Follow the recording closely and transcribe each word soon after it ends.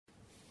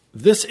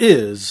This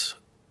is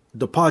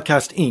the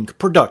Podcast Inc.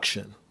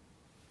 production.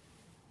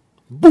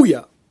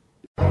 Booyah!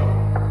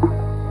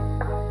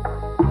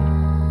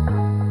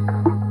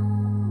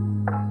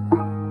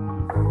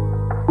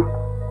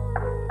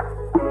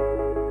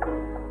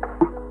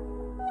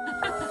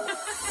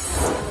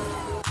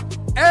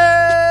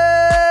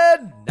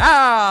 And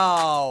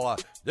now,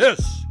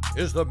 this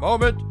is the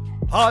moment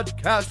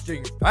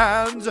podcasting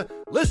fans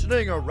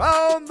listening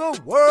around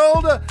the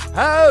world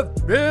have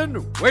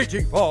been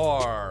waiting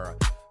for.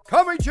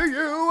 Coming to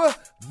you,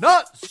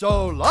 not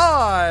so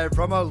live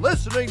from a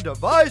listening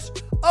device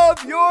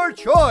of your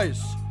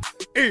choice.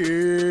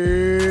 It's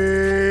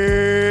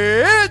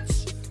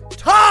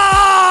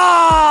time!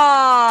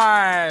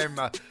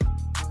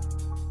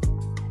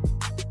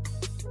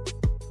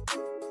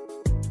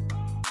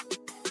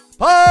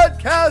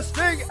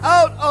 Podcasting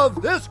out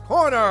of this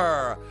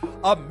corner,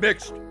 a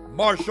mixed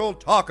martial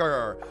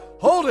talker,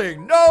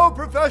 holding no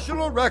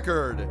professional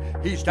record.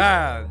 He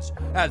stands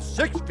at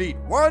 6 feet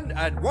 1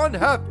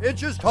 1/2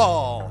 inches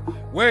tall,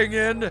 weighing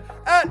in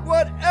at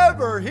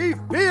whatever he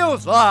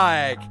feels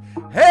like.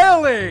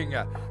 Hailing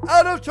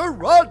out of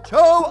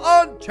Toronto,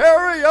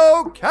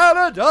 Ontario,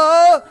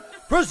 Canada,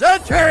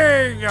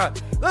 presenting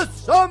the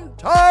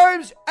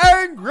sometimes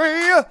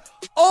angry,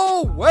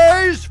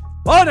 always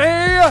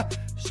funny,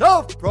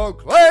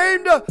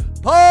 self-proclaimed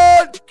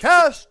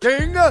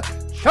podcasting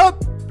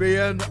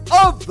champion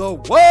of the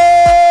world,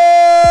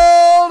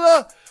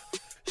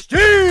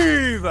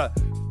 Steve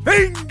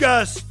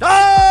Fingerstyles.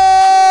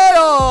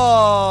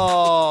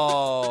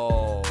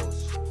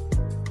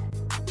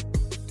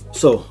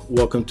 So,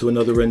 welcome to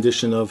another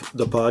rendition of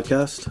the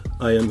podcast.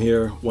 I am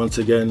here once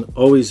again,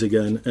 always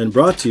again, and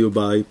brought to you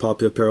by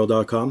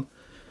poppyapparel.com.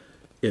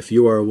 If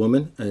you are a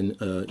woman and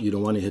you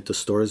don't want to hit the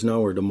stores now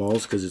or the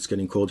malls because it's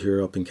getting cold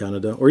here up in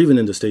Canada, or even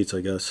in the States,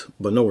 I guess,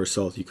 but nowhere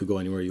south, you could go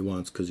anywhere you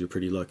want because you're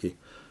pretty lucky.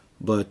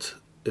 But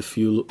if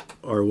you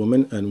are a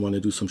woman and want to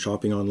do some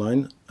shopping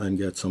online and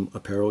get some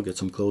apparel, get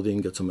some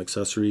clothing, get some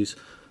accessories,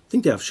 I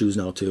think they have shoes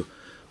now too.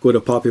 Go to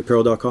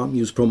poppyapparel.com,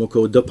 use promo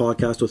code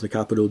THEPODCAST with a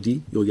capital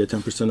D. You'll get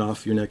 10%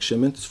 off your next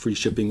shipment. It's free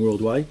shipping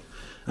worldwide.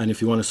 And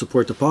if you want to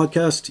support the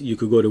podcast, you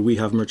could go to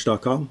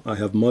wehavemerch.com. I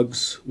have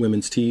mugs,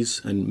 women's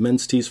tees, and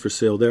men's tees for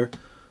sale there.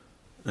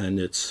 And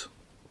it's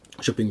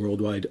shipping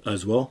worldwide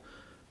as well.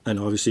 And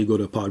obviously go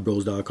to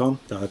podbros.com.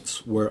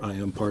 That's where I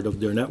am part of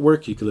their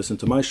network. You can listen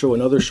to my show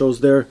and other shows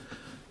there.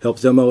 Help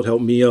them out,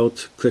 help me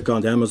out. Click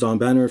on the Amazon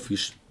banner. If you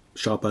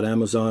shop at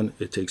Amazon,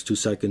 it takes 2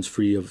 seconds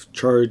free of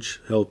charge.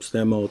 Helps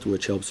them out,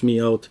 which helps me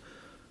out.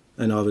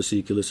 And obviously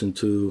you can listen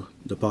to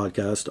the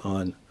podcast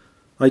on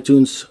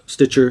iTunes,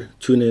 Stitcher,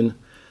 TuneIn,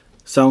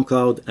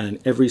 SoundCloud, and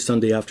every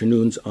Sunday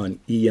afternoons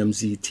on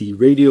EMZT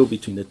Radio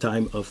between the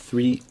time of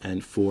 3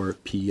 and 4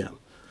 p.m.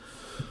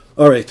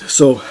 All right,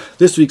 so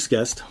this week's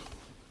guest,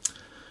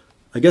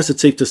 I guess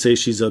it's safe to say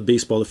she's a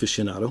baseball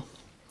aficionado,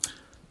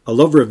 a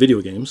lover of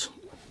video games.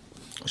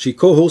 She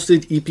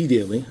co-hosted EP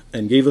Daily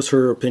and gave us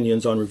her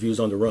opinions on reviews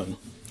on the run.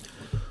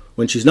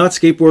 When she's not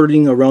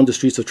skateboarding around the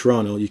streets of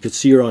Toronto, you could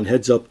see her on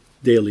Heads Up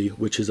Daily,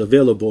 which is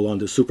available on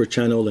the Super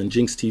Channel and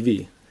Jinx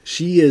TV.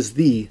 She is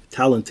the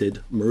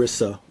talented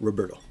Marissa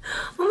Roberto.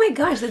 Oh my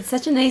gosh, that's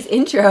such a nice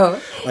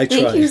intro. Thank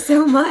you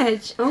so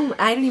much. Oh,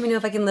 I don't even know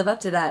if I can live up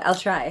to that. I'll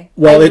try.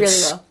 Well, really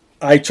will.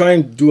 I try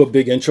and do a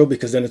big intro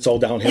because then it's all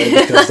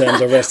downhill because then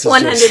the rest is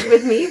 100 just...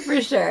 with me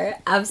for sure.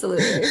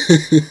 Absolutely.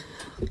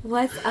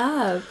 What's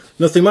up?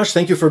 Nothing much.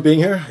 Thank you for being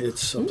here.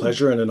 It's a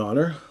pleasure and an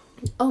honor.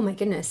 Oh my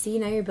goodness. See,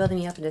 now you're building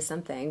me up into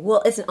something.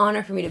 Well, it's an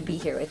honor for me to be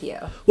here with you.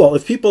 Well,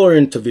 if people are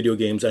into video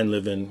games and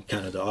live in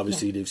Canada,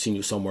 obviously they've seen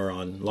you somewhere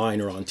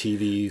online or on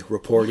TV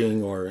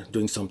reporting or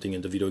doing something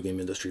in the video game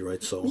industry,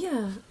 right? So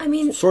yeah, I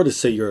mean, sort of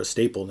say you're a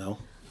staple now.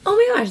 Oh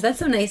my gosh, that's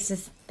so nice to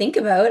think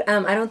about.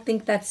 I don't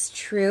think that's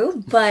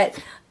true, but...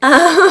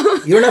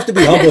 You don't have to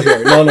be humble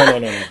here. No.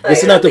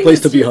 This is not the place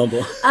to be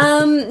humble.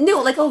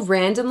 No, like I'll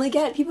randomly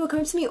get people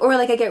come to me, or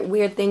like I get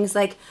weird things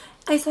like,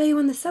 I saw you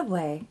on the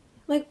subway.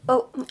 Like,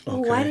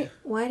 okay.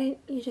 Why didn't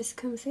you just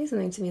come say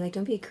something to me? Like,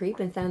 don't be a creep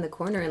and stand in the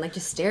corner and like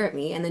just stare at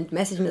me and then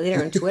message me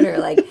later on Twitter.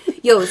 Like,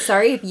 yo,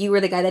 sorry if you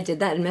were the guy that did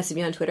that and messaged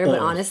me on Twitter, but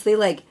honestly,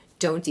 like,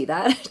 don't do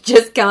that.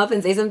 Just come up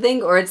and say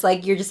something, or it's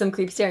like you're just some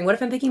creep staring. What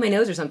if I'm picking my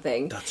nose or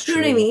something? That's true.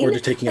 You know what I mean? Or they're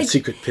taking a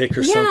secret pic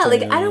or something. Yeah,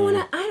 like I don't want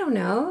to. I don't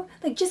know.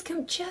 Like just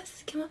come up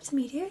to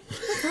me, dude.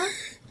 That's all.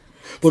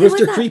 But if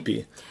they're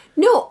creepy?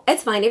 No,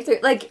 it's fine. If they're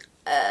like.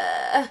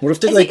 What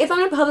if they like? If I'm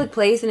in a public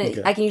place and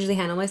I can usually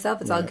handle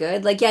myself, it's all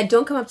good. Like, yeah,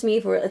 don't come up to me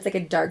if it's like a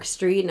dark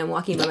street and I'm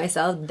walking by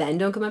myself. Then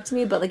don't come up to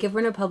me. But like if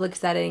we're in a public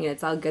setting and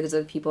it's all good, there's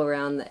other people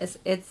around.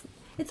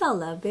 It's all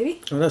love,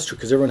 baby. Oh, that's true,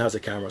 because everyone has a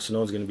camera, so no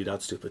one's going to be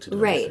that stupid to do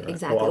right, anything, right?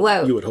 Exactly.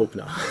 Well, you would hope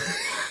not.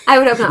 I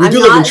would hope not. I'm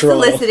not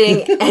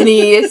soliciting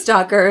any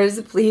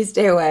stalkers. Please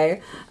stay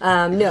away.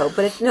 No,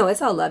 but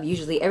it's all love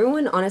usually.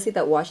 Everyone, honestly,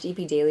 that watched EP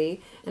Daily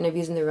and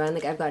reviews in the run,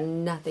 like, I've got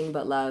nothing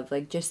but love.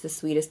 Like, just the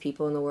sweetest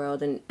people in the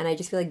world. And I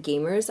just feel like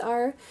gamers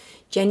are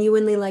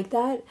genuinely like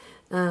that.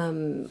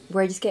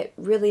 where I just get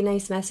really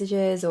nice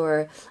messages,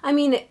 or I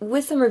mean,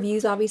 with some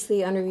reviews,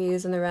 obviously on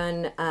reviews on the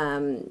run,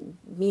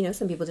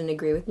 some people didn't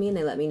agree with me and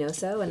they let me know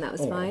so, and that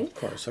was fine. Of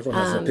course,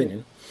 everyone has an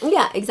opinion.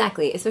 Yeah,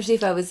 exactly. Especially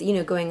if I was,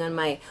 going on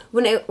my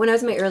when I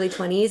was in my early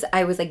 20s,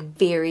 I was like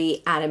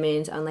very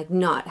adamant on like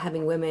not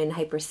having women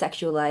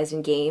hypersexualized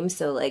in games.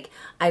 So like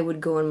I would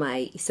go on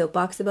my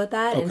soapbox about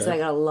that, and so I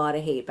got a lot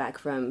of hate back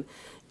from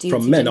dudes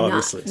from who men, did not,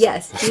 obviously.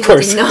 yes, of dudes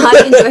course. who did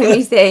not enjoy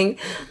me saying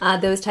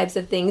those types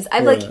of things.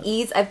 I've Right.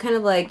 I've kind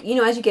of like,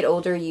 as you get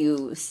older,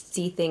 you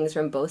see things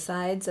from both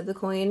sides of the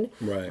coin.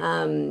 Right.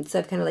 So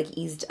I've kind of like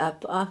eased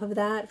up off of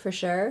that for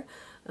sure.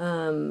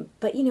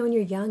 But when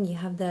you're young, you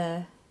have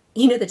the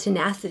the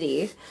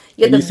tenacity,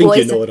 you have And the you think you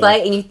voice know to it all.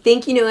 fight, and you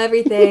think you know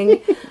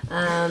everything.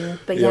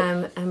 But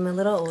Yep. I'm a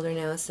little older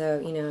now,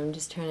 so I'm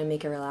just trying to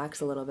make it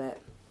relax a little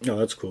bit. No,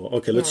 that's cool.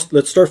 Okay,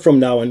 let's start from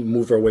now and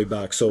move our way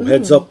back. So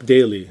Heads Up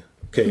Daily.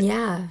 Okay.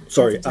 Yeah.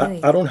 Sorry, Heads Up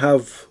Daily. I don't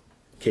have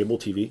cable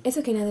TV. It's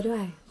okay, neither do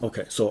I.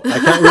 Okay, so I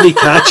can't really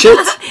catch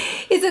it.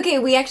 It's okay.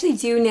 We actually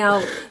do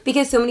now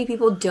because so many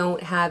people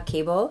don't have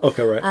cable.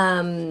 Okay, right.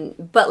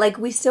 But like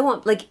we still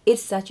want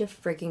it's such a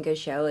freaking good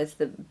show. It's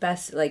the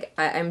best. Like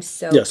I'm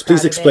so Yes, proud please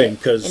of explain,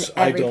 it 'cause in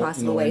I every don't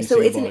possible know way. anything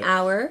So it's an about it.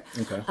 hour,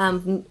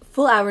 Okay.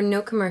 full hour,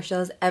 no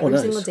commercials every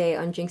nice. single day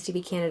on Jinx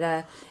TV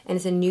Canada, and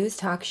it's a news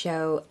talk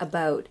show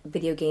about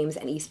video games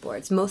and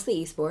esports,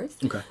 mostly esports.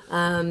 Okay.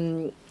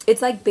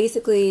 It's like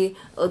basically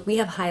we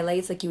have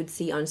highlights like you would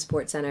see on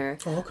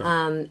SportsCenter. Oh, okay.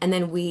 And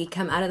then we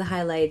come out of the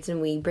highlights and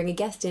we bring a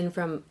guest in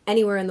from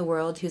anywhere in the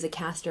world who's a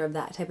caster of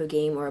that type of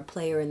game or a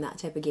player in that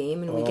type of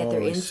game, and we get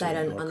their I insight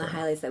see. on the Okay.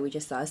 highlights that we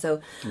just saw. So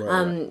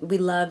Right. we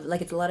love,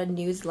 like, it's a lot of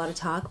news, a lot of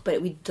talk,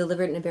 but we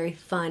deliver it in a very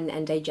fun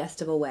and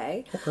digestible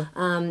way. Okay.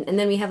 And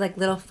then we have like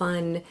little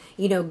fun,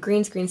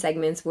 green screen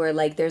segments where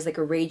like there's like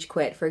a rage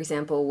quit, for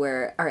example,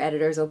 where our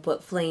editors will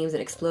put flames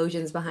and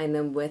explosions behind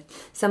them with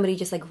somebody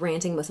just like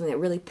ranting about something that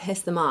really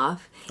pissed them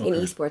off in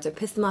esports or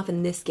pissed them off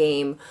in this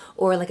game,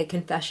 or like a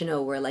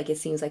confessional where like it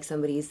seems like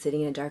somebody's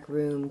sitting in a dark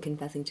room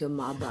confessing to a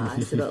mob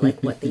boss about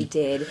like what they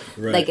did,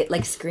 Right.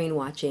 like screen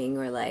watching,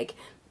 or like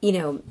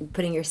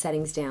putting your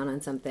settings down on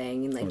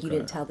something and like you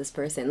didn't tell this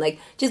person, like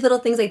just little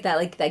things like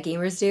that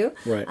gamers do,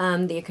 Right.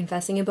 that you're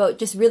confessing about.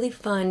 Just really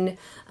fun,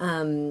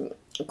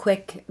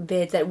 quick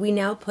vids that we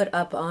now put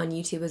up on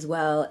YouTube as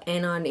well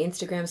and on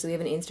Instagram. So we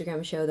have an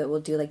Instagram show that will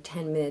do like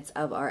 10 minutes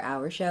of our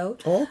hour show.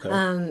 Oh,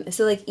 okay.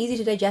 So like easy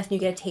to digest and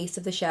you get a taste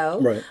of the show.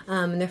 Right.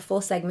 And they're full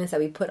segments that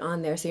we put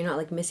on there, so you're not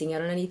like missing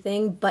out on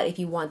anything. But if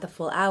you want the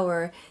full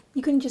hour,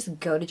 you can just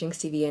go to Jinx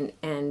TV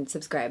and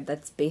subscribe.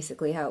 That's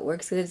basically how it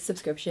works, because it's a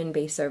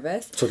subscription-based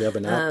service. So they have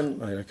an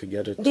app. I could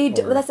get it. They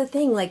do, or- well, that's the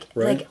thing. Like,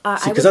 Right? I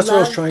Because would that's what I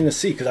was love- trying to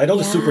see. Because I know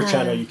the Super Yeah.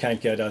 Channel you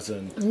can't get as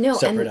a No,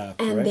 separate and,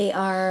 app, and right?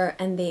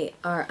 they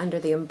are under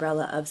the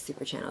umbrella of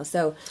Super Channel.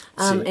 So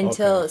See,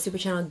 until okay. Super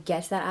Channel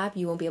gets that app,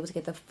 you won't be able to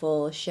get the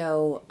full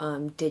show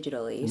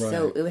digitally.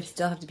 So Right. it would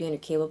still have to be on your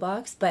cable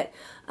box. But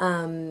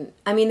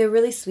I mean, they're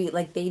really sweet.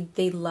 Like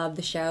they love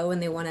the show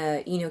and they want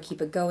to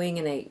keep it going,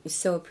 and I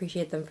so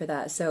appreciate them for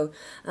that. So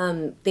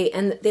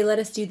they let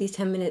us do these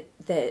 10-minute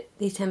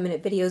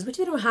videos, which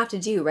they don't have to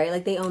do, right?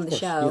 Like they own the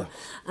show.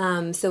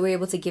 So we're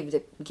able to give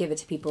it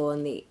to people,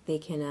 and they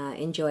can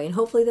enjoy, and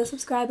hopefully they'll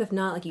subscribe. If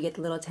not, like you get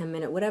the little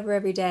 10-minute whatever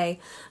every day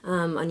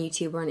on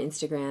YouTube or on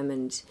Instagram.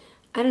 And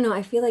I don't know,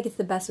 I feel like it's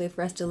the best way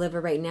for us to live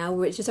right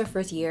now. It's just our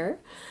first year.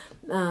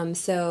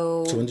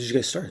 So when did you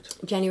guys start?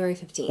 January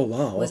 15th Oh,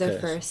 wow. was okay. our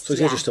first. So you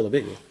guys are still a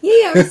baby.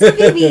 Yeah, we're still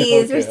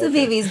babies. Okay, We're still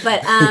okay. babies.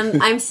 But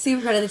I'm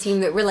super proud of the team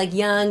that we're like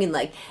young, and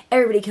like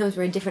everybody comes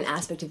from a different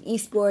aspect of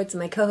esports. And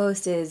my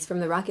co-host is from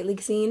the Rocket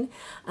League scene.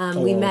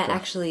 We met okay.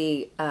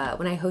 actually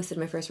when I hosted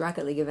my first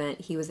Rocket League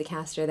event. He was a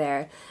caster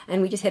there,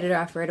 and we just hit it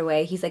off right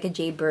away. He's like a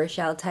Jay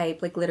Baruchel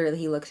type. Like literally,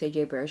 he looks like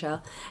Jay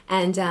Baruchel,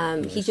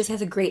 and he just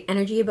has a great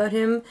energy about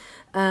him.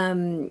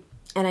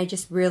 And I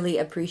just really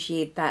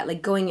appreciate that.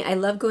 Like I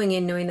love going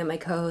in knowing that my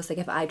co-host, like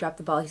if I drop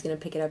the ball, he's going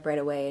to pick it up right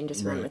away and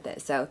just run Right. with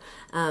it. So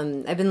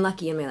I've been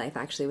lucky in my life,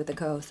 actually, with the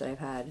co-hosts that I've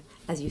had,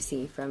 as you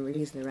see from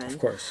Reviews in the Run. Of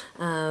course.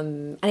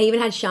 And I even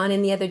had Sean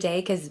in the other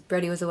day because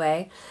Brody was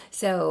away.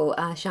 So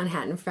Sean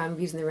Hatton from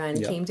Reviews in the Run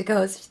Yeah. came to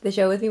co-host the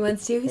show with me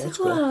once too. He's That's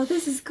like, cool. wow,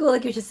 this is cool.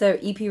 Like it was just a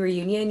EP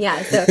reunion.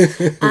 Yeah. So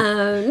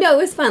no, it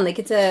was fun. Like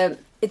it's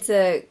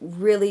a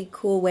really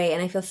cool way,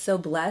 and I feel so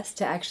blessed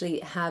to actually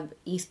have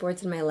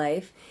esports in my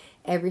life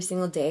every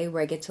single day,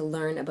 where I get to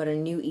learn about a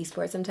new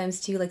esport sometimes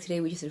too. Like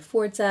today we just did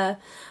Forza.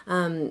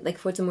 Like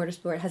Forza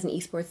Motorsport has an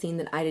esport scene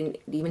that I didn't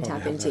even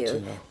tap have that into. too,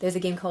 no. There's a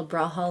game called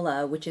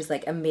Brawlhalla, which is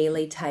like a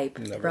melee type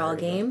Never brawl heard of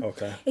that. game.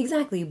 Okay.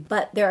 Exactly.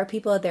 But there are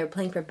people out there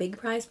playing for big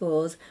prize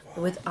pools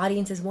with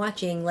audiences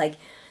watching, like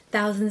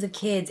thousands of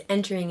kids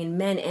entering and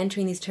men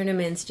entering these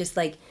tournaments, just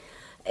like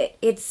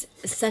it's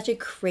such a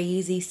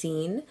crazy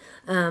scene.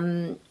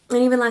 And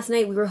even last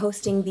night we were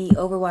hosting the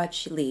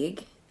Overwatch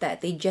League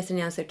that they just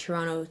announced their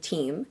Toronto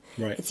team.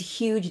 Right. It's a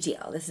huge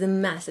deal. This is a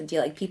massive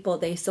deal. Like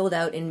they sold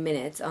out in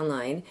minutes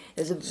online.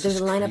 There's a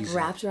lineup crazy.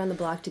 wrapped around the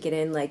block to get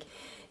in. Like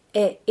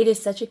it is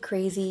such a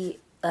crazy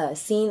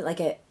scene. Like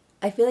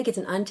I feel like it's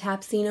an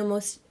untapped scene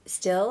almost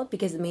still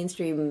because the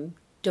mainstream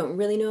don't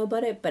really know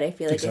about it, but I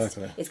feel like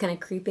it's kind of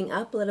creeping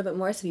up a little bit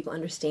more so people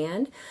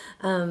understand.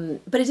 But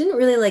it didn't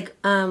really like,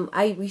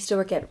 I used to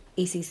work at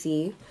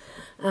ACC,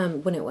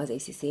 when it was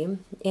ACC,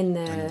 in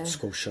the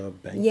Scotia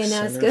Bank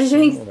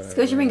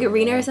Scotiabank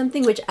Arena or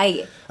something, which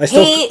I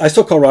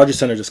still call Rogers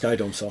Center just Sky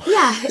Dome, so.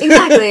 Yeah,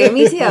 exactly,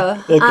 me too.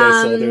 Okay,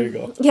 so there you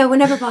go. Yeah,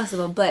 whenever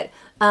possible, but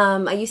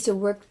I used to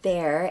work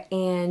there,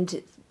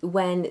 and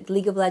when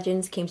League of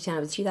Legends came to town,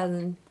 it was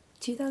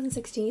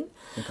 2016,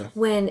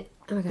 when,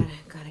 oh my god,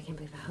 I can't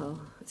believe how,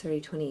 it's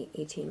already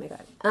 2018, my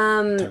god.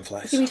 Time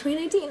flies. It's going to be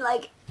 2019,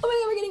 like, oh my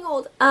god, we're getting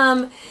old.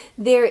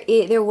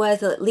 There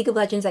was a League of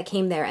Legends that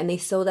came there, and they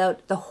sold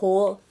out the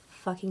whole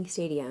fucking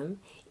stadium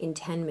in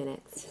 10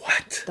 minutes.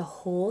 What? The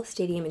whole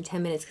stadium in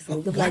 10 minutes, because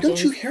League of Why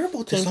Legends don't you hear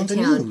about this on the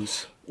town.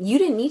 news? You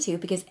didn't need to,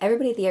 because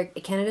everybody at the Air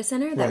Canada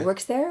Centre that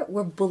works there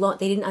were blown.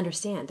 They didn't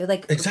understand. They're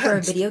like, for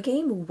a video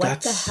game,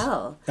 what the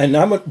hell? And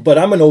I'm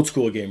an old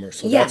school gamer,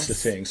 so that's the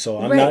thing. So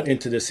I'm not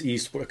into this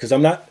esport because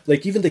I'm not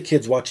like even the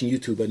kids watching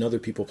YouTube and other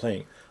people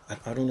playing.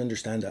 I don't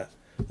understand that.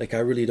 Like I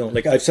really don't.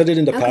 Like I've said it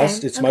in the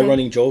past. It's my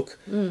running joke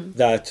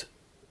that.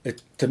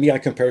 To me, I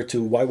compare it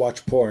to why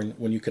watch porn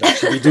when you could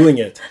actually be doing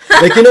it.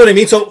 Like, you know what I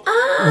mean? So,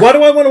 why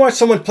do I want to watch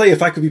someone play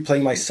if I could be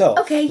playing myself?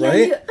 Okay, yeah,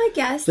 right? I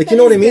guess. Like, you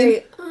know what I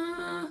mean?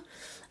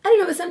 I don't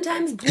know, but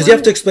sometimes because you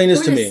have to explain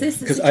this to me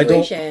because I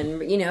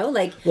don't, you know,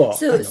 like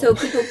so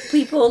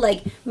people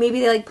like maybe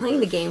they like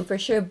playing the game for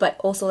sure, but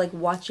also like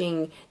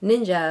watching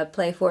Ninja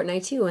play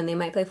Fortnite too, and they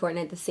might play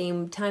Fortnite at the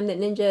same time that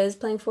Ninja is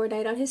playing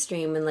Fortnite on his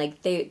stream, and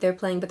like they're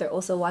playing, but they're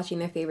also watching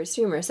their favorite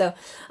streamer. So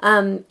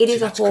it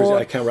is a whole. Crazy.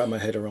 I can't wrap my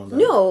head around that.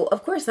 No,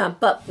 of course not.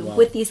 But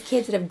with these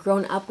kids that have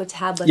grown up with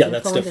tablets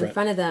and phones in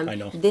front of them, I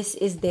know. This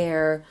is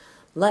their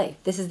life.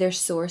 This is their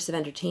source of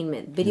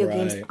entertainment. Video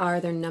games are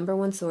their number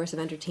one source of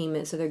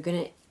entertainment, so they're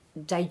going to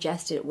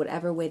digest it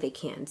whatever way they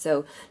can.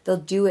 So they'll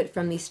do it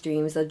from these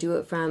streams, they'll do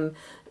it from,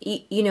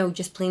 you know,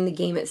 just playing the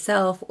game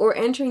itself, or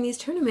entering these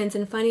tournaments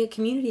and finding a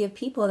community of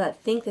people that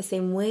think the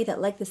same way,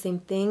 that like the same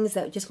things,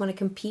 that just want to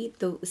compete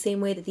the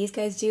same way that these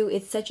guys do.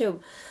 It's such a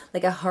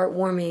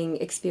heartwarming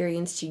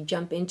experience to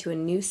jump into a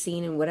new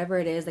scene and whatever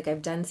it is. Like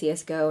I've done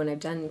CSGO and I've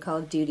done Call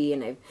of Duty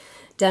and I've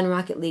done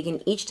Rocket League,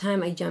 and each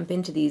time I jump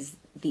into these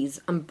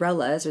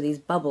umbrellas or these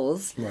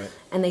bubbles,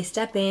 and they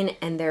step in,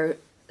 and their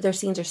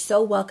scenes are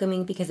so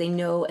welcoming because they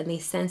know and they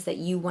sense that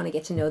you want to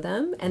get to know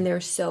them, and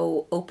they're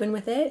so open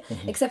with it,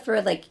 except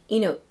for like, you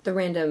know, the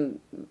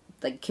random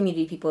like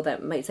community people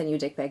that might send you a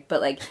dick pic,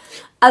 but like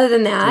other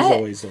than that, there's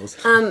always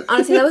those.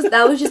 Honestly,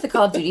 that was just the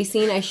Call of Duty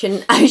scene. I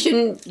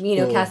shouldn't you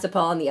know cast a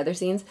pall on the other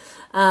scenes.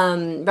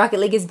 Rocket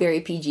League is very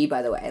PG,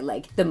 by the way,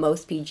 like the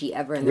most PG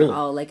ever, and they're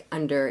all like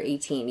under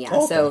 18. Yeah,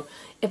 so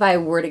if I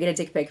were to get a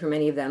dick pic from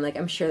any of them, like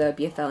I'm sure that would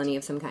be a felony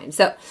of some kind.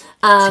 So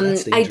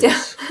that's I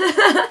don't.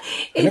 I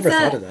never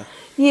thought of that.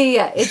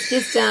 Yeah. It's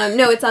just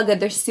no, it's all good.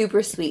 They're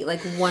super sweet,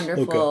 like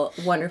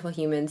wonderful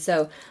humans.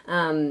 So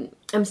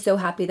I'm so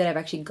happy that I've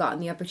actually gotten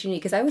the opportunity,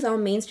 because I was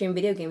on mainstream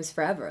video games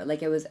forever.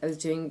 Like I was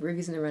doing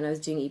Reviews in the Run, I was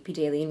doing EP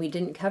Daily, and we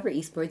didn't cover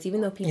esports,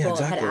 even though people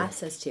had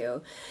asked us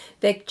to.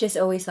 Vic just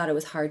always thought it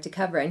was hard to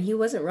cover, and he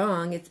wasn't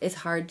wrong. It's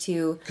hard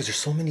to, because there's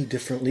so many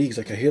different leagues.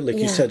 Like I hear, like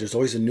you said, there's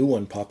always a new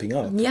one popping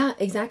up. Yeah,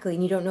 exactly,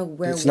 and you don't know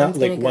where it's not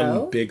like one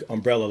go. Big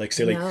umbrella, like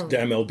say like the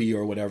MLB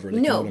or whatever.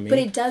 Like, no, you know what I mean? But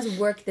it does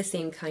work the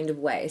same kind of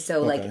way.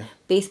 So like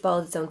baseball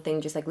is its own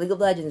thing, just like League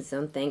of Legends is its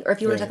own thing. Or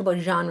if you want to talk about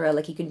genre,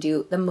 like you can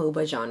do the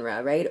MOBA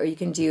genre, right? Or you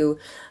can do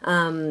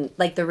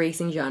like the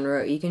racing genre,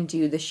 or you can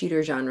do the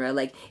shooter genre.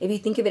 Like if you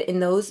think of it in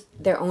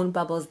their own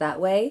bubbles that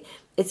way,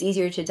 it's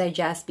easier to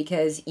digest,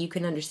 because you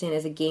can understand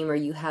as a gamer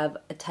you have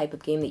a type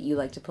of game that you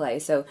like to play.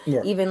 So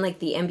even like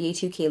the NBA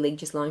 2K League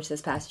just launched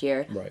this past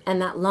year,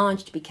 and that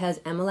launched because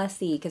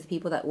MLSE, because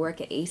people that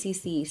work at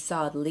ACC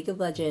saw the League of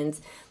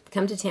Legends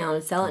come to town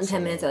and sell it in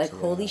 10 minutes. They're like,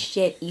 holy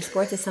shit,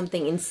 esports is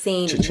something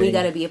insane. Cha-ching. We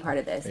got to be a part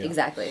of this.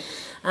 Exactly.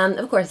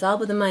 Of course, it's all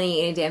about the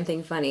money. Ain't a damn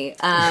thing funny.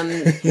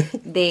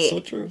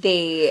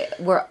 They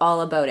were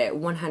all about it,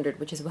 100,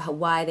 which is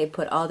why they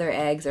put all their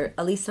eggs, or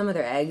at least some of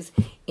their eggs,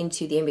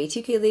 into the NBA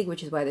 2K League,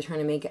 which is why they're trying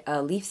to make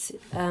a Leafs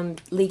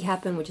league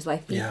happen, which is why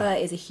FIFA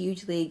is a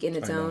huge league in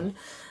its own.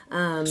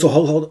 So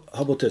how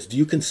about this? Do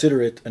you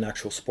consider it an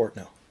actual sport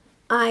now?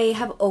 I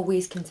have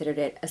always considered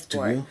it a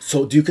sport. Do you?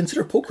 So do you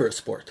consider poker a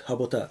sport? How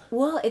about that?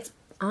 Well, it's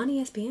on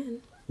ESPN.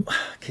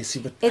 Okay, see,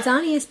 but it's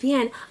on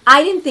ESPN.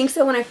 I didn't think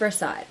so when I first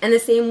saw it. And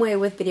the same way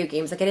with video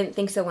games. Like, I didn't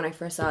think so when I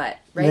first saw it,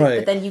 right?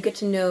 But then you get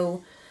to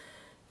know...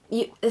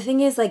 the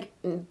thing is, like,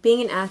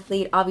 being an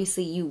athlete,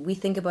 obviously, we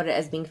think about it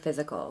as being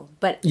physical.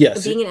 But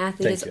being an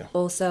athlete is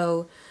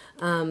also...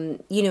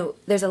 you know,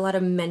 there's a lot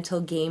of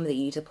mental game that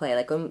you need to play.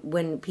 Like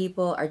when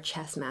people are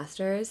chess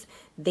masters,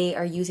 they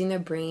are using their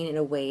brain in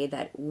a way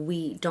that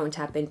we don't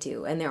tap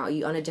into, and they're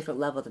on a different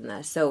level than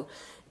us. So,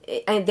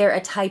 and they're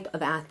a type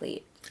of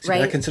athlete,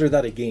 right? I consider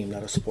that a game,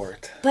 not a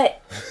sport.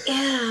 But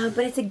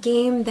but it's a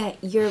game that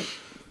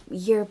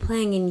you're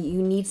playing, and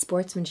you need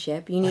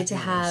sportsmanship. You need to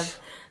have.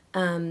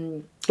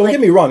 Don't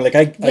get me wrong. Like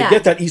I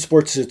get that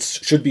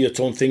esports should be its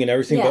own thing and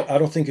everything, Yeah. but I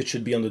don't think it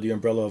should be under the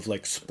umbrella of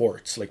like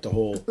sports, like the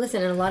whole.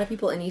 Listen, and a lot of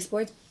people in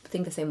esports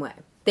think the same way.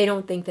 They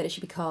don't think that it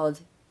should be called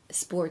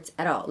sports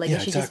at all. Like Yeah, it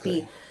should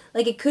exactly. just be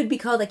like it could be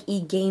called like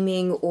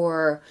e-gaming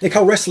or Like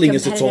how wrestling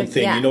is its own competitive-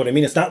 thing, yeah. you know what I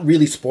mean? It's not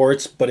really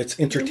sports, but it's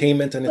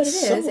entertainment, and But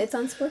it's it is. so- It's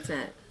on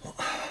Sportsnet.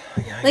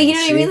 Yeah, Like you know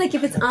what I see? mean? Like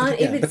if it's on, if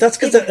Yeah, it's but that's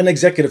because an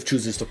executive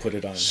chooses to put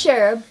it on.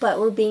 sure, but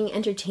we're being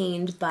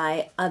entertained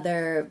by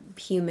other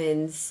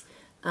humans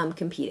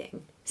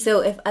competing.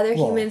 So if other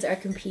humans are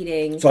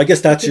competing, So I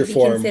guess that's it your could be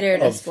form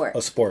considered of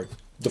a sport.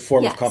 The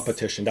form Yes. of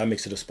competition that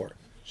makes it a sport.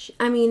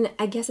 I mean,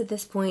 I guess at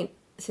this point,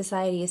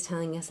 society is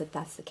telling us that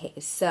that's the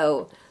case.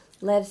 So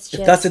let's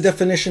just If that's the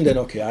definition, then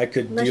okay, I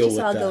could let's deal just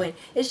with all that. go in.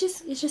 It's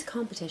just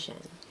competition,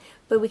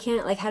 but we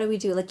can't like. How do we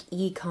do like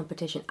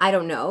competition? I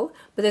don't know,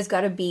 but there's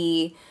got to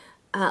be.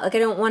 Like I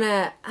don't want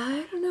to.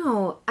 I don't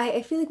know.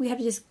 I feel like we have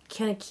to just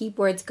kind of keep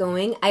where it's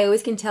going. I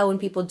always can tell when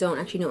people don't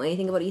actually know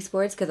anything about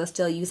esports because they'll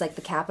still use like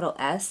the capital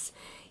S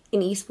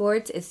in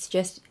esports. It's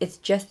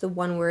just the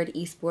one word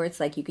esports.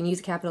 Like you can use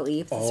a capital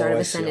E if it's the start of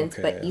I a see. sentence,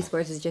 Okay, but yeah.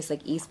 esports is just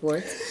like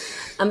esports.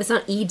 It's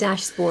not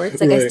e-sports.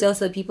 Like I Right. still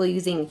see people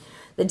using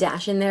the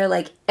dash in there.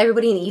 Like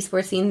everybody in the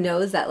esports scene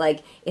knows that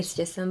like it's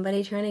just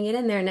somebody trying to get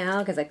in there now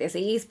because like they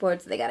say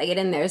esports, they gotta get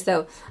in there.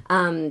 So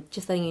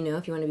just letting you know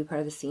if you want to be part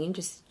of the scene,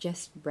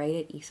 just write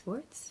it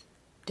esports.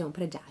 Don't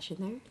put a dash in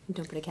there. And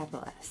don't put a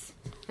capital S.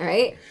 All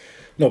right.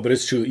 No, but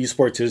it's true.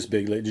 Esports is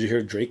big. Like, did you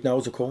hear Drake now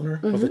is a co-owner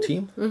of a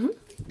team? Mm-hmm.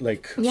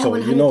 Like, Yeah, so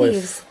 100 you know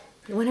Thieves.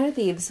 100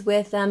 Thieves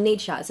with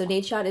Nate Shot. So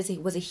Nate Shot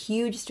was a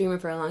huge streamer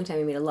for a long time.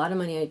 He made a lot of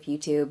money on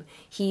YouTube.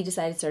 He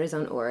decided to start his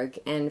own org,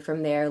 and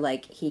from there,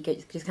 like he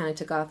just kind of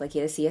took off. Like he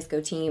had a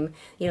CS:GO team,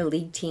 he had a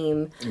League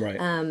team, Right.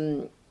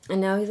 and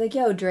now he's like,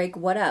 "Yo, Drake,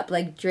 what up?"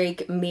 Like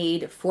Drake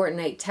made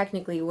Fortnite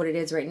technically what it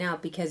is right now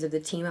because of the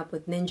team up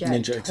with Ninja.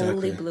 It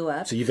totally exactly. blew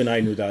up. So even I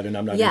knew that, and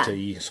I'm not Yeah, into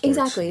esports.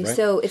 exactly. Right?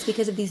 So it's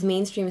because of these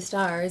mainstream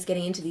stars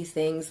getting into these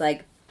things.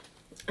 Like,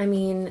 I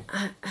mean,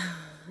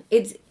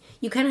 it's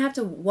you kind of have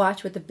to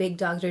watch what the big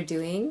dogs are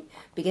doing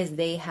because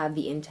they have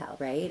the intel,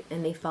 right?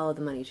 And they follow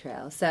the money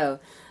trail. So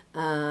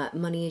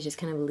money is just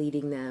kind of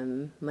leading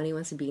them. Money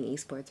wants to be in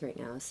esports right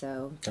now.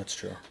 So That's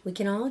true. we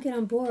can all get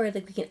on board.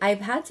 Like we can.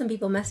 I've had some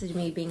people message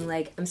me being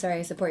like, "I'm sorry,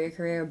 I support your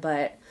career,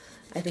 but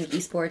I think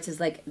esports is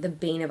like the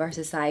bane of our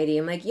society."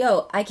 I'm like,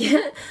 "Yo, I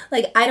can't.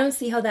 Like, I don't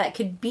see how that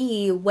could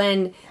be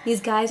when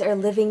these guys are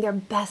living their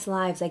best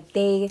lives. Like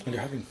And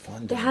they're having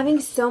fun. they're having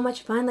so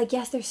much fun. Like,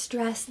 yes, there's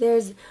stress.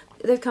 There's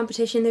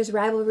competition. There's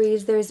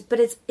rivalries. But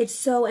it's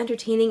so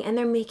entertaining, and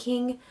they're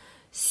making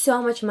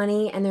so much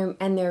money, and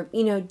they're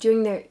you know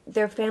doing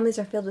their families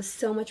are filled with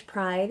so much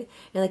pride,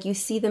 and like you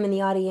see them in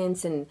the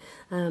audience, and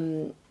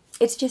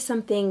it's just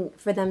something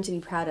for them to be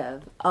proud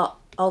of.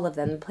 All of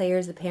them, the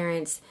players, the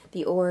parents,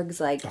 the orgs,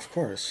 like Of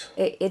course.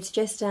 it's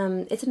just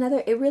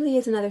it really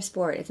is another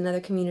sport. It's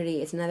another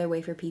community. It's another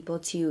way for people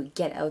to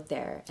get out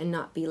there and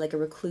not be like a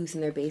recluse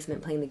in their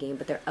basement playing the game,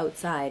 but they're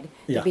outside.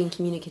 They're Yeah. being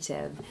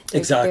communicative.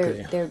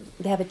 Exactly.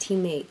 They have a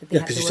teammate that they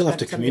Yeah, have because to you still work have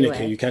to on something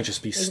communicate. with. You can't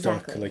just be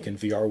stuck Exactly. like in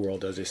VR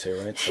world, as they say,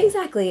 right? So-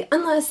 Exactly.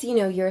 Unless,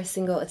 you're it's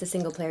a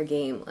single player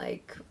game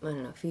like, I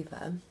don't know,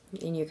 FIFA.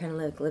 And you're kind of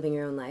like living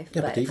your own life.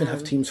 Yeah, but they even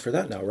have teams for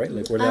that now, right?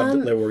 Like where they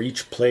have where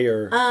each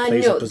player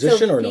plays no, a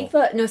position, so or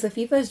no? So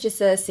FIFA is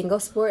just a single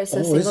sport. It's a Oh,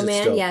 is single it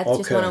man. still? Yeah, it's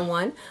just Okay.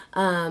 one-on-one.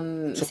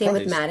 Same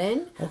with Surprised.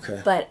 Madden.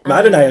 Okay. But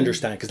Madden, I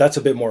understand because that's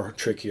a bit more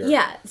trickier.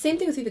 Yeah, same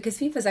thing with FIFA because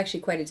FIFA is actually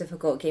quite a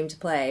difficult game to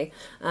play,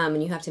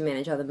 and you have to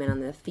manage all the men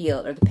on the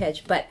field or the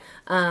pitch. But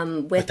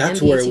with But that's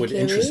NBA where it would 2K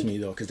interest League- me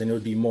though, because then it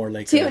would be more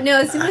like No,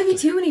 it's going to be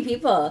too many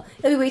people.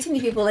 It'll be way too many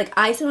people. Like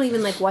I still don't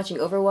even like watching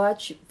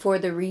Overwatch for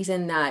the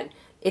reason that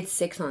it's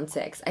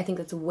 6-on-6. I think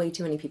that's way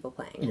too many people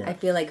playing. Right. I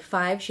feel like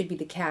 5 should be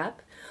the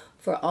cap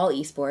for all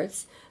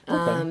esports.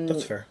 Okay,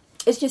 that's fair.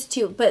 It's just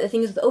two. But the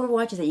thing is with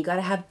Overwatch is that you got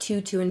to have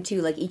 2 and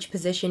 2. Like each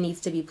position needs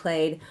to be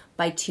played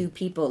by 2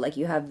 people. Like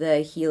you have the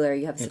healer,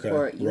 you have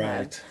support, you have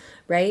right.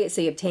 right.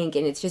 So you have tank,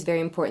 and it's just very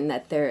important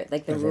that they're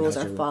like the Everyone rules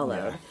has are their-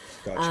 followed.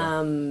 yeah,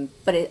 gotcha.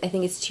 But I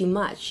think it's too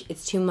much.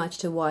 It's too much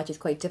to watch. It's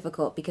quite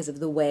difficult because of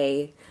the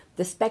way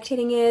the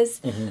spectating is.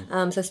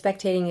 So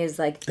spectating is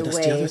like the That's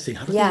way. the other thing.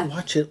 How do yeah. they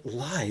watch it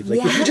live? Like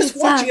Yeah, if you're just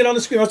it's watching tough. it on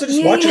the screen, I was just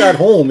Yeah, watch it yeah. at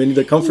home in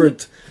the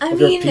comfort I of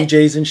your mean,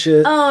 PJs and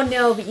shit. Oh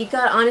no! But you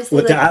got honestly.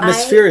 With like, the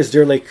atmosphere, is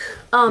there like?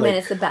 Oh man, like-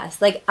 it's the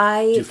best. Like you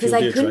because feel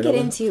I the couldn't get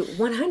adrenaline? into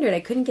 100. I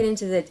couldn't get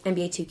into the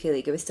NBA 2K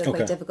League. It was still quite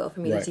Okay. difficult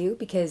for me Right. to do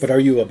because. But are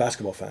you a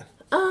basketball fan?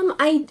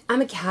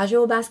 I'm a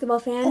casual basketball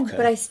fan, Okay.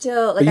 but I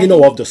still like. But I you know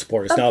think- of the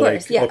sport. It's Of not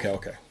course, like yeah.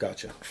 okay,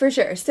 gotcha. For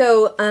sure.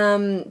 So,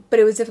 but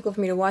it was difficult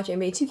for me to watch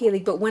NBA 2K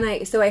League. But when I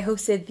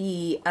hosted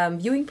the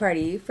viewing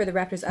party for the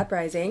Raptors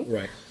Uprising,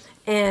 Right.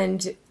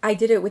 and I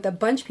did it with a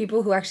bunch of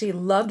people who actually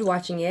loved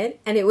watching it,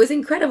 and it was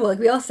incredible. Like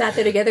we all sat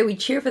there together, we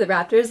cheered for the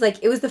Raptors. Like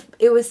it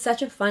was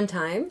such a fun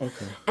time.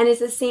 Okay. And it's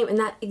the same, and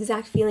that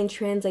exact feeling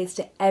translates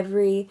to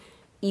every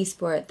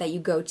esport that you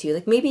go to.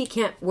 Like, maybe it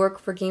can't work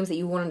for games that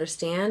you won't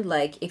understand.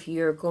 Like, if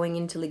you're going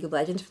into League of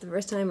Legends for the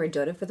first time or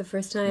Dota for the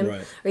first time,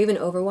 Right. or even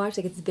Overwatch,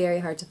 like, it's very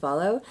hard to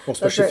follow. Well,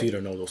 especially if you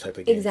don't know those type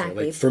of games.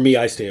 Exactly. Like, for me,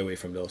 I stay away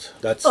from those.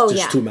 That's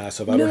just too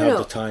massive. I don't have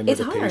the time or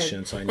the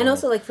patience. I know. And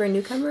also, like, for a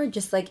newcomer,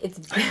 just like it's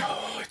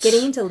it's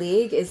getting into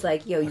League is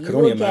like, yo, you could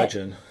only will get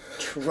imagine.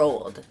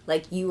 trolled.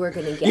 Like, you are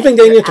gonna get Even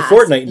getting your into ass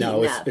Fortnite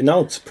now. eaten up. Now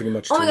it's pretty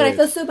much. Oh my too god, I late.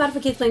 feel so bad for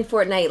kids playing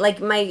Fortnite.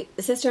 Like, my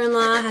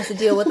sister-in-law has to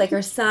deal with, like,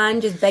 her son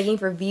just begging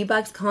for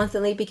V-Bucks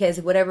constantly because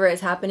whatever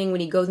is happening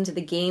when he goes into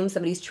the game,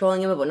 somebody's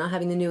trolling him about not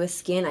having the newest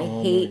skin. I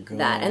hate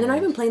that. And they're not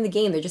even playing the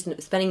game. They're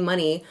just spending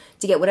money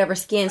to get whatever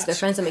skin so their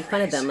friends don't make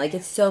fun of them. Like,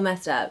 it's so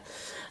messed up.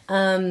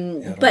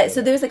 But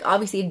so there's, like,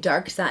 obviously a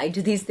dark side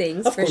to these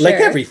things, Of for course, sure. like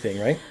everything,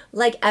 right?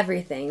 Like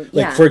everything, Like,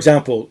 yeah. for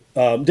example,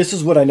 this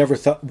is what I never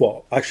thought.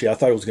 Well, actually, I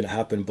thought it was going to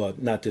happen,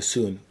 but not this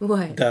soon.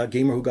 What? The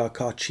gamer who got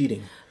caught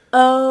cheating.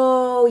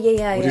 Oh,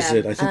 yeah. What is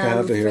it? I think I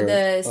have it here. For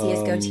the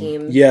CSGO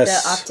team.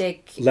 Yes. The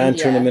Optic LAN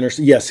India. tournament.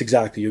 Yes,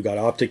 exactly. You got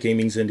Optic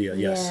Gaming's India.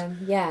 Yes.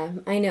 Yeah,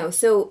 I know.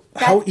 So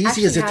that How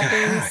easy is it actually to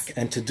happens- hack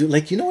and to do,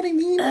 like, you know what I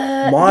mean?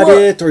 Mod well-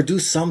 it or do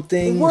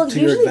something Well, to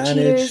your usually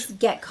advantage. cheaters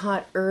get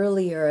caught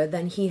earlier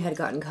than he had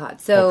gotten caught.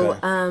 So,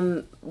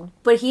 Okay.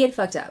 but he had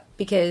fucked up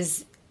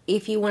because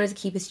if he wanted to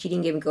keep his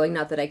cheating game going,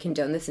 not that I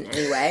condone this in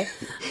any way.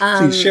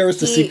 Please share us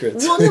the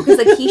secrets. Well, no, because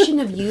like he shouldn't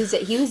have used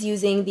it. He was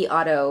using the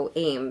auto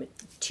aim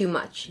too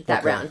much that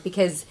Okay. round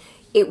because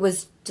it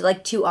was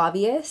like too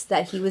obvious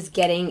that he was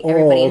getting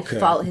everybody okay.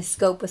 and his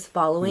scope was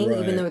following, Right.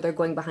 even though they're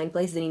going behind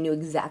places, and he knew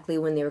exactly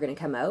when they were going to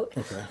come out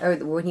or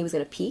when he was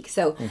going to peak.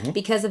 So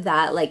because of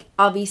that, like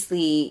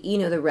obviously, you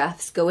know, the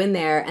refs go in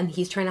there and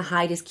he's trying to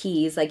hide his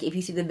keys. Like if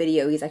you see the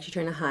video, he's actually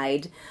trying to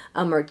hide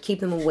or keep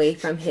them away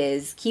from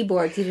his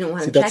keyboard because he didn't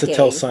want him That's checking. a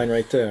tell sign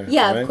right there.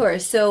 Yeah, right? of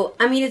course. So,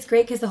 I mean, it's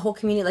great because the whole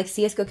community, like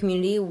CSGO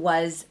community,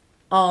 was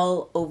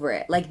all over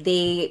it. Like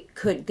they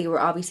were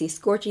obviously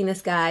scorching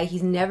this guy.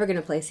 He's never going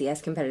to play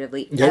CS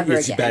competitively ever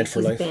is he again. banned for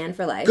He's life? banned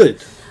for life. Good.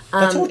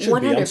 That's how it should be.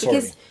 100, I'm sorry.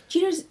 because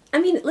cheaters. I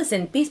mean,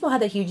 listen, baseball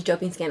had that huge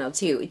doping scandal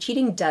too.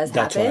 Cheating does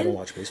That's why I happen. don't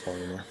watch baseball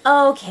anymore.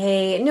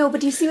 Okay, no, but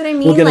do you see what I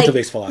mean? We'll get like, into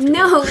baseball after.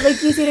 No, like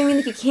do you see what I mean?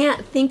 Like you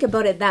can't think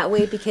about it that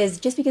way because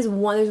just because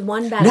there's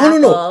one bad No, apple.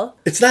 no.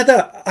 It's not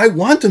that. I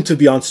want them to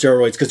be on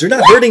steroids because they're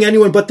not hurting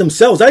anyone but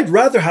themselves. I'd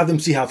rather have them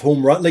have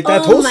home run. Like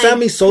that Oh whole my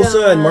Sammy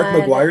Sosa and Mark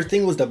God. McGuire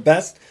thing was the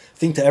best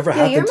thing to ever Yeah,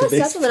 happen you're to messed up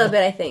a baseball. little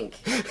bit, I think.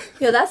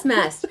 Yo, that's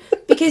messed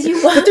because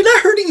you. But they're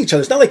not hurting each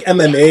other. It's not like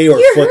MMA or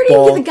You're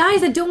football. hurting the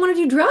guys that don't want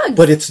to do drugs.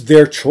 But it's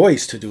their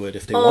choice to do it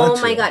if they want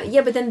to. Oh my god,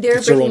 yeah, but then they're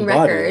It's their breaking own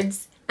body.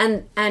 records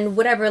and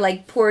whatever.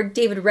 Like poor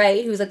David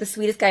Wright, who's like the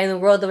sweetest guy in the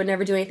world that would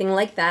never do anything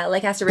like that.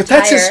 Like has to But retire.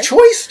 that's his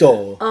choice,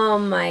 though. Oh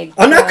my god.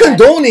 I'm not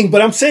condoning,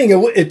 but I'm saying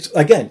it's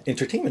again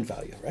entertainment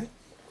value, right?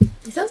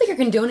 It sounds like you're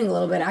condoning a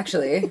little bit,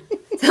 actually.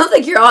 It sounds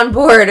like you're on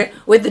board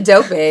with the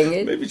doping.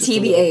 Maybe just a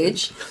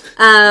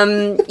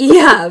TBH.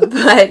 Yeah,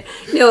 but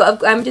no,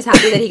 I'm just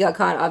happy that he got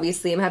caught.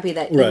 Obviously, I'm happy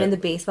that Right. even the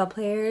baseball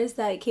players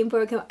that came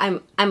forward.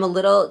 I'm a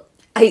little.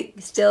 I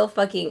still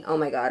fucking. Oh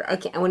my god.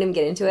 Okay, I won't even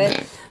get into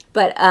it.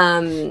 But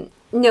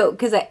no,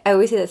 because I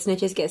always say that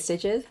snitches get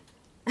stitches.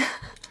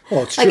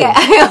 Well, it's Like true.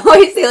 I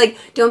always say, like,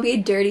 don't be a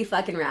dirty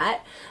fucking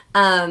rat.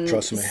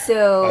 Trust me.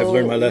 So I've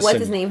learned my lesson. What's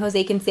his name?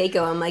 Jose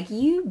Canseco. I'm like,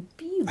 you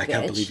bitch. I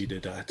can't believe you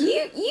did that.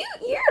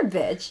 You're a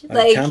bitch. I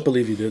Like, can't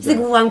believe you did he's like,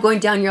 that. well, I'm going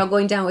down. You're all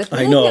going down with me.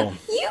 I Like, know.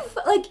 yeah, you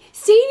like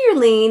stay in your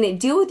lane.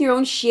 Deal with your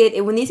own shit.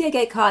 And when these guys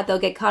get caught, they'll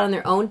get caught on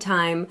their own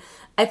time.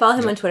 I follow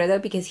him on Twitter though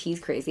because he's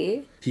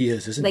crazy. He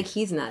is, isn't Like he?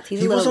 he's nuts. He's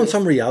He a little was on loose.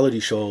 some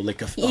reality show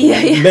like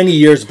Yeah. many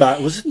years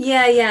back. Was it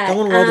Yeah. that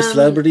one where all the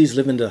celebrities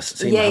live in the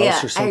same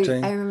house or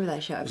something? I remember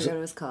that show. I forgot what it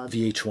was called.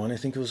 VH1, I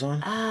think it was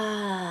on.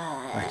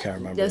 I can't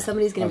remember. No,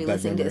 somebody's gonna I be have bad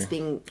listening to memory. this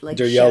being like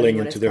They're shouting yelling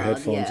what into it's their called.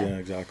 headphones. Yeah. Yeah,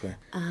 exactly.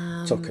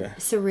 It's okay.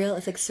 Surreal.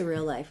 It's like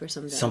Surreal Life or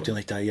something. Something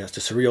like that. Yes, the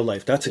surreal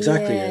life. That's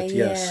exactly it.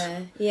 Yes.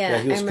 Yeah.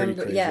 he was I pretty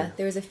remember. crazy. Yeah,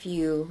 there was a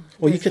few.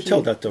 Well, you there's a could tell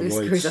few that the loose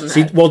screws on roids.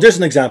 See, that. well, there's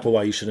an example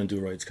why you shouldn't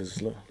do roids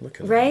because look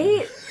at him.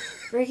 Right?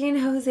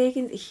 Freaking Jose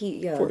can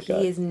Poor he guy.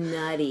 is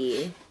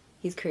nutty.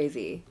 He's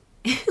crazy.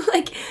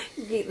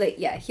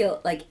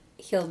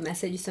 He'll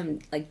message some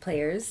like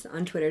players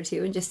on Twitter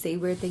too and just say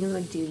weird things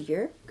like, dude,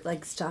 you're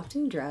like stop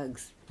doing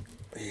drugs.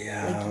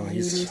 Yeah, Like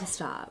you need to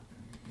stop.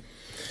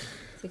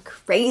 It's like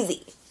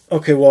crazy.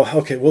 Okay,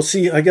 we'll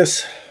see. I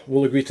guess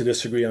we'll agree to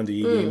disagree on the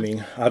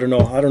e-gaming. I don't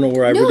know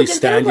where I really just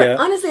stand kinda yet.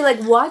 honestly,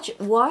 like watch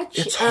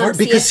It's hard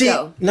because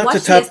CS:GO. see, not watch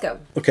to tap. CS:GO.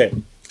 Okay,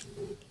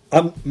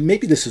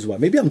 maybe this is why.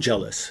 Maybe I'm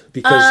jealous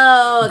because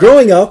Oh,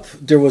 growing up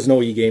there was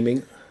no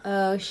e-gaming.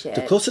 Oh shit.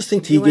 The closest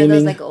thing to You're one of those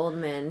e-gaming like old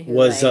men who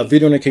was like,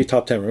 Video Arcade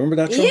Top 10. Remember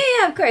that show?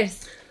 yeah, of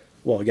course.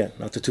 Well, again,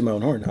 not to toot my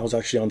own horn. I was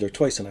actually on there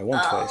twice and I won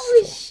twice.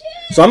 Holy So.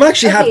 shit. So I'm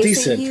actually half Okay,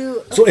 so decent.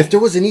 you- So if there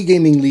was an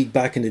e-gaming league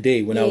back in the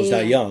day when I was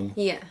that young,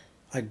 Yeah.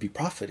 I'd be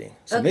profiting.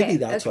 So Okay, maybe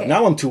that's why. okay.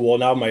 Now I'm too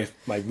old. Now my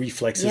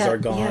reflexes Yeah, are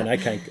gone. yeah. I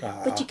can't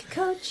But you could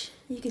coach.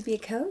 You could be a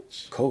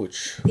coach.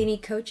 coach. They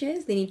need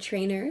coaches. They need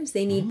trainers.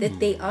 They need that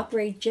they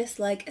operate just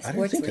like a I didn't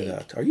sports think league.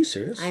 of that. Are you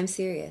serious? I'm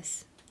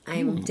serious.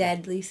 I'm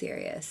deadly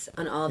serious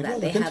on all of Maybe that. I'll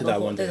They look into have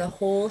that one there's day. a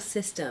whole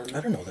system. I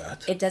don't know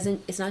that.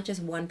 It's not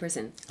just one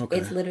person. Okay.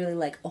 It's literally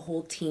like a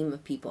whole team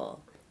of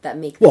people that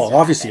make this Well, stuff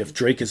obviously, happen. if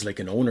Drake is like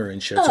an owner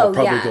and shit, so Oh, it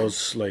probably yeah.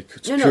 goes like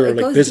it's No, pure it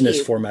like goes business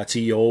deep. format,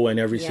 CEO and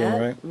everything, Yeah,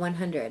 right?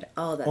 100,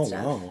 all that Oh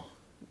stuff. wow.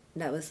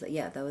 That was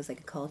like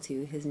a call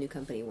to his new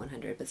company,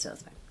 100, but still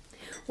it's fine.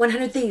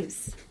 100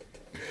 Thieves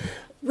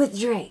with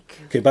Drake.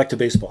 Okay, back to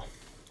baseball.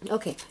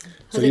 Okay,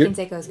 So Jose you're-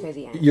 Canseco is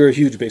crazy. Yeah. You're a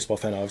huge baseball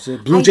fan, obviously.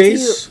 Blue I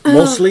Jays do.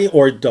 mostly,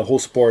 or the whole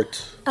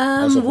sport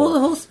as a Well, whole? the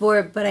whole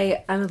sport, but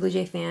I'm a Blue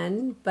Jay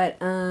fan. But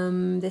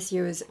this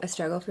year was a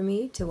struggle for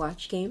me to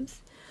watch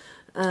games.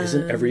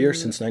 Isn't every year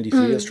since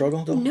 '93 a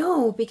struggle though?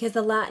 No, because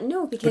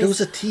because But it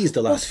was a tease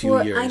the last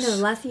few years. I know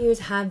the last few years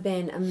have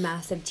been a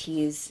massive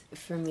tease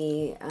for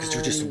me. Because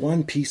they're just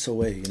one piece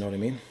away. You know what I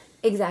mean?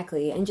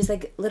 Exactly, and just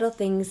like little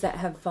things that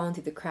have fallen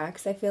through the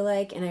cracks, I feel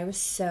like, and I was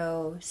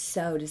so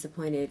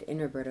disappointed in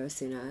Roberto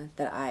Osuna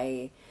that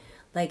I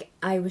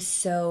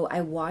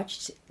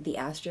watched the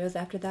Astros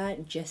after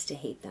that just to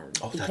hate them.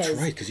 Oh, that's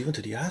right. Because you went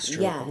to the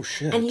Astros. Yeah. Oh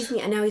shit. And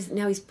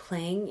now he's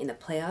playing in the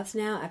playoffs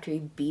now after he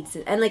beats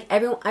it. And like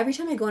every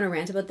time I go on a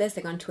rant about this,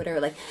 like on Twitter,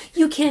 like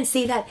you can't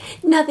say that,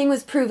 nothing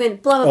was proven,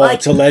 blah blah blah. Oh,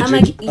 it's alleged. I'm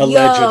like, yo,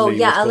 Allegedly,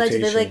 yeah, with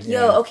allegedly. Like, quotation,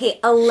 yo, yeah. okay,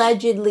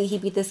 allegedly he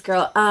beat this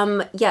girl.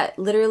 Yeah,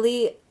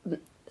 literally,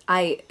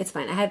 it's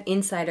fine. I have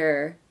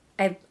insider.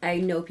 I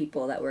know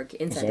people that work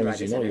inside the long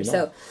as Rogers you know, Center, you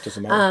so know.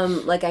 Doesn't matter.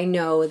 like I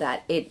know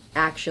that it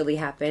actually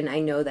happened. I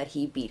know that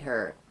he beat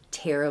her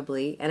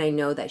terribly, and I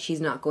know that she's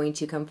not going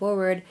to come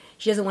forward.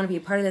 She doesn't want to be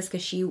a part of this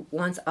because she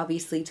wants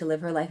obviously to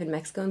live her life in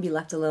Mexico and be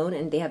left alone,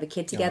 and they have a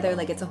kid together.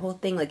 Like it's a whole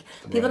thing. Like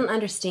people don't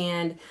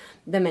understand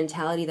the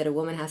mentality that a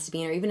woman has to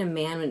be in, or even a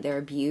man when they're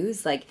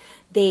abused. Like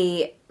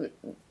they,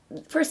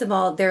 first of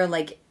all, they're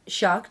like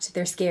shocked,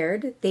 they're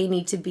scared, they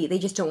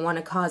just don't want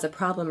to cause a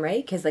problem,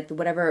 right? Because like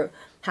whatever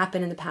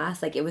happened in the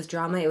past, like it was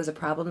drama, it was a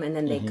problem, and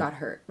then they got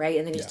hurt, right?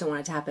 And they just don't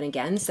want it to happen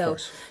again, so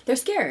they're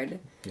scared.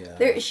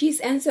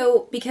 And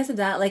so because of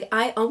that, like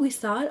I always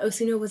thought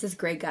Osuna was this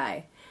great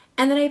guy,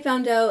 and then I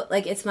found out,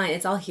 like, it's fine,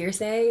 it's all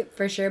hearsay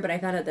for sure, but I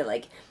found out that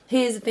like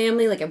his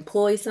family like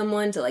employs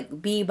someone to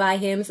like be by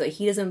him so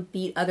he doesn't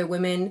beat other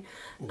women.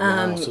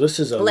 Wow, so this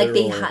is a like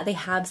literal they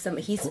have some.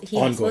 He's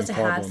ongoing supposed to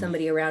have problem.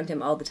 somebody around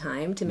him all the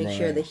time to make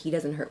sure Right. that he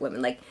doesn't hurt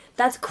women. Like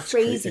that's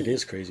crazy. It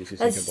is crazy if you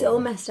That's think about so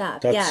it. messed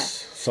up. That's Yeah.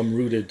 some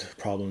rooted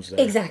problems there.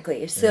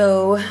 Exactly.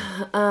 So,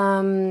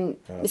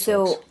 That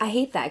so sucks. I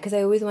hate that because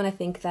I always want to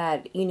think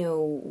that, you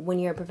know, when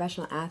you're a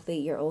professional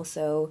athlete, you're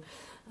also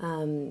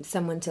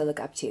someone to look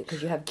up to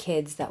because you have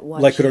kids that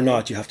watch. Like it or you.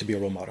 not, you have to be a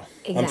role model.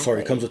 I'm sorry,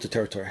 Exactly. it comes with the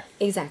territory.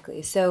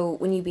 Exactly. So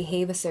when you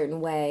behave a certain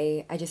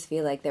way, I just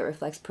feel like that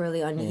reflects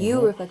poorly on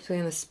you, reflects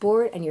poorly on the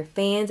sport and your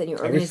fans and your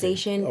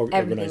organization, everything.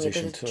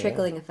 Organization There's a too, yeah.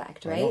 trickling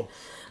effect, I right? know.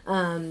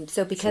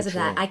 So because So of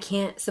that, true. I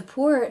can't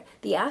support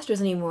the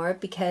Astros anymore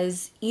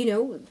because, you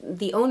know,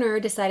 the owner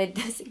decided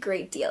this is a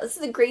great deal. This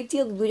is a great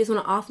deal. We just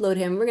want to offload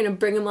him. We're going to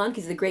bring him on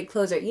because he's a great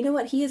closer. You know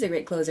what? He is a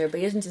great closer, but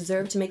he doesn't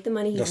deserve to make the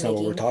money he's That's making.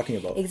 not what we're talking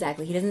about.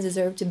 Exactly. He doesn't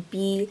deserve to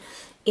be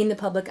in the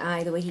public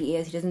eye the way he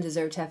is. He doesn't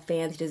deserve to have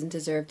fans. He doesn't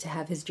deserve to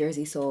have his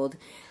jersey sold.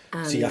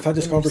 See, I've had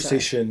this in the store.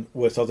 conversation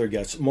with other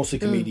guests, mostly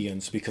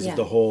comedians, because Yeah. of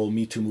the whole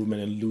Me Too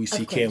movement and Louis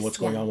C.K. and course, what's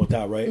going yeah. on with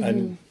that, right?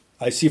 And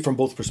I see from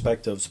both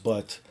perspectives,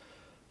 but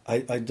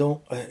I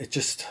don't. It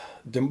just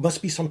there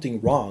must be something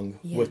wrong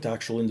with the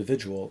actual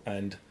individual,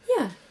 and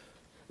Yeah.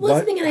 Well,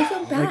 that's the What- thing, and I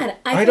feel bad. like,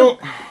 I don't-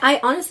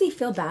 honestly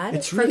feel bad.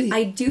 It's really-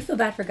 I do feel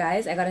bad for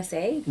guys. I gotta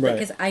say, Right.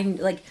 because I'm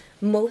like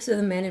most of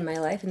the men in my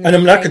life, And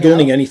I'm not I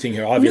condoning know- anything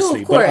here,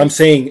 obviously, of but I'm course.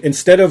 saying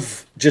instead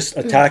of just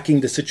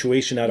attacking the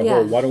situation at a Yeah.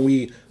 whole, why don't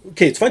we?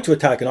 Okay, it's fine to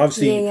attack, and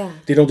obviously Yeah.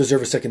 they don't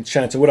deserve a second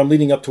chance. And what I'm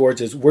leading up towards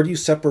is where do you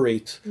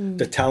separate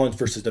the talent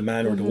versus the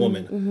man or the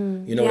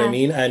woman? You know what I Yeah.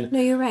 mean? And No,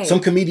 you're right.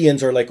 some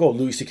comedians are like, "Oh,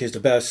 Louis C.K. is the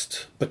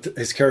best," but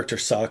his character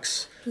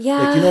sucks. Yeah.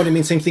 like, you know what I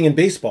mean. Same thing in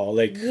baseball,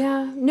 like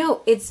Yeah,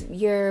 no, it's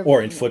your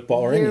or in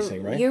football or you're-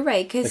 anything, right? You're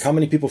right, because Like how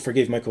many people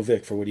forgave Michael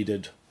Vick for what he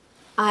did?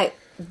 I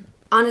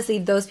honestly,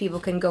 those people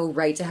can go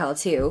right to hell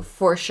too,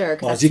 for sure.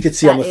 'cause Well, as that's- you can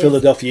see, I'm a that is-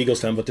 Philadelphia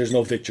Eagles fan, but there's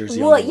no Vic jersey.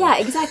 Well, on the wall.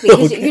 yeah, exactly.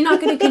 'Cause you're not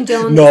going to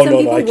condone. No, some no, no,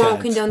 people I won't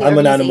can't. condone the I'm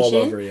an animal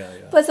organization, lover, yeah.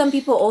 But some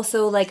people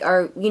also like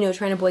are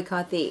trying to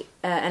boycott the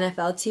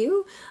NFL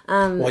too.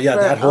 Well, yeah,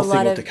 for that whole a thing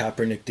lot with of- the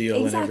Kaepernick deal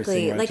and Exactly.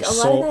 everything, right? Like a Just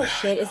lot so- of that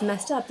shit is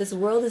messed up. This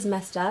world is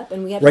messed up,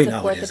 and we have Right to now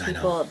support it is, the I know.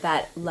 people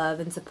that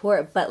love and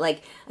support. But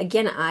like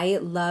again, I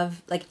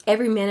love like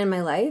every man in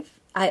my life.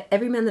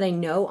 Every man that I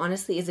know,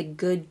 honestly, is a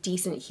good,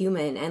 decent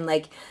human, and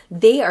like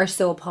they are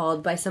so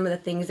appalled by some of the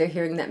things they're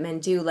hearing that men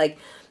do. Like,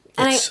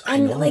 and I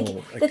know, like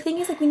the like, thing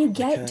is, like when you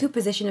get can't- to a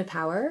position of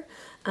power,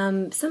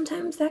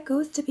 sometimes that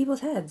goes to people's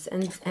heads,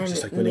 and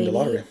just like winning the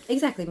lottery.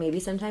 Exactly. Maybe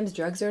sometimes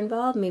drugs are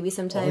involved. Maybe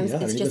sometimes yeah,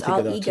 I it's didn't just even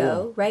all think of that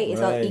ego, too. right? It's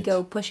all Right.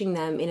 ego pushing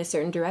them in a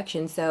certain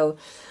direction. So,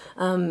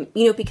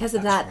 because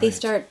of that, they right.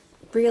 start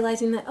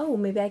realizing that, oh,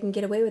 maybe I can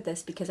get away with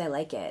this because I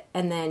like it.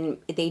 And then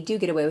they do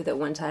get away with it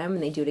one time,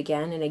 and they do it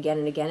again and again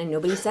and again, and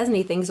nobody says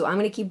anything, so I'm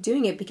going to keep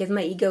doing it because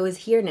my ego is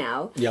here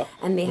now,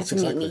 and they have to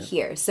meet me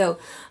here. So,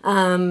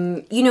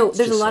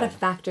 there's a lot of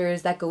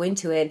factors that go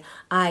into it.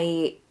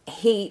 I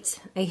hate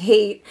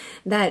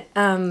that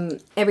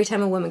every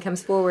time a woman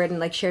comes forward and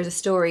like shares a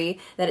story,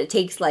 that it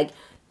takes like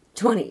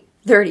 20,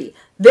 30,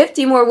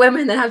 50 more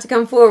women that have to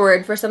come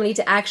forward for somebody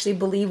to actually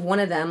believe one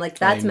of them. Like,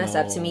 that's messed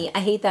up to me. I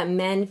hate that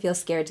men feel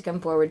scared to come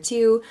forward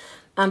too.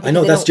 I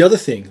know, that's the other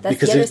thing,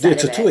 because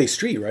it's a two-way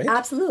street, right?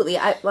 Absolutely.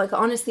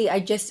 Honestly,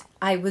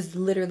 I was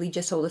literally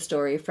just told a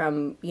story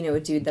from, a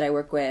dude that I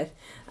work with,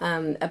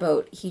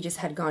 about, he just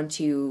had gone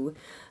to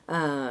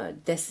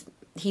this.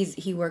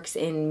 He works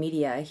in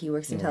media, he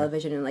works in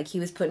television, and like he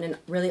was put in a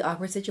really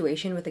awkward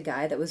situation with a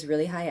guy that was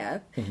really high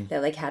up,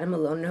 that like had him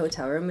alone in a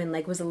hotel room and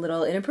like was a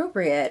little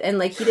inappropriate, and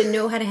like he didn't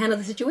know how to handle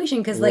the situation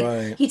because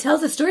like he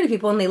tells the story to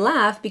people and they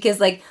laugh because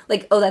like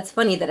oh, that's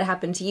funny that it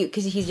happened to you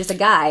because he's just a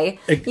guy,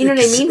 you know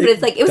what I mean? But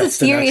it's like it was a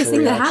serious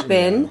thing that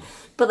happened. Yeah.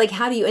 But like,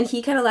 how do you? And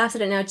he kind of laughs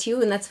at it now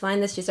too, and that's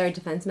fine. That's just our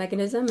defense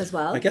mechanism as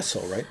well. I guess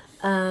so, right?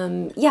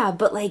 Yeah,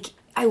 but like.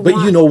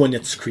 But you know when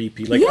it's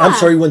creepy. Like, I'm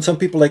sorry, when some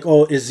people are like,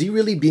 oh, is he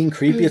really being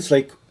creepy? It's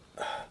like,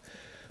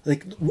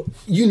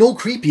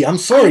 creepy. I'm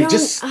sorry.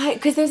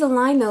 Because there's a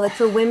line, though. Like,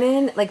 for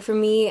women, like, for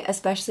me,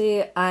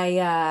 especially,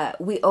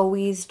 we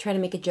always try to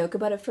make a joke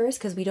about it first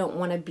because we don't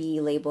want to be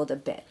labeled a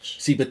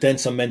bitch. See, but then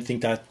some men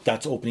think that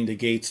that's opening the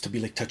gates to be,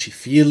 like,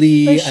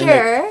 touchy-feely. For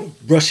sure. And,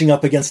 like, brushing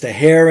up against the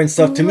hair and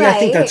stuff. To me, I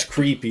think that's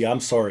creepy.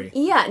 I'm sorry.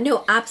 Yeah,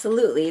 no,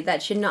 absolutely.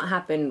 That should not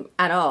happen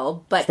at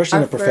all. But especially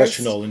in a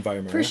professional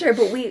environment. For sure.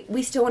 But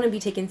we still want to be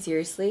taken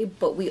seriously,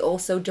 but we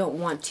also don't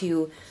want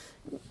to,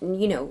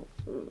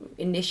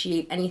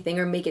 initiate anything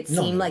or make it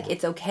seem like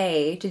it's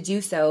okay to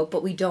do so,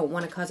 but we don't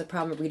want to cause a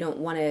problem, or we don't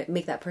want to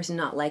make that person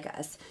not like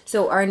us.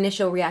 So our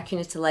initial reaction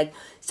is to like,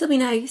 still be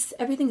nice,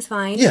 everything's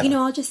fine. Yeah.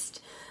 I'll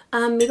just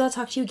maybe I'll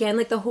talk to you again.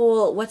 Like the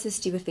whole what's his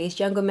stupid face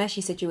John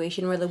Gomeshi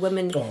situation where the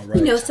women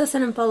still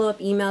send him follow-up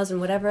emails and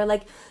whatever,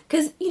 like,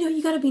 because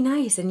you got to be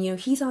nice, and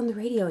he's on the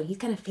radio and he's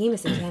kind of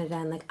famous in Canada,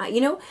 and like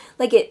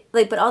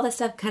but all that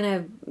stuff kind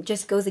of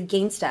just goes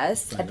against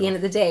us at the end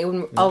of the day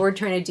when all we're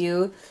trying to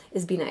do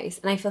is be nice.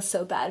 And I feel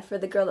so bad for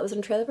the girl that was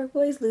in Trailer Park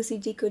Boys, Lucy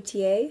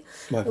Dicotier,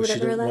 or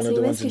whatever her last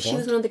name is, because she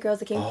was one of the girls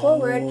that came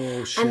forward,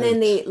 and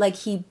then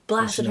he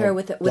blasted her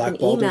with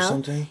an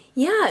email.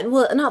 Yeah,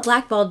 well, not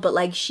blackballed, but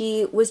like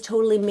she was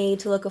totally made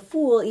to look a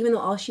fool, even though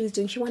all she was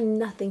doing, she wanted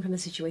nothing from the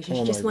situation.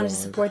 She just wanted to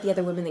support the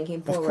other women that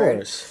came forward. Of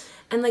course.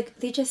 And like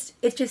there's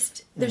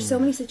so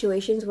many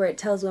situations where it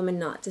tells women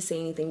not to say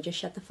anything, just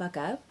shut the fuck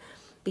up,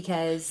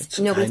 because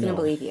nobody's going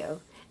to believe you.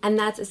 And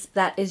that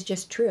is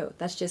just true.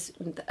 That's just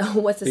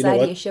what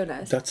society has shown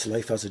us. That's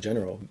life as a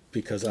general,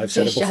 because I've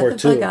said it before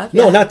too.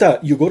 No, not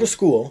that. You go to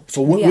school.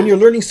 So when you're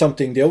learning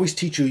something, they always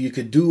teach you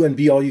could do and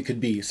be all you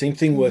could be. Same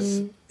thing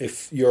with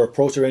if you're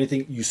approached or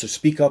anything, you should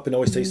speak up and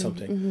always say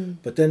something.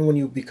 But then when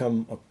you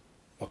become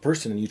a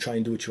person and you try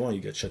and do what you want,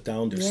 you get shut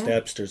down. There's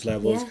steps, there's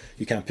levels.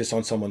 You can't piss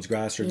on someone's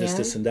grass or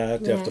this and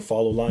that. You have to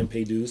follow line,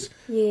 pay dues.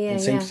 And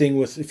same thing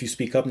with if you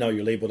speak up now,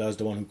 you're labeled as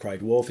the one who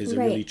cried wolf. Is it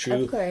really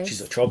true? She's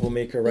a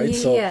troublemaker, right?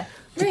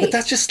 But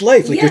that's just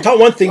life. Like you're taught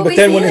one thing, but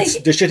then when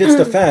the shit hits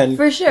the fan,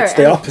 for sure, it's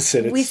the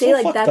opposite. It's we say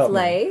like that's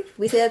life.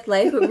 We say that's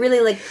life, but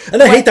really like.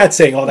 And I hate that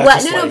saying. Oh,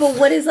 that's just life. No, but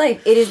what is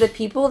life? It is the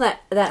people that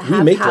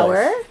have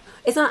power. Life.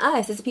 It's not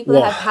us. It's the people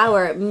that have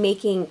power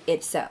making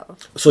it so.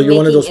 So you're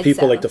one of those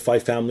people like the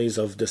 5 families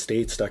of the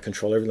states that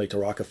control everything, like the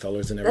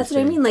Rockefellers and everything. That's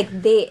what I mean.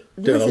 Like the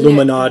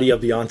Illuminati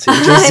of Beyonce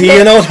and Jay-Z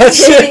and all that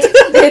shit.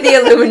 They're the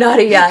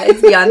Illuminati. Yeah, it's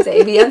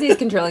Beyonce. Beyonce is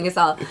controlling us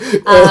all.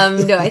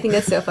 No, I think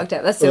that's so fucked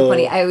up. That's so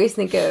funny. I always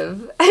think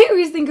of. I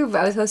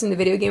was hosting the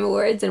Video Game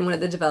Awards, and one of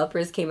the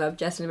developers came up,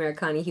 Justin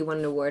Americani. He won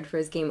an award for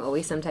his game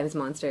Always Sometimes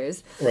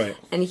Monsters. Right.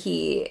 And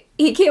he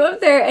came up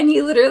there and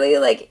he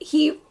literally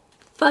he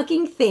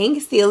fucking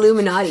thanks the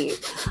Illuminati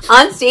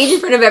on stage in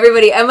front of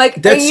everybody. I'm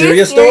like, are you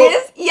serious?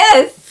 Though?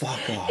 Yes.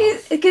 Fuck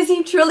off. Because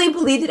he truly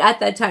believed it at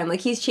that time.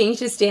 Like he's changed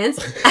his stance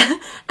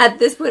at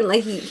this point.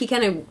 Like he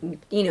kind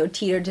of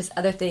teetered just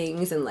other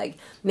things, and like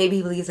maybe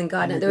he believes in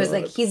God. And there was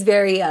like he's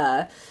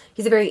a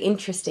very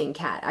interesting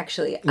cat.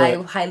 Actually, right.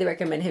 I highly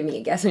recommend him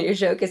being a guest on your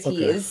show because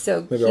he's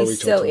so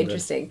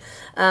interesting.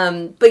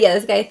 But yeah,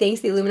 this guy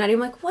thanks the Illuminati. I'm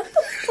like, what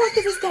the fuck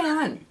is this guy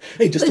on?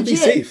 Hey, just to be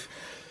safe.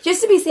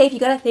 Just to be safe, you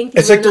gotta thank the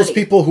It's like those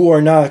people who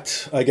are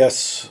not, I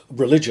guess,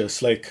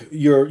 religious. Like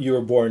you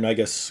were born, I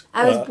guess,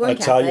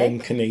 Italian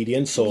Catholic.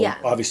 Canadian. So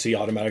obviously,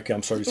 automatically,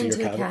 I'm sorry to say you're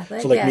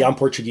Catholic. So like me, I'm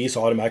Portuguese,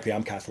 so automatically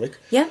I'm Catholic.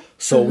 Yeah.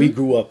 So we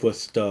grew up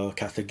with the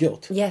Catholic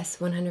guilt. Yes,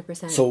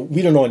 100%. So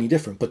we don't know any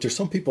different. But there's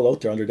some people out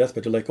there under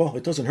deathbed. They're like, oh,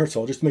 it doesn't hurt,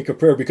 so I'll just make a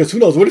prayer because who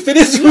knows? What if it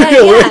is real?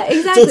 Yeah, right?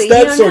 Exactly. So it's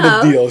that sort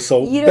of deal.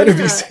 So better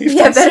be safe.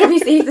 Yeah, better be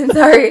safe than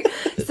sorry.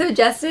 So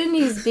Justin,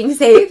 he's being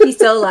safe. He's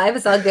still alive.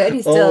 It's all good.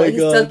 He's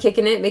still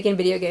kicking it, making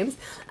video games.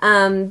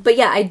 But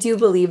yeah, I do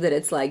believe that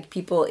it's like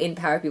people in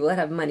power, people that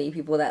have money,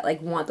 people that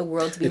like want the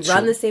world to be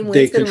run the same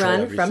way it's been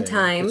run from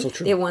time. So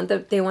they want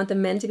the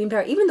men to be in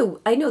power. Even though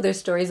I know there's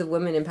stories of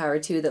women in power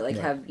too that like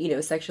have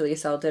sexually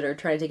assaulted or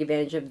try to take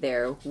advantage of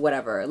their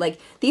whatever. Like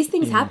these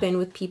things happen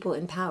with people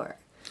in power.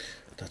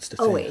 That's the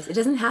thing. Always. It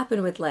doesn't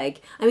happen with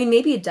like, I mean,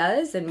 maybe it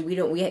does, and we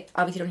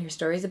obviously don't hear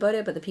stories about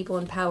it, but the people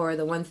in power are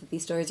the ones that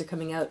these stories are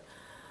coming out.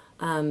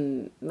 I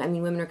mean,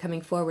 women are coming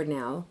forward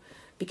now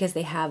because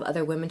they have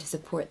other women to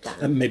support them.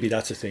 And maybe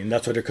that's the thing.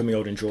 That's why they're coming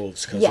out in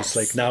droves, because it's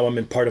like, now I'm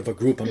in part of a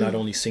group, I'm not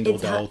only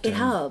singled out. It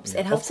helps.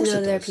 It helps to know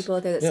that there are people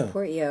out there that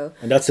support you.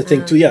 And that's the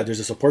thing too, there's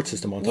a support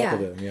system on top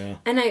of it,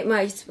 And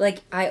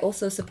I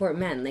also support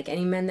men. Like,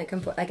 any men that come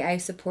forward, like, I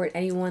support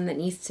anyone that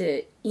needs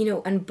to,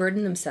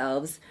 unburden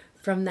themselves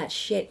from that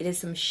shit. It is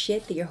some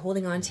shit that you're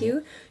holding on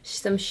to,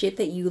 some shit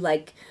that you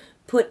like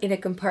put in a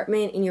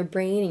compartment in your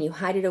brain and you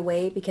hide it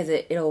away because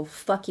it'll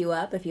fuck you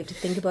up if you have to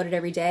think about it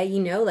every day.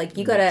 Like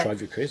you gotta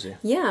drive you crazy.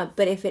 Yeah,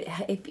 but if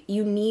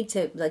you need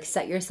to like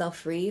set yourself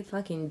free,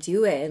 fucking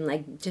do it and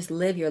like just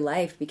live your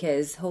life,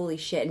 because holy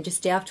shit, and just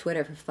stay off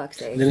Twitter for fuck's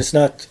sake. Then it's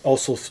not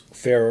also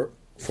fair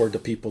for the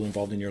people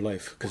involved in your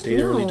life, because they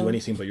didn't really do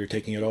anything, but you're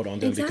taking it out on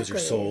them because you're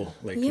so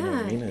like, you know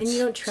what I mean? And you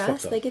don't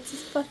trust. Like, it's a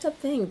fucked up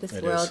thing, this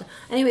world.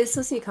 Anyway, it's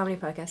supposed to be a comedy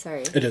podcast,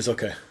 sorry. It is,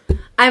 okay.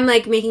 I'm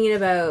like making it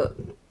about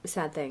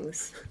sad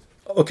things.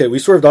 Okay, we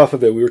swerved off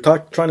of it. We were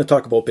trying to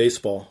talk about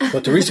baseball,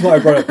 but the reason why I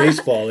brought up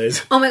baseball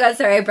is... Oh my god,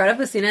 sorry, I brought up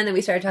Osuna and then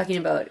we started talking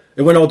about...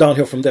 It went all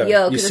downhill from there.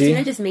 Yo, because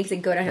Osuna just makes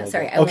it go downhill.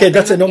 Sorry. Okay,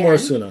 that's it. No more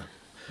Osuna.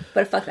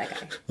 But fuck that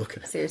guy.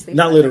 Okay. Seriously.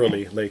 Not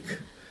literally, like...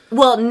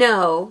 Well,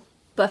 no...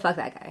 But fuck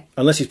that guy.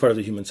 Unless he's part of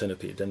the human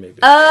centipede, then maybe.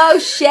 Oh,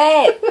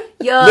 shit!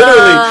 Yo,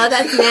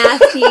 that's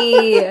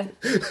nasty.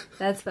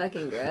 That's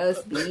fucking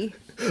gross, B.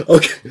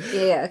 Okay.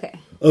 Yeah, okay.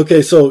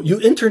 Okay, so you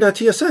interned at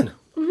TSN.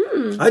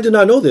 Mm-hmm. I did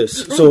not know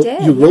this. So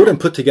you wrote and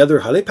put together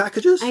highlight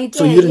packages? I did,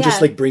 so you didn't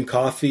just like bring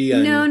coffee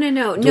and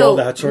do all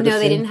that sort of thing? No,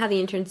 they didn't have the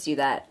interns do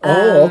that.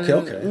 Oh,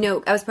 okay.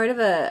 No, I was part of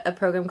a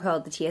program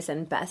called the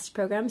TSN Best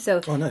program. So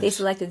they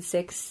selected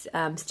 6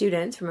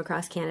 students from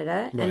across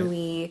Canada, and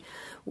we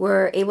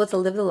were able to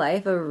live the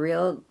life of a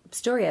real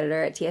story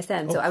editor at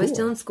TSN. So I was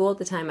still in school at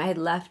the time. I had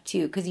left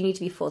because you need to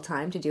be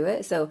full-time to do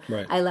it. So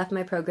I left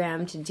my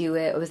program to do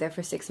it. I was there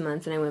for 6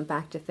 months, and I went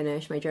back to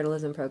finish my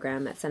journalism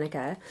program at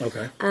Seneca.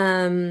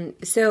 Okay.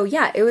 So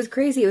yeah, it was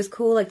crazy. It was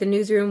cool. Like, the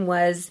newsroom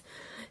was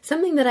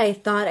something that I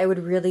thought I would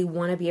really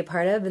want to be a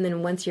part of, and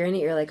then once you're in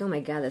it, you're like, oh my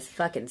god, this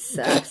fucking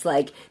sucks.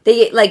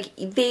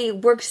 they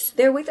work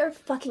their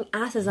fucking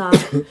asses off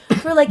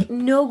for like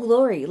no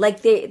glory.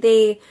 Like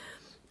they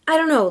I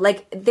don't know,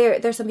 like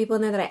there's some people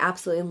in there that I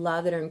absolutely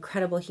love that are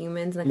incredible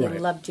humans and like, they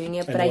love doing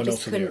it, but I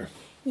just couldn't.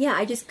 Yeah,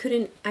 I just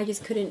couldn't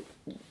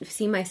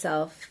see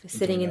myself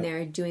sitting in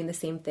there doing the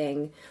same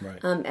thing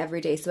every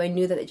day. So I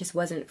knew that it just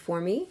wasn't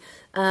for me.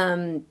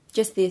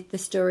 Just the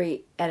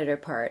story editor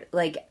part,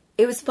 like.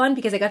 It was fun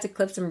because I got to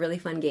clip some really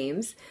fun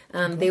games.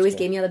 They always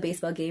gave me all the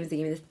baseball games. They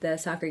gave me the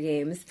soccer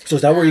games. So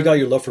is that where you got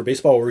your love for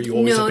baseball, or were you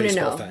always a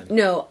baseball fan?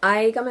 No,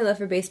 I got my love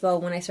for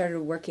baseball when I started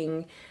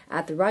working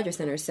at the Rogers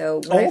Center.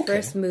 So when I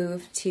first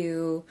moved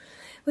to...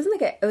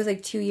 It was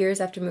like 2 years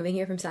after moving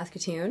here from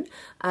Saskatoon.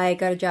 I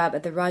got a job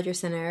at the Rogers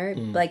Center.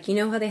 Like, you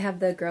know how they have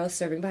the girls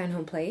serving behind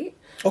home plate?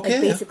 Okay.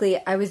 Like,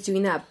 basically, I was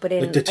doing that, but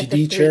in like the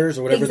TD chairs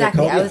or whatever they're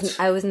called.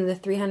 Exactly. I was in the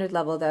 300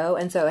 level though,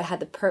 and so I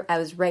had I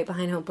was right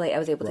behind home plate. I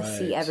was able to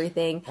see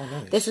everything. Oh,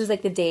 nice. This was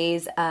like the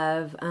days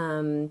of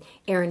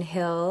Aaron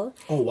Hill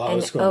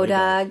and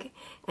Odag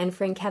and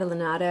Frank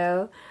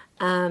Catalanato.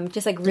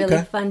 Just like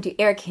really fun to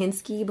Eric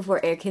Hinsky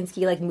before Eric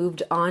Hinsky like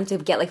moved on to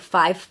get like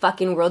 5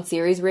 fucking World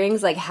Series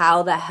rings. Like,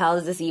 how the hell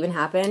does this even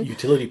happen?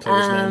 Utility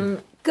players,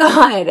 man.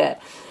 God.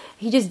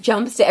 He just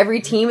jumps to every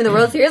team in the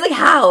World Series. Like,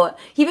 how?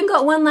 He even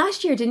got one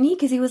last year, didn't he?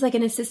 Because he was like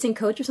an assistant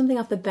coach or something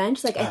off the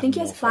bench. Like, I think he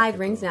has 5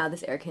 rings now,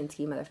 this Eric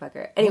Hinsky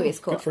motherfucker. Anyways,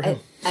 cool. Good for him.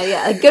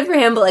 Yeah, good for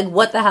him, but like,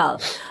 what the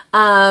hell?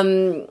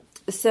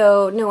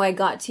 So, no, I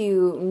got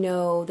to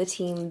know the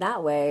team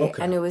that way.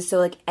 And it was so,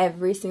 like,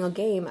 every single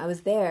game I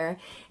was there.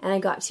 And I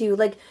got to,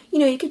 like,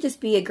 you could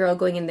just be a girl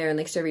going in there and,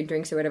 like, serving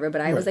drinks or whatever.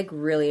 But I was, like,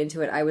 really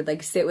into it. I would,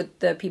 like, sit with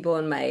the people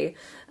in my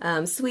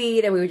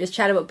suite and we would just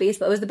chat about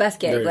baseball. It was the best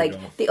gig. Like,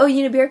 you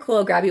need a beer? Cool,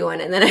 I'll grab you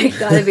one. And then I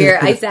got a beer.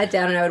 I sat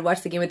down and I would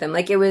watch the game with them.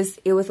 Like, it was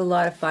a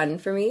lot of fun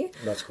for me.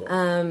 That's cool.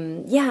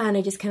 Yeah, and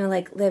I just kind of,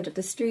 like, lived up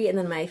the street. And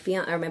then my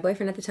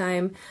boyfriend at the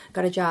time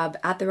got a job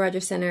at the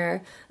Rogers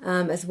Center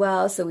as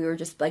well. So we were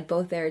just, like,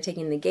 both there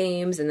taking the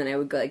games. And then I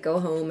would go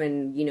home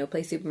and,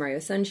 play Super Mario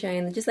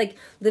Sunshine. Just, like,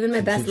 living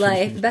my best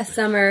life. Best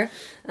summer.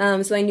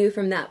 So I knew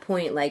from that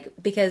point, like,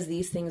 because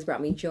these things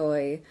brought me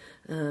joy,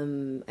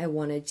 I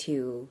wanted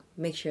to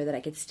make sure that I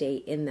could stay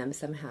in them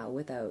somehow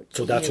without...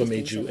 So that's what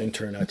made you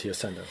intern at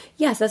TSN then?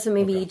 Yes, that's what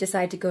made me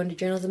decide to go into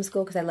journalism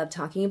school, because I love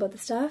talking about the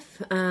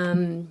stuff.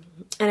 And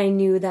I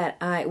knew that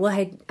I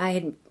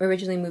had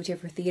originally moved here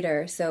for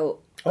theater, so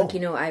Like,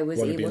 I was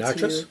Want able to be an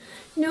actress?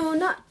 No,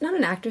 not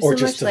an actress. Or so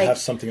just much to like have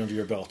something under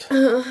your belt.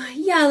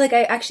 yeah, like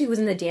I actually was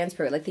in the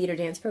theater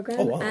dance program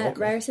at okay.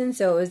 Ryerson,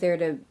 so I was there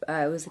to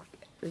I was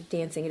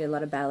dancing. I did a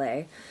lot of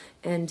ballet,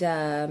 and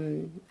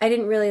I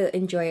didn't really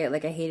enjoy it.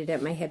 Like, I hated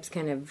it. My hips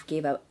kind of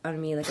gave up on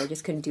me. Like, I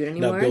just couldn't do it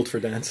anymore. Not built for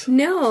dance.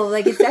 No,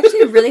 like, it's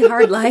actually a really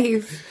hard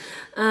life.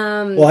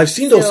 Well, I've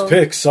seen those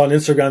pics on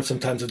Instagram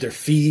sometimes of their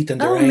feet and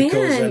their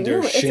ankles and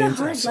their shins. It's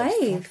a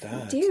hard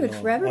life, dude.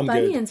 Forever I'm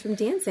bunions good.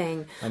 from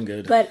dancing. I'm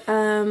good. But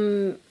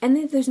and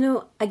then there's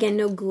no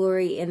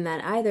glory in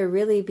that either,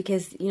 really,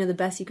 because the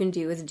best you can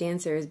do as a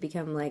dancer is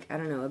become like, I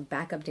don't know, a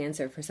backup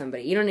dancer for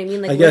somebody. You know what I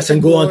mean? Like, I guess,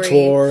 and go on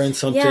tour and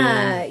something.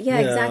 Yeah,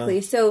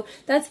 exactly. So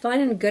that's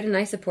fine and good, and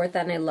I support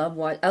that, and I love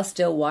I'll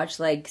still watch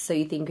like So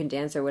You Think You Can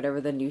Dance or whatever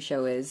the new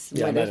show is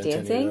where they're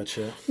dancing. That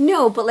shit.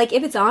 No, but like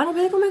if it's on, I'll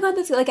be like, oh my god,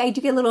 that's like, I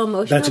do get a little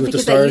emotional. Dancing with the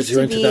because Stars, I used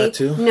you're to into that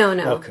too? No,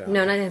 Okay.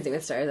 no, not Dancing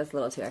with Stars. That's a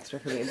little too extra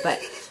for me. But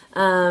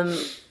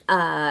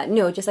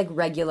no, just like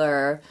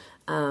regular.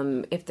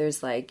 If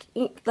there's like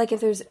if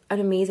there's an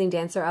amazing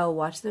dancer, I'll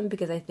watch them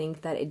because I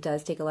think that it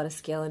does take a lot of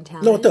skill and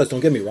talent. No, it does. Don't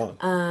get me wrong.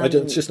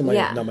 It's just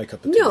not my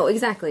cup of tea. No,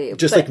 exactly.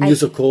 Just like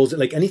musicals,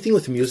 like anything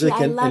with music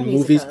and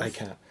movies, I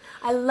can't.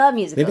 I love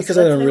musicals. Maybe because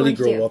I didn't really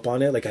grow up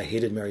on it. Like, I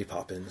hated Mary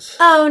Poppins.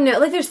 Oh, no.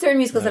 Like, there's certain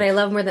musicals that I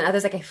love more than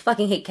others. Like, I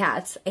fucking hate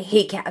Cats. I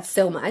hate Cats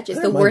so much.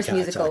 It's the worst Cats,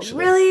 musical.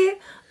 Actually. Really?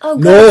 Oh,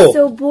 God, no. It's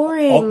so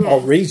boring.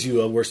 I'll raise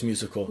you a worst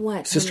musical.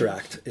 What? Sister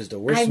Act is the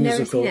worst I've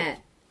musical.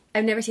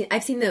 I've never seen it.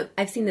 I've seen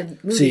the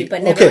movie,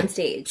 but never on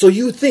stage. So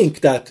you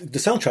think that the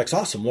soundtrack's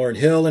awesome, Lauryn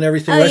Hill and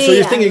everything, right? So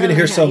you're thinking you're going to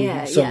hear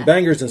some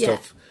bangers and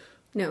stuff.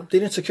 No. They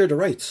didn't secure the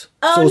rights.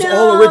 Oh, so it was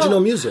all original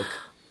music.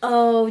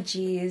 Oh,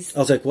 jeez. I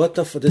was like, what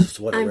the fuck? This is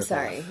what I'm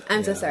sorry.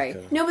 I'm so sorry.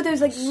 Okay. No, but there's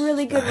like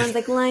really good ones.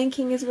 Like Lion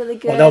King is really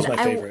good. Well, that was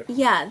my favorite.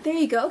 Yeah, there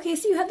you go. Okay,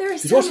 so there are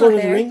some. Did you watch Lord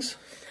of the Rings?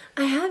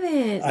 I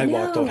haven't. I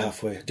walked out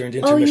halfway. During the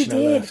intermission, you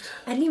did? I left.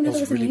 I didn't even know there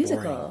was really a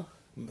musical.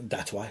 Boring.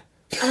 That's why.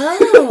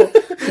 Oh,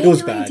 it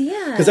was bad.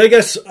 Because I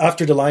guess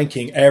after The Lion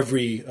King,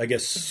 every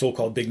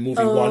so-called big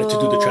movie wanted to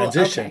do the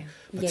transition. Okay.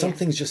 But some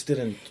things just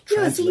didn't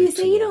translate. No, so you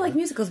say you don't like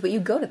musicals, but you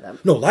go to them.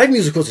 No, live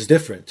musicals is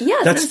different. Yeah,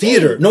 that's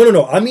theater.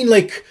 No. I mean,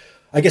 like,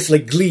 I guess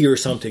like Glee or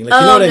something. Like,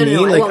 you know what I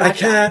mean? Like, I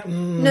can't.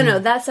 No,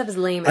 that stuff is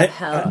lame as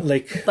hell.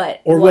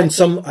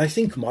 I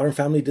think Modern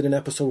Family did an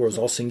episode where it was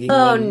all singing.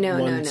 Oh,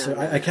 no.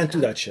 I can't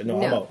do that shit.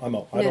 No, I'm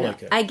out. I don't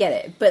like it. I get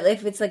it, but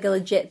if it's like a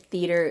legit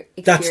theater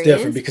experience, that's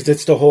different because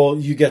it's the whole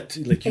you get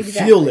like you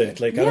feel it.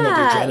 Like, I don't know, the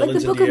adrenaline's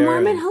like the Book in the of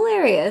air. Mormon,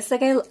 hilarious.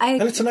 Like and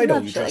it's a night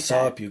out. You dress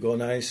up, you go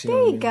nice.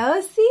 There you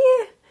go.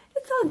 See.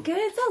 It's all good.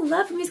 It's all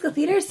love for musical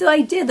theater. So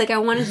I did. Like, I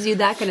wanted to do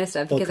that kind of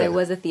stuff because I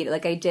was a theater.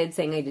 Like, I did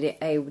sing. I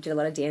did a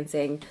lot of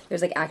dancing.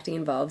 There's, like, acting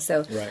involved.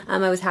 So I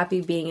was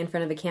happy being in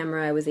front of a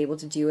camera. I was able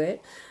to do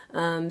it.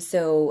 In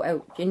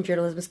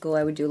journalism school,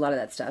 I would do a lot of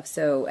that stuff.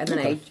 So, and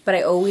then but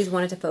I always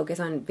wanted to focus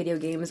on video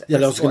games. Yeah,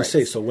 I was going to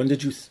say. So when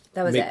did you?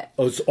 That was it.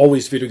 Oh, it was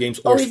always video games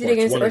or always sports.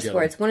 Video games or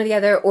sports, one or the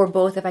other, or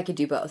both if I could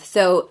do both.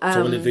 So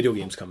when did video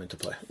games come into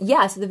play?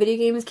 Yeah, so the video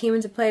games came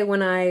into play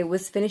when I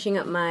was finishing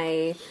up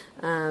my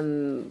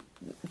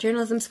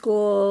journalism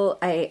school.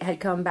 I had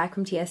come back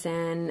from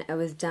TSN. I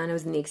was done. I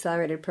was in the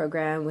accelerated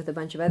program with a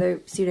bunch of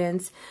other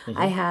students. Mm-hmm.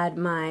 I had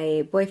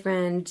my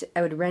boyfriend.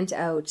 I would rent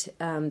out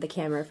the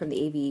camera from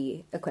the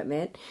AV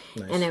equipment,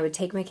 and I would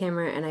take my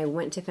camera and I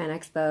went to Fan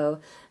Expo,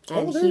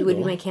 and he would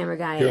be my camera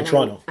guy. You're in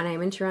Toronto. And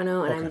I'm in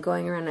Toronto, and I'm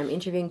going around and I'm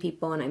interviewing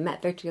people, and I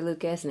met Victor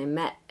Lucas, and I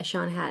met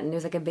Sean Hatton.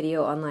 There's like a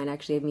video online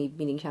actually of me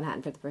meeting Sean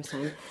Hatton for the first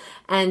time.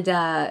 And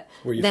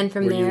were you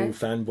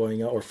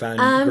fanboying out or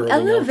a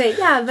little bit,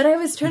 yeah, but I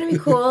was trying to be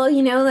cool,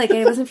 like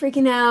I wasn't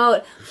freaking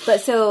out.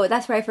 But so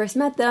that's where I first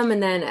met them,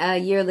 and then a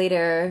year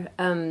later,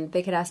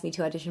 Vic had asked me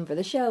to audition for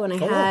the show, and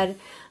I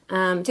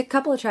took a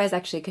couple of tries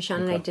actually, because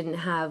Sean and I didn't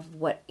have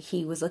what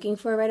he was looking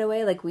for right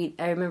away. Like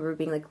I remember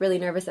being like really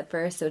nervous at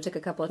first, so it took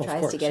a couple of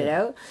tries to get it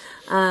out.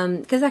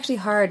 Because it's actually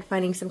hard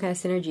finding some kind of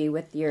synergy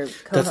with your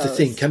co-host. That's the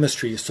thing.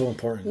 Chemistry is so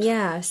important.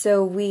 Yeah,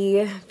 so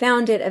we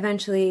found it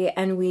eventually,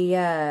 and we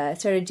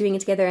started doing it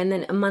together. And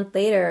then a month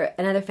later,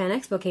 another Fan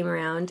Expo came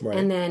around,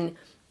 and then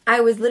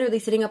I was literally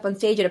sitting up on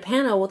stage at a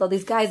panel with all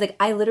these guys. Like,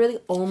 I literally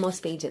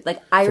almost fainted.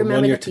 Like, I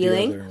remember the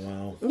feeling.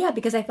 Wow. Yeah,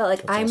 because I felt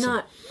like That's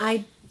awesome.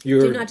 I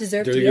do not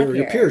deserve to be up here.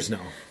 Your peers now.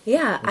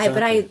 Yeah, exactly.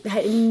 But I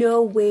had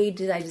no way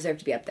did I deserve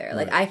to be up there.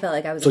 Like, I felt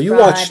like I was. So you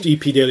watched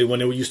EP Daily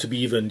when it used to be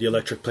even the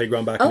Electric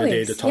Playground back in the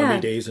day, the Tommy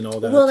days and all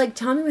that. Well, like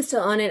Tommy was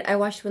still on it. I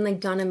watched when like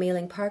Donna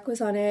Mayling Park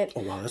was on it.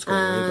 Oh wow, that's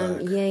going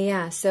way back.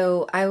 Yeah.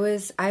 So I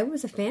was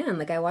a fan.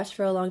 Like I watched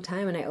for a long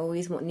time, and I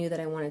always knew that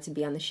I wanted to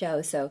be on the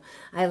show. So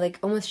I like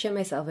almost shit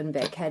myself. And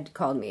Vic had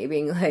called me,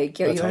 being like,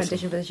 "Yo, you want to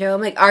audition for the show?"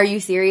 I'm like, "Are you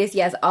serious?"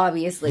 Yes,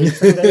 obviously.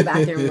 So I'm going to go to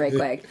the bathroom right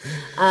quick.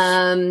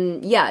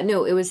 Yeah,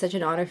 no, it was such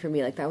an honor for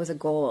me. Like that was a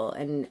goal,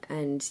 and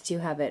to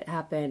have it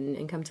happen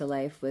and come to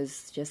life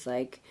was just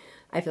like,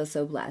 I feel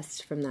so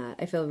blessed from that.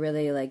 I feel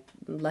really like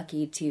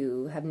lucky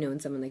to have known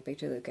someone like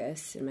Victor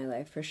Lucas in my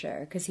life for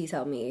sure, because he's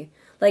helped me,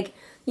 like,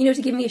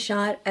 to give me a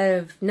shot out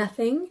of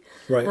nothing.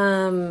 Right.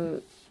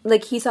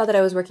 like he saw that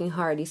I was working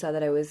hard. He saw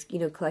that I was,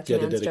 collecting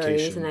my own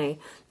stories, dedication.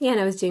 and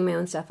I was doing my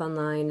own stuff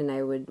online, and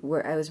I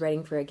was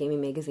writing for a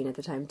gaming magazine at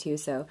the time too.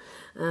 So,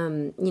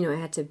 I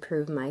had to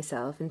prove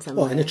myself in some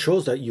way. Well, and it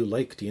shows that you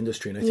like the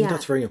industry, and I think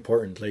that's very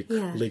important. Like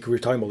we were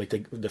talking about,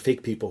 like the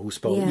fake people who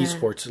spell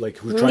esports, like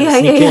who try to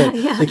sneak in.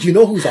 Yeah. Like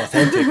who's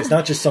authentic. It's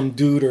not just some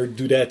dude or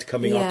dudette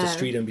coming off the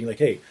street and being like,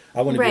 "Hey,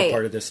 I want to be a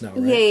part of this now."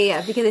 Right?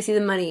 Yeah. Because they see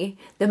the money.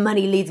 The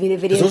money leads me to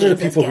video. Those are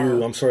the people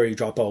who, I'm sorry,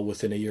 drop out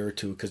within a year or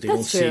two because they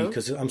don't see.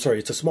 Because I'm sorry,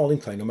 it's a small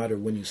incline. No matter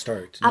when you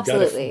start, you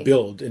got to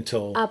build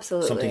until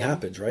something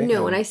happens, right?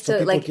 No, and I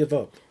still give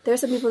up. There are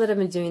some people that have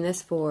been doing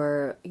this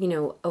for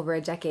over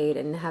a decade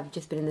and have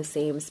just been in the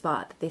same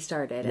spot that they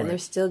started, and they're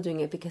still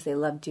doing it because they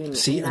love doing it.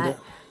 See, and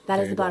that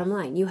is the bottom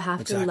line. You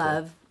have to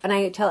love. And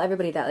I tell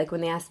everybody that, like,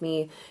 when they ask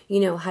me,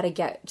 how to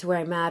get to where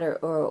I'm at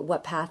or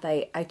what path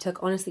I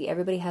took, honestly,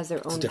 everybody has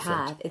their own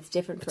path. It's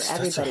different for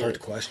everybody. That's a hard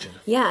question.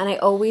 Yeah, and I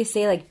always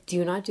say, like,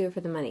 do not do it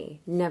for the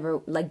money. Never,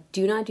 like,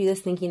 do not do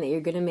this thinking that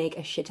you're going to make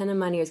a shit ton of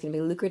money or it's going to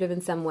be lucrative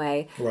in some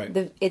way.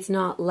 Right. It's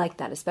not like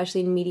that, especially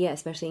in media,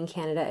 especially in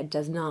Canada. It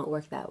does not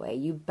work that way.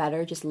 You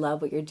better just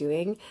love what you're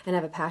doing and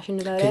have a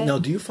passion about it. Now,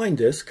 do you find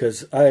this?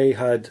 Because I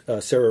had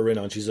Sarah Rinn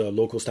on. She's a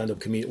local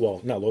stand-up comedian.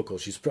 Well, not local.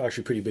 She's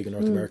actually pretty big in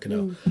North America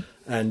now.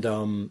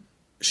 And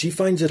she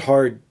finds it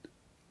hard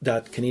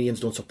that Canadians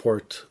don't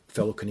support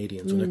fellow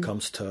Canadians when it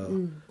comes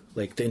to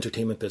like the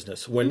entertainment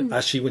business. When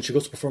she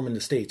goes to perform in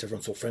the States,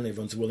 everyone's so friendly,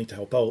 everyone's willing to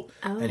help out.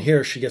 And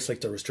here she gets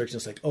like the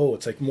restrictions, like,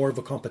 it's like more of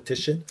a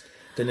competition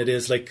than it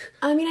is like.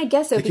 I mean, I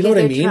guess so. Like, because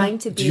they're trying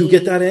to be. Do you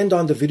get that end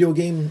on the video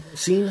game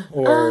scene,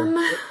 or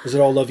is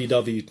it all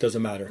lovey-dovey? It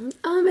doesn't matter.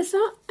 It's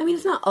not. I mean,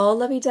 it's not all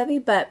lovey-dovey,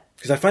 but.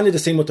 Because I find it the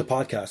same with the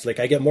podcast. Like,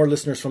 I get more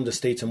listeners from the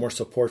States and more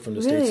support from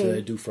the States than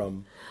I do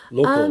from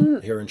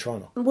local here in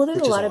Toronto. Well, there's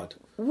which a lot is odd.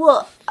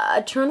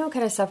 Toronto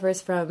kind of suffers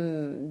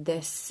from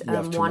this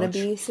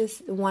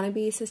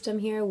wannabe system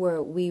here,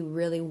 where we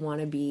really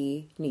want to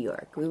be New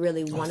York. We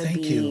really want to be.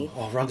 Thank you.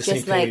 We're on the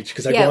same like, page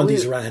because I go on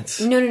these rants.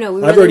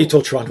 No. I've already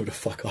told Toronto to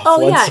fuck off.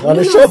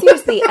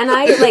 Seriously. And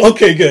I like.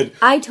 Okay, good.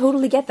 I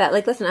totally get that.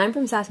 Like, listen, I'm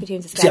from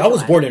Saskatoon, Saskatchewan. See, I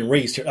was born and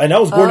raised here, and I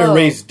was born and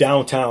raised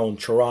downtown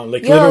Toronto,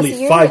 like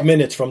literally 5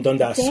 minutes from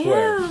Dundas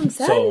Square.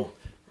 So,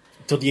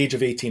 till the age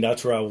of 18,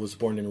 that's where I was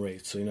born and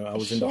raised. So, I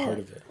was in the heart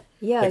of it.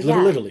 Yeah, like,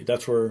 literally,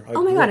 that's where I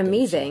Oh my grew god, up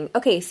amazing. In, so.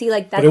 Okay, see,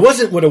 like that. But it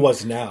wasn't what it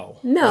was now.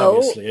 No,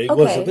 obviously, it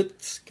was a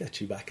bit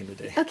sketchy back in the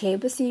day. Okay,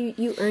 but see,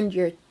 you earned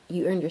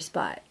your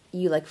spot.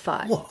 You like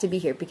fought to be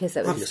here because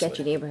that was a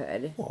sketchy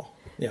neighborhood. Well,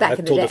 yeah, back I've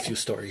in the told day. a few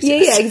stories.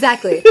 Yeah,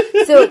 exactly.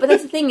 So, but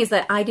that's the thing is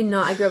that I did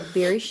not. I grew up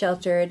very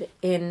sheltered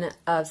in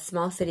a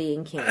small city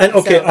in Canada. And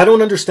okay, I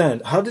don't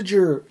understand. How did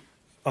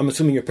I'm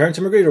assuming your parents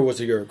immigrated, or was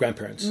it your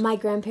grandparents? My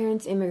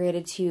grandparents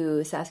immigrated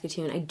to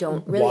Saskatoon. I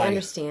don't really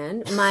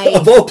understand.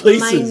 Of all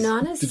places. My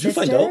Nana's Did you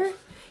find out?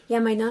 Yeah,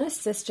 my Nana's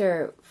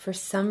sister, for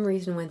some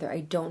reason, went there.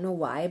 I don't know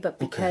why, but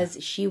because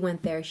she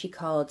went there, she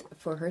called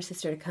for her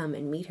sister to come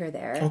and meet her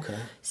there. Okay.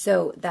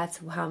 So that's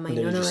how my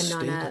Nana and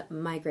Nana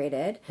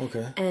migrated.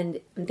 Okay. And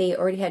they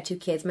already had 2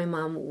 kids. My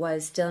mom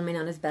was still in my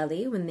Nana's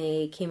belly when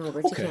they came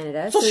over to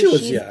Canada. So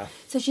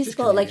she's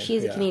full, like,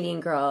 she's a Canadian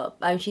girl.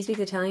 She speaks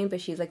Italian, but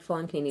she's like full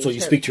on Canadian. So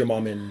you speak to your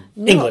mom in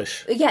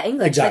English? Yeah,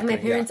 English. Exactly.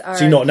 Like, my parents are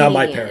See, no, not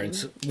my Canadian.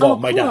 parents. Well,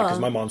 my dad, cool. because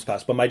my mom's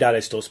passed. But my dad,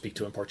 I still speak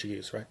to in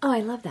Portuguese, right? Oh,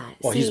 I love that.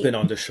 Well, he's been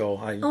on the show.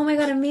 Oh my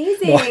god,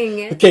 amazing! Well,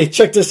 okay,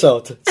 check this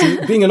out.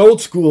 See, being an old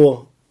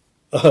school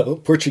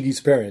Portuguese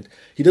parent,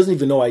 he doesn't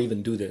even know I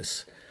even do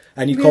this.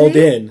 And he called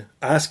in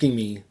asking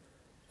me,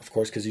 of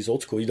course, because he's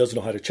old school, he doesn't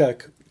know how to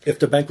check, if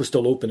the bank was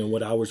still open and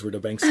what hours were the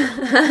bank still.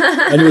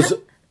 And he was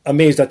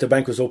amazed that the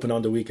bank was open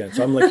on the weekend.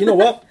 So I'm like, you know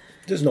what?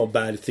 There's no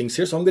bad things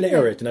here, so I'm going to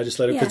air it. And I just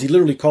let it, because he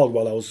literally called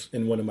while I was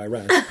in one of my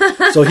rants.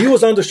 So he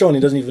was on the show and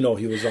he doesn't even know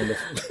he was on the...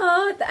 Oh,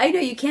 I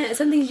know you can't,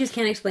 some things you just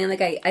can't explain. Like,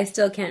 I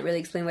still can't really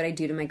explain what I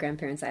do to my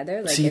grandparents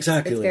either. Like, See,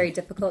 exactly. It's very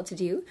difficult to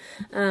do.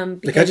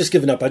 Like, I just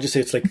given up. I just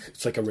say it's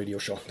like a radio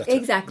show. That's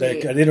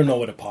exactly. Like, they don't know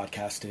what a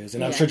podcast is.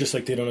 And I'm sure just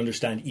like they don't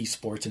understand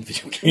esports and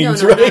video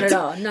games, right?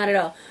 Not at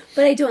all.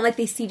 But I don't, like,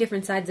 they see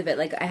different sides of it.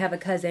 Like, I have a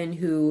cousin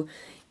who...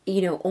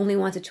 only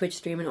wants a Twitch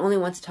stream and only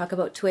wants to talk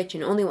about Twitch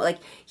and only, like,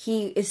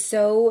 he is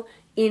so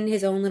in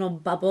his own little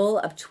bubble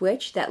of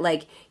Twitch that,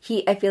 like,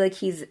 I feel like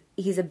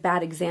he's a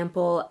bad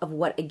example of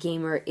what a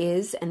gamer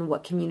is and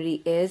what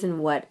community is and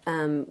what,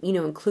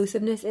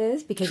 inclusiveness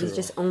is, because he's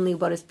just only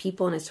about his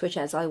people and his Twitch.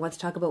 That's all he wants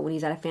to talk about when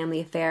he's at a family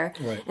affair.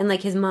 Right. And,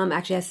 like, his mom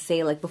actually has to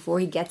say, like, before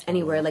he gets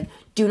anywhere, like,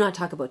 do not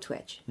talk about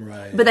Twitch.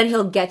 Right. But then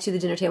he'll get to the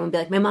dinner table and be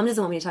like, my mom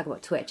doesn't want me to talk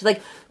about Twitch.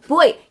 Like,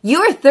 boy,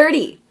 you're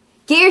 30.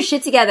 Get your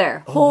shit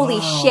together. Holy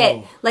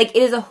shit. Like,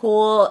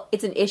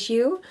 it's an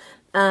issue.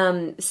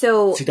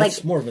 So, see, that's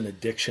like, more of an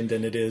addiction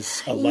than it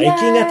is a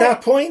liking at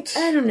that point.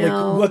 I don't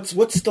know. Like,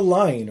 what's the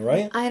line,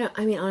 right?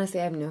 I mean,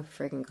 honestly, I have no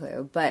freaking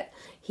clue. But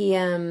he,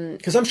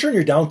 because I'm sure in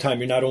your downtime,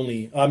 you're not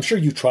only, I'm sure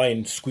you try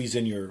and squeeze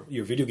in your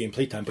video game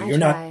playtime, but you're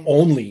not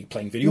only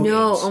playing video games.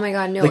 No, oh my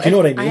god, no. Like, you know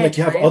what I mean? Like,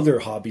 you have other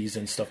hobbies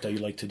and stuff that you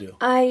like to do.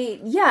 I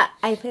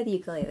play the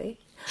ukulele.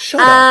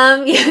 Shut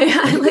up.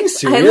 Yeah, I like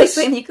serious?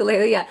 playing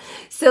ukulele. Yeah,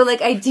 so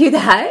like I do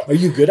that. Are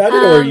you good at it,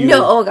 or are you?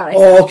 No, oh god.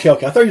 Okay. I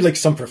thought you were like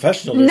some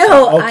professional. Or No,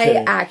 something. Okay.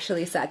 I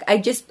actually suck.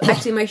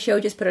 Actually my show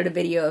just put out a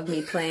video of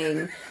me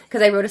playing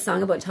because I wrote a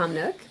song about Tom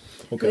Nook.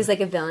 Okay. He was like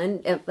a villain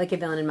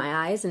in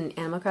my eyes in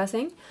Animal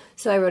Crossing.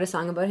 So I wrote a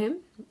song about him,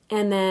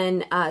 and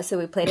then so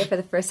we played it for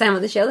the first time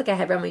on the show. Like I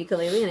had brought my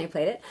ukulele and I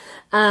played it.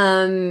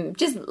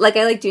 Just like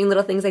I like doing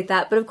little things like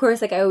that. But of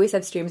course, like I always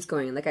have streams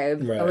going. Like I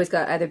always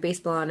got either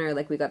baseball on, or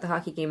like we got the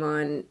hockey game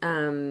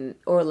on,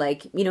 or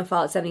like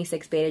Fallout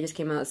 76 beta just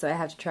came out, so I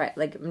have to try.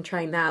 Like I'm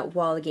trying that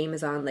while the game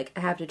is on. Like I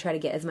have to try to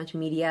get as much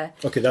media.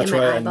 Okay, that's in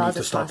my why I need eyeballs to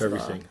as stop possible.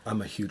 everything.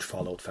 I'm a huge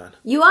Fallout fan.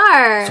 You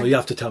are. So you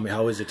have to tell me,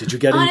 how is it? Did you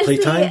get Honestly,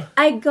 any playtime?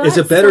 I got Is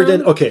it better some-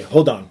 than? Okay,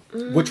 hold on.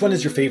 Which one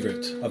is your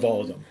favorite of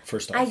all of them?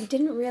 First off, I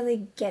didn't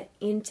really get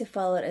into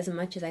Fallout as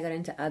much as I got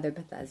into other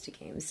Bethesda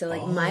games. So,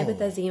 like, my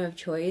Bethesda game of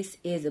choice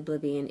is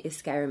Oblivion,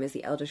 is Skyrim, is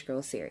the Elder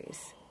Scrolls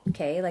series.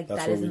 Okay? Like,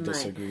 That's that where is we my...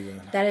 disagree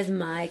then. That is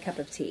my cup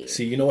of tea.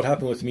 See, you know what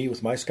happened with me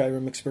with my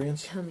Skyrim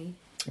experience? Tell me.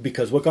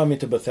 Because what got me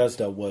into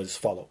Bethesda was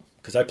Fallout.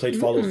 Because I played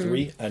Fallout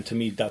 3, and to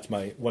me, that's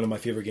one of my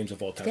favorite games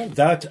of all time. Good.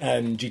 That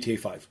and GTA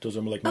 5. Those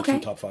are like my two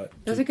top five.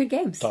 Those are good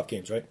games. Top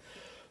games, right?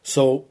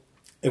 So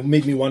it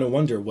made me want to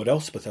wonder what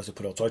else Bethesda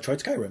put out. So I tried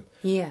Skyrim.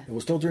 Yeah. It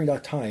was still during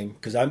that time,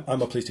 because I'm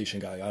a PlayStation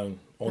guy.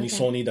 Only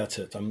Sony, that's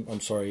it. I'm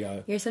sorry. You're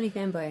a Sony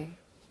fanboy.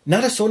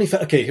 Not a Sony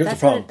fan. Okay, here's the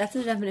problem. That's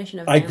the definition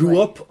of I fanboy.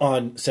 grew up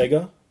on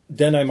Sega,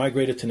 then I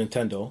migrated to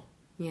Nintendo,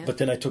 Yeah. but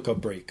then I took a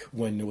break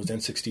when it was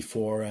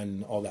N64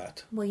 and all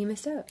that. Well, you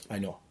missed out. I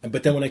know.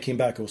 But then when I came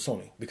back, it was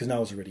Sony, because now I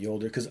was already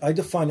older. Because I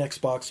define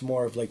Xbox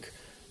more of like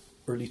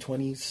early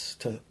 20s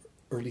to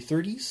early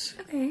 30s.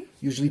 Okay.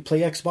 Usually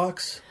play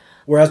Xbox.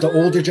 Whereas the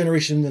older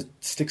generation that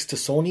sticks to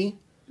Sony.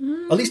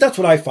 At least that's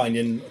what I find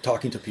in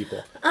talking to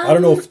people. I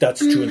don't know if that's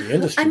true in the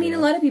industry. I mean, a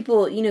lot of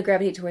people,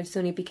 gravitate towards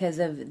Sony because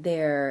of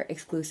their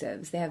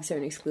exclusives. They have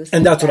certain exclusives.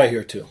 And that's what I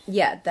hear too.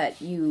 Yeah, that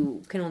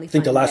you can only I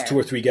think the last there. 2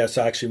 or 3 guests,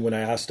 actually, when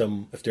I asked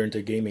them if they're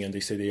into gaming, and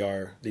they say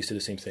they say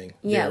the same thing.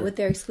 Yeah, with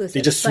their exclusives.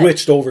 They just But-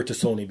 switched over to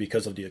Sony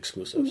because of the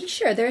exclusives.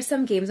 Sure, there are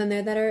some games on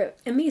there that are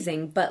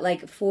amazing, but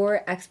like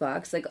for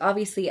Xbox, like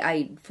obviously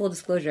full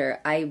disclosure,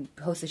 I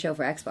host a show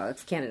for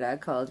Xbox Canada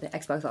called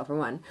Xbox All for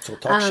One. So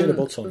talk shit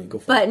about Sony. Go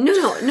for But it.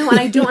 no, and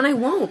I don't, and I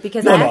won't,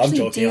 because No, I no, I'm actually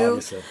joking, do.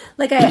 obviously.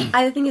 Like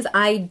the thing is,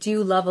 I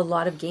do love a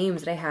lot of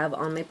games that I have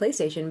on my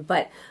PlayStation,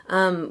 but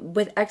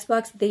with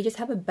Xbox, they just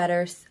have a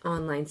better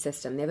online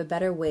system. They have a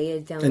better way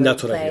to download And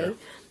that's and what I play. hear.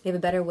 They have a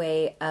better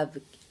way of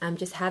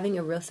just having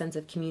a real sense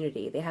of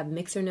community. They have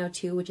Mixer now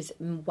too, which is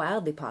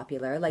wildly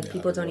popular. Like Yeah,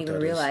 people I don't know even what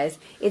that is. realize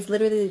it's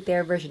literally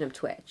their version of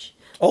Twitch.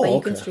 Oh, but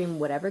you can okay. stream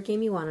whatever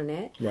game you want on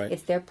it. Right.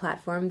 It's their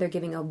platform. They're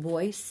giving a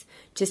voice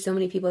to so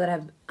many people that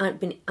have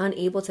been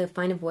unable to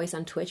find a voice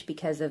on Twitch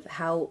because of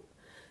how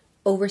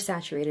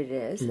oversaturated it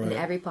is in Right.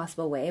 every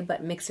possible way.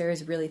 But Mixer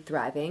is really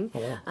thriving. Oh,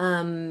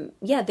 wow.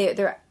 Yeah,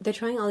 they're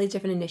trying all these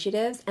different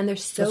initiatives, and they're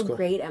so That's cool.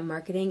 great at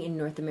marketing in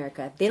North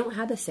America. They don't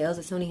have the sales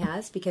that Sony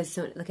has because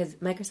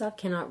Microsoft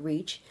cannot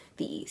reach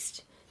the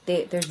East.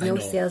 There's no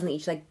know. sales in the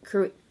East, like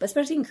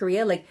especially in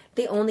Korea. Like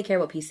they only care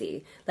about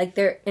PC. Like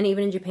and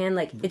even in Japan,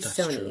 like it's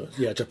That's Sony. true.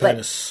 Yeah, Japan But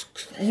is...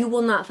 You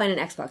will not find an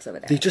Xbox over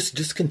there. They just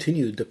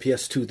discontinued the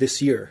PS2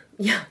 this year.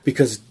 Yeah.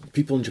 Because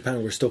people in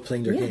Japan were still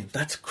playing their Yeah. game.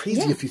 That's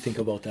crazy Yeah. if you think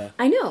about that.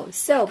 I know.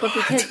 So, but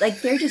because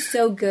like they're just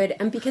so good,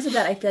 and because of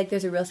that, I feel like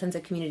there's a real sense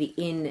of community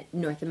in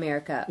North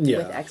America Yeah.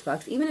 with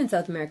Xbox, even in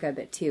South America a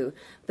bit too.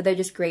 But they're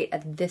just great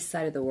at this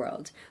side of the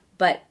world.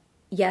 But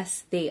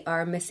yes, they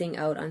are missing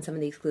out on some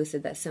of the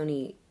exclusive that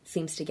Sony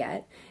seems to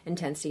get and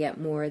tends to get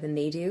more than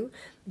they do.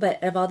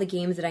 But of all the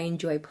games that I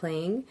enjoy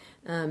playing,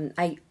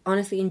 I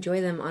honestly enjoy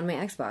them on my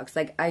Xbox.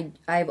 Like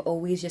I've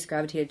always just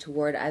gravitated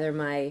toward either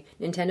my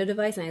Nintendo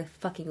device, and I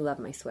fucking love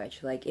my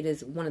Switch. Like it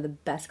is one of the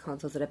best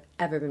consoles that have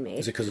ever been made.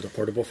 Is it because of the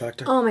portable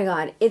factor? Oh my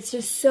god, it's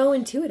just so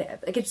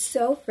intuitive. Like it's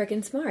so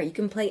freaking smart. You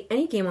can play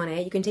any game on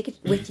it. You can take it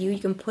with you. You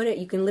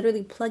can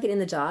literally plug it in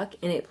the dock,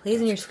 and it plays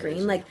on your screen.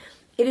 crazy. Like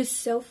it is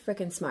so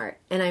freaking smart,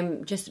 and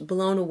I'm just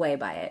blown away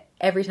by it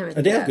every time I pick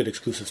And they it have up. good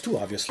exclusives too,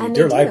 obviously. And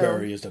Their they do.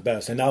 library is the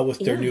best. And now with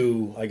their Yeah.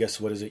 new, I guess,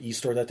 what is it,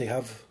 e-store that they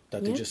have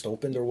that they Yeah. just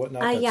opened or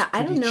whatnot? Yeah,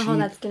 I don't know how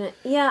that's gonna.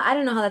 Yeah, I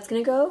don't know how that's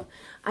gonna go.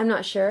 I'm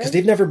not sure. Because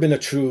they've never been a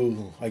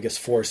true, I guess,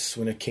 force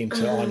when it came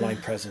to online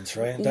presence,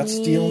 right? That's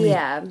the only...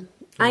 Yeah,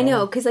 I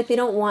know, because like they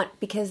don't want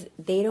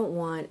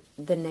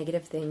the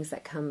negative things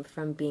that come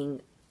from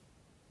being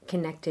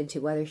connected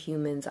to other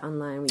humans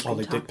online. We All can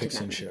the talk dick to pics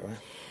them. and shit,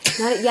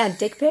 right?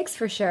 Dick pics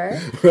for sure.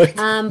 Right.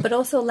 But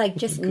also like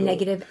just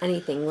negative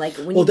anything. Like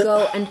when Well, you the-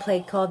 go and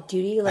play Call of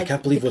Duty, like I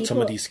can't believe the what some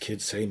of people- these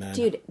kids say, man.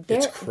 Dude,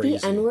 it's the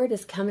crazy. N-word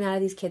is coming out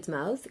of these kids'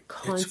 mouths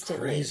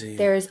constantly. crazy.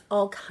 There's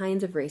all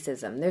kinds of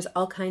racism. There's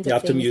all kinds You of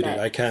have to things mute that...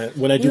 it. I can't.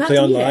 When I You do have play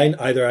to mute online,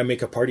 it. either I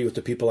make a party with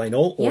the people I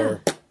know,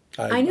 or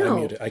I know.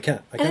 mute it. I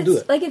can't And do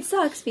it's, it. like, it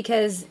sucks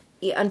because,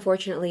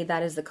 unfortunately,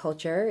 that is the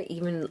culture.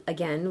 Even,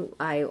 again,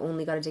 I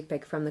only got a dick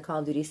pic from the Call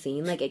of Duty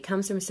scene. Like, it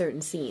comes from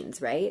certain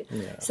scenes, right?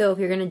 Yeah. So if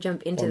you're going to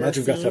jump into Well, those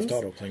imagine Grand scenes...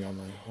 Theft Auto playing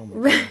online. Oh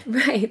my God.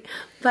 Right.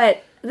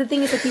 But the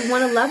thing is, like, you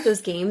want to love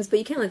those games, but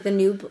you can't. Like the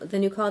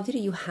new Call of Duty,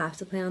 you have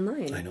to play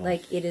online. I know.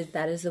 Like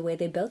that is the way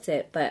they built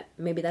it. But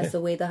maybe that's the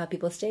way they'll have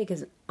people stay.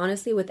 Because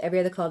honestly, with every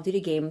other Call of Duty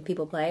game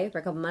people play for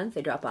a couple months,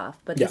 they drop off.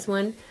 But this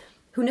one,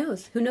 who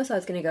knows? Who knows how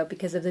it's going to go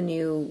because of the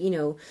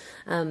new,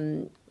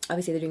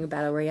 obviously they're doing a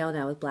battle royale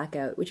now with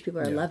Blackout, which people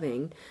are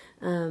loving.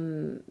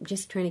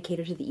 Just trying to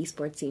cater to the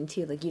esports scene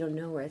too. Like, you don't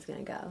know where it's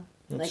going to go.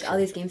 That's true. All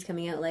these games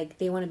coming out, like,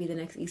 they want to be the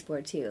next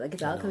esport too. Like,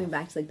 it's all coming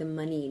back to like the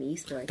money in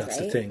esports. That's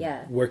right? the thing.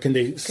 Yeah. Where can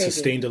they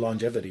sustain the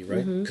longevity,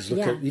 right? Because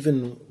look at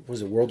even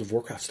was it World of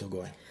Warcraft still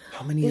going?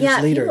 How many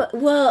years later?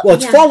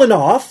 It's fallen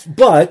off,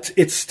 but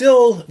it's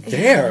still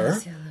there.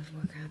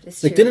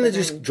 It's like, true, didn't it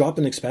just drop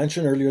an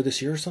expansion earlier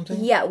this year or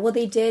something? Yeah, well,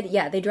 they did.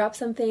 Yeah, they dropped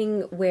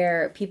something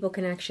where people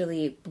can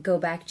actually go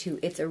back to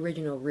its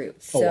original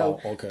roots.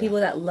 So people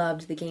that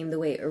loved the game the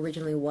way it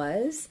originally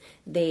was,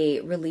 they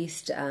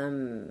released,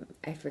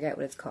 I forget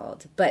what it's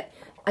called, but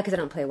because I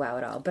don't play WoW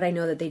at all, but I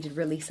know that they did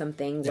release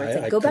something where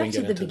it's like, go back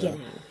to the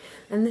beginning.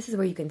 And this is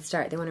where you can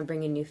start. They want to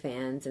bring in new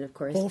fans and, of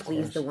course,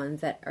 please the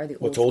ones that are the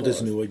old What's old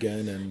is new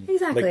again. And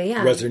exactly,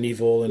 like Resident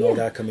Evil and all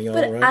that coming out,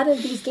 but right? out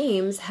of these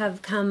games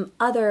have come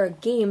other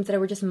games that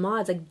were just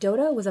mods. Like,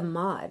 Dota was a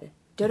mod.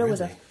 Dota was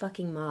a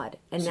fucking mod.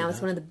 And now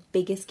it's one of the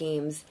biggest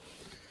games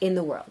in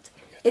the world.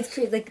 It's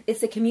like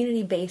it's a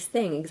community-based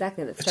thing,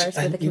 exactly, that starts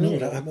with the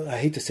community. You know what, I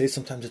hate to say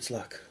sometimes it's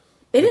luck.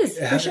 It is,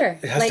 for sure.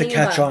 It has to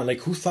catch on.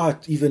 Like, who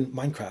thought even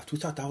Minecraft? Who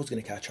thought that was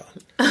going to catch on?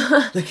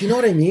 Like, you know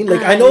what I mean?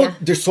 Like, I know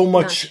there's so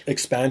much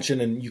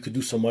expansion and you could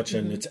do so much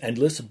and it's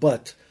endless,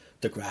 but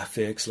the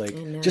graphics,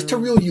 like, just to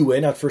reel you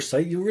in at first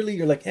sight, you're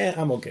like,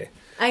 I'm okay.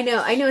 I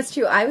know it's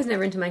true. I was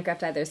never into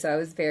Minecraft either, so I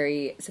was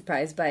very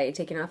surprised by it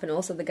taking off. And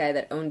also the guy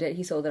that owned it,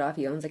 he sold it off.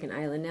 He owns like an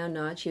island now.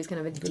 Notch. He was kind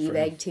of a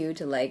D-bag too,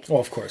 to like. Oh,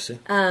 of course.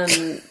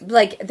 Yeah.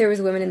 Like, there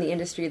was women in the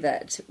industry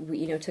that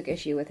took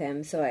issue with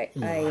him. So I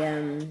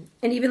and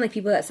even like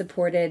people that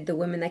supported the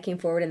women that came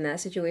forward in that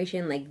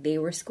situation, like, they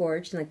were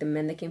scorched, and like the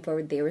men that came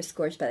forward, they were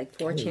scorched by like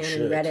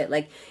 4chan and Reddit.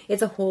 Like,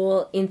 it's a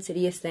whole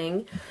insidious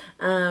thing.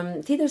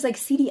 See, there's like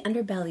seedy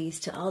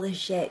underbellies to all this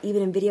shit,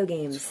 even in video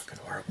games. It's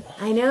fucking horrible.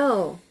 I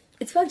know.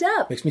 It's fucked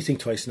up. Makes me think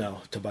twice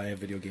now to buy a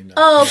video game now.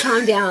 Oh,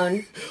 calm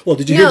down. Well,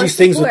 did you hear these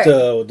things with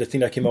the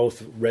thing that came out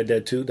with Red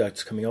Dead 2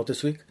 that's coming out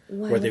this week?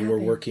 Where they were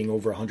working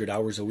over 100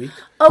 hours a week?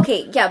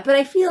 Okay, yeah, but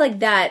I feel like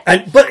that...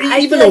 But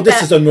even though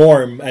this is a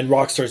norm and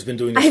Rockstar's been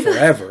doing this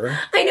forever...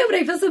 I know, but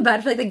I feel so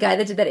bad for like the guy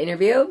that did that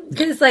interview.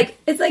 Because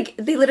it's like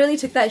they literally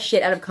took that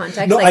shit out of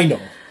context. No, like, I know.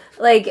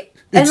 Like...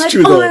 And it's like,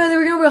 true, oh my god, they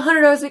were going over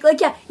 100 hours a week.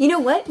 Like, yeah, you know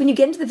what? When you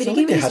get into the video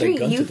game industry,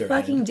 you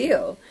fucking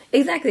do.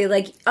 Exactly.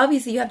 Like,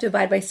 obviously you have to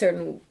abide by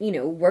certain,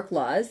 work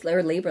laws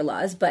or labor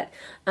laws, but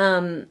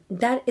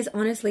that is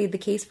honestly the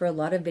case for a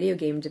lot of video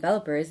game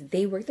developers.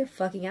 They work their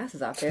fucking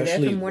asses off. They're there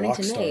from morning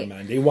to night.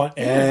 Man. They want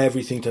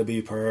everything to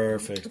be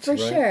perfect. For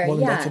sure, well,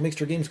 that's what makes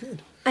their games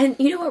good. And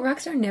you know what?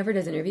 Rockstar never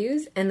does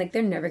interviews, and like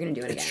they're never going to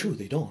do it again. It's true,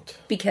 they don't.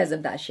 Because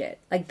of that shit.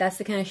 Like, that's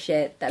the kind of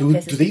shit that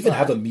pisses Do they even people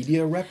have off. a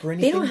media rep or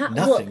anything? They don't have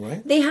nothing,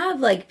 right? They have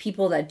like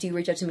people that do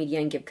reach out to media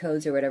and give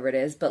codes or whatever it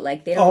is, but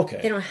like they don't.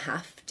 They don't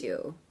have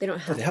to. They don't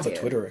have. But they have a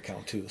Twitter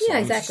account too. So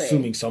I'm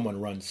assuming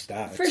someone runs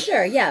that. For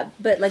sure, yeah.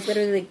 But like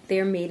literally, like,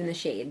 they're made in the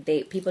shade.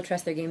 People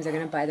trust their games. They're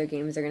going to buy their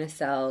games. They're going to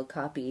sell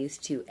copies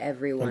to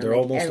everyone. And they're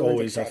almost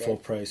always at full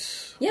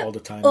price all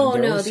the time. Oh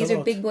no, these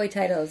are big boy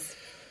titles.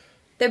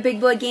 They're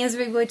big boy games,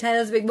 big boy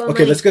titles, big boy money.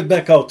 Okay, let's get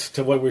back out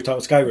to what we were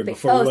talking Skyrim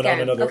before we went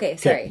on another. Okay,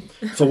 sorry.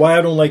 So why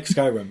I don't like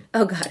Skyrim?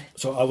 Oh god.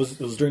 So it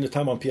was during the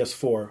time on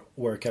PS4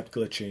 where it kept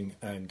glitching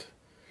and.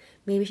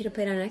 Maybe we should have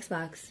played on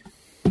Xbox.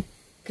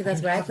 Because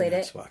that's where I played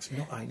it. Xbox.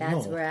 No, I know.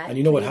 That's where I and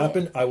you know what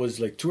happened? I was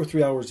like 2 or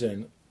 3 hours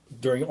in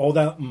during all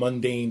that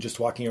mundane, just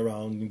walking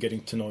around and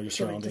getting to know your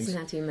surroundings. It doesn't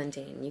have to be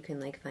mundane. You can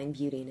like find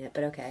beauty in it,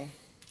 but okay.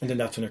 And then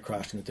that's when it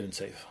crashed and it didn't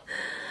save.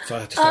 So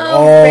I had to start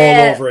all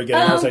over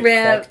again. I was like,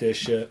 fuck this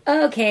shit.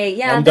 Okay,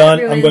 yeah. I'm done.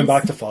 I'm going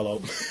back to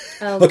Fallout.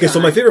 Okay, so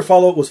my favorite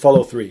Fallout was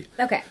Fallout 3.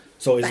 Okay.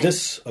 So is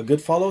this a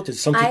good Fallout? Is it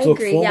something to look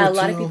forward to? Yeah, a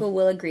lot of people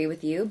will agree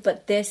with you,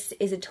 but this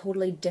is a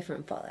totally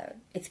different Fallout.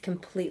 It's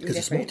completely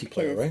different. Because it's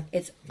multiplayer, right?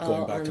 It's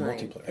all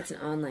online. It's an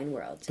online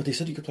world. But they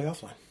said you could play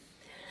offline.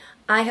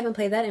 I haven't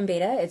played that in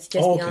beta. It's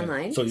just the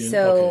online.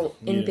 So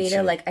in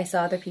beta, like I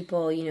saw other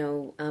people,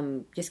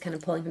 just kind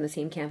of pulling from the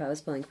same camp I was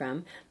pulling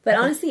from. But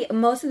honestly,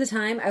 most of the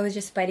time, I was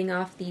just fighting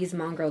off these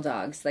mongrel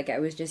dogs. Like I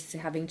was just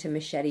having to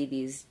machete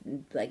these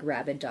like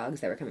rabid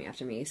dogs that were coming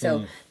after me.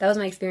 So that was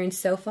my experience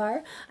so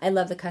far. I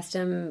love the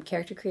custom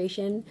character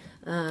creation.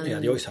 Yeah,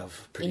 they always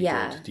have pretty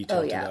good detail.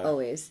 Oh yeah,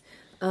 always.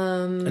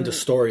 And the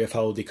story of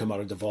how they come out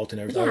of the vault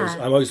and everything.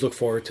 I always look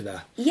forward to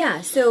that.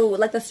 Yeah, so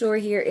like the story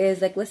here is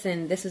like,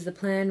 listen, this is the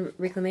plan,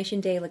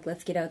 Reclamation Day, like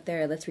let's get out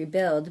there, let's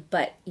rebuild.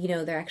 But,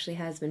 there actually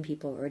has been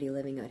people already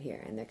living out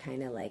here and they're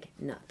kind of like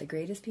not the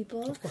greatest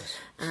people. Of course.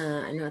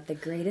 Not the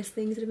greatest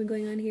things that have been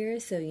going on here.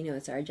 So,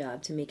 it's our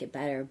job to make it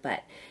better.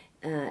 But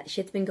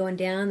shit's been going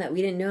down that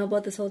we didn't know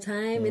about this whole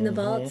time in the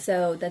vault.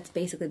 So that's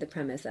basically the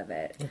premise of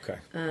it. Okay.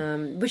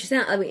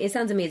 It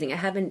sounds amazing. I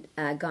haven't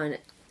gone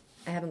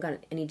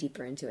any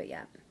deeper into it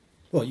yet.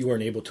 Well, you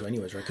weren't able to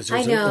anyways, right? Because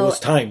I know. It was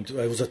timed.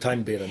 It was a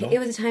timed beta, no? It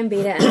was a timed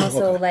beta, and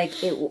also, Okay. like,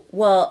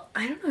 well,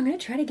 I don't know. I'm going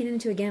to try to get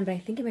into it again, but I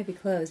think it might be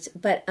closed.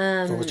 But,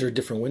 Or was there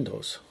different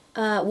windows?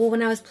 well,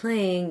 when I was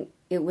playing,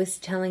 it was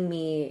telling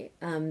me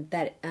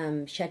that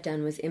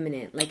shutdown was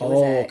imminent. Like, it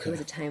was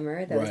a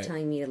timer that was Right.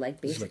 telling me to, like,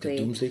 It's like basically... a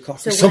doomsday clock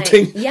so or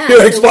something. Yeah.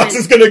 Your so Xbox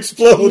is going to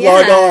explode.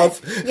 Log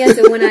off. Yeah,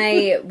 so when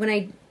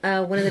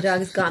one of the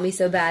dogs got me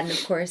so bad, and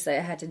of course I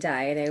had to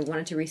die, and I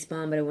wanted to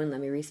respawn, but it wouldn't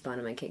let me respawn.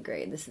 I'm like, okay,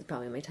 great. This is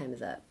probably my time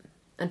is up.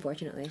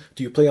 Unfortunately.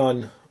 Do you play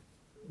on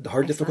the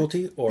hard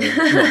difficulty or? No?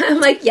 I'm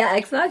like, yeah,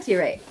 Xbox.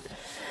 You're right.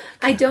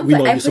 I don't. We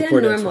know I you play on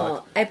support normal.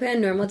 Xbox. I play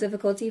on normal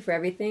difficulty for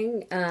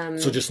everything.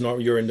 So just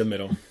you're in the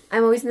middle.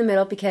 I'm always in the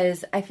middle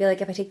because I feel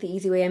like if I take the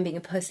easy way, I'm being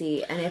a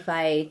pussy, and if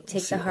I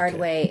take the hard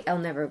way, I'll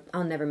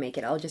never make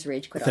it. I'll just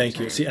rage quit. Thank all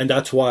the you. time. See, and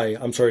that's why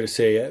I'm sorry to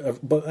say,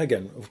 but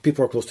again, if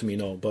people are close to me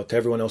know, but to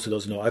everyone else who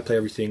doesn't know, I play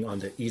everything on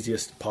the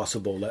easiest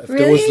possible level. If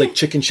there was Really? like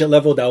chicken shit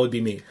level, that would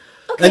be me.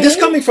 Okay. And this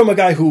coming from a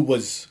guy who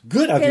was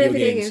good at video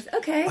games.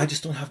 Okay. I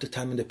just don't have the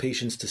time and the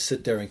patience to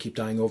sit there and keep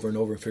dying over and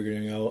over and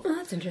figuring it out. Oh,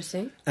 that's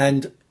interesting.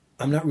 And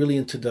I'm not really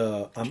into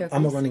I'm a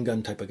Trophies? running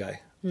gun type of guy.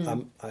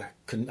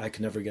 I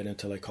could never get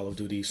into like Call of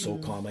Duty,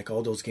 SOCOM, like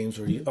all those games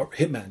where or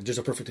Hitman. There's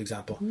a perfect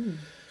example.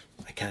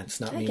 I can't. It's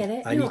not I me. get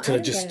it. I No, need to I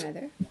don't just. get it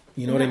either.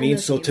 You know I'm what I not in mean?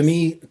 those So to games.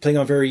 me, playing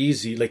on very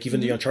easy, like even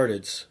the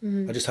Uncharted's,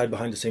 I just hide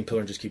behind the same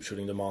pillar and just keep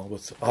shooting them all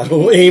with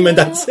auto aim, and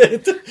that's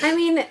it. I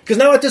mean, Because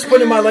now at this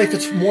point in my life,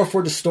 it's more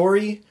for the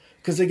story.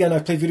 Because again,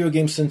 I've played video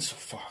games since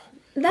I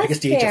that's guess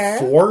the fair.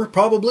 age of 4,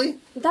 probably.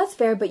 That's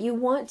fair, but you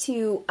want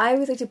to... I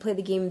always like to play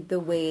the game the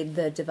way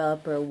the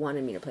developer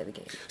wanted me to play the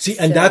game. See,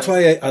 and So- that's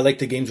why I like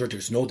the games where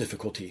there's no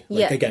difficulty. Like,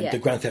 Yeah, again, yeah. the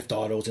Grand Theft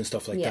Autos and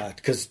stuff like Yeah. that.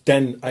 Because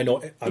then I know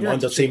I'm don't on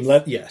have the to same choose.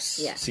 level. Yes.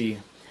 Yeah. See,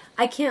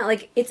 I can't,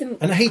 like, it's... and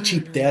I hate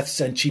cheap deaths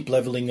and cheap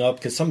leveling up.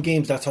 Because some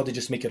games, that's how they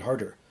just make it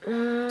harder.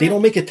 They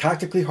don't make it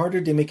tactically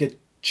harder. They make it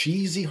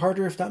cheesy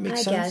harder, if that makes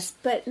I sense. guess,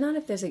 but not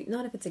if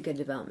it's a good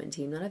development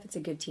team, not if it's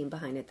a good team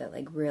behind it that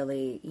like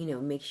really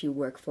makes you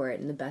work for it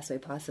in the best way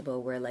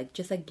possible. Where like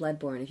just like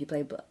Bloodborne, if you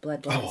play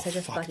Bloodborne, Oh, it's such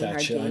a fuck fucking that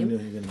hard shit. I game. knew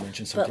you were going to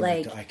mention But something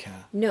like like that. I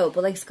can't. no,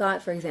 but like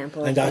Scott, for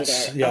example, And played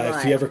that's, it a yeah, if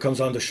lot. he ever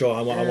comes on the show,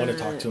 I want to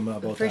talk to him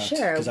about for that.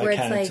 sure, Because I where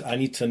it's can't. like- I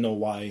need to know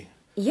why.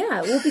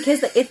 Yeah, well,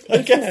 because it's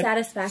the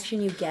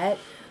satisfaction you get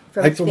I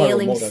from threw my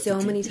failing remote at so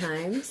the many TV.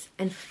 times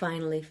and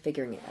finally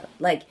figuring it out.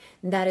 Like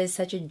that is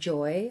such a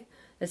joy.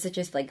 That's such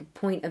a like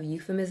point of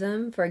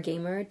euphemism for a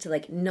gamer to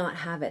like not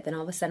have it. Then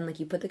all of a sudden,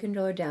 like you put the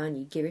controller down,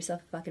 you give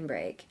yourself a fucking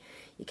break,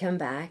 you come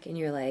back, and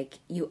you're like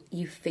you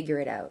figure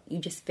it out. You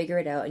just figure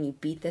it out, and you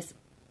beat this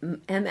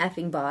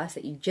MFing boss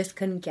that you just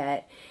couldn't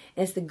get.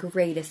 And it's the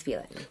greatest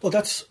feeling. Well,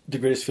 that's the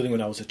greatest feeling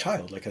when I was a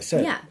child, like I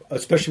said. Yeah.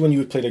 Especially when you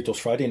would play like those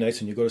Friday nights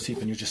and you go to sleep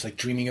and you're just like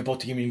dreaming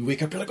about the game and you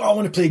wake up, you're like, oh, I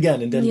want to play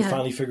again. And then you Yeah.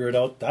 finally figure it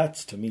out.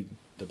 That's, to me,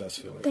 the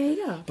best feeling. There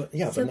you go. But,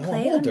 yeah, so but now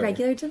play I'm on older.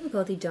 regular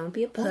difficulty. Don't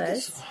be a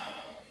puss.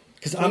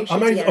 Because Get your I'm shit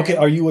not even, okay, together.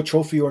 are you a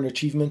trophy or an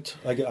achievement?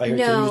 I heard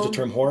you use the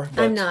term whore.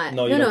 But I'm not.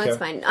 No, you don't care. It's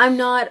fine. I'm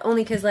not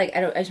only because like I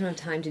just don't have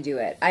time to do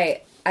it.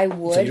 I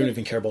would. So you don't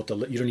even care about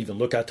you don't even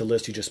look at the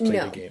list, you just play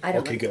no, the game. I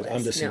don't Okay, look good. at the I'm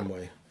the list. same No.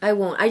 way. I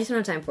won't. I just don't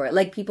have time for it.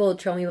 Like people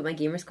troll me about my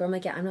gamer score. I'm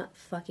like, yeah, I'm not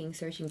fucking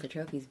searching for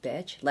trophies,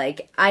 bitch.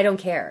 Like I don't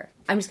care.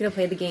 I'm just gonna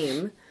play the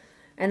game,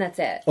 and that's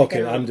it.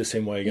 Okay, Like, I'm the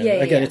same way again. Yeah,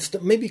 yeah, again, yeah.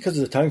 it's maybe because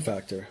of the time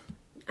factor.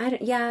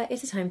 Yeah,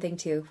 it's a time thing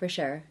too, for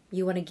sure.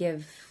 You want to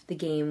give the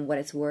game what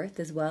it's worth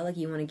as well. Like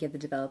you want to give the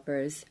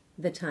developers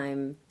the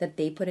time that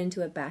they put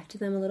into it back to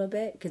them a little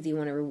bit because you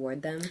want to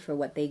reward them for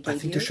what they gave I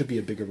think you. there should be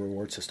a bigger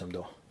reward system,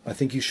 though. I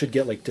think you should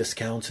get like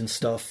discounts and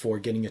stuff for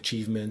getting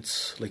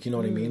achievements, like you know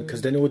what I mean?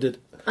 Because then it would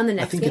On the I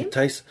next think game?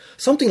 entice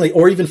something like,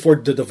 or even for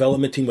the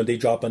development team when they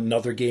drop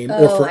another game, or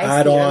Oh, for I see. Or, like,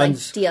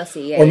 add-ons,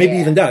 DLC, yeah, or maybe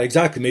yeah, even yeah. that.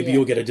 Exactly, maybe Yeah.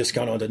 you'll get a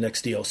discount on the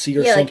next DLC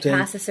or yeah, something.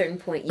 like past a certain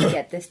point, you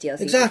get this DLC.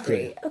 Exactly.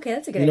 For free. Okay,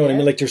 that's a good You know idea. what I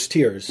mean? Like there's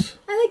tiers.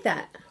 I like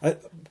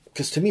that.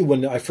 Because to me,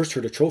 when I first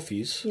heard of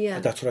trophies, Yeah.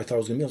 that's what I thought it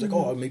was going to be. I was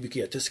like, oh, maybe you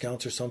get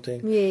discounts or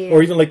something. Yeah.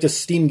 Or even like the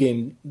Steam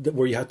game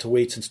where you had to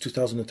wait since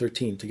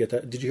 2013 to get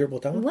that. Did you hear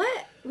about that one?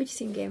 What? Which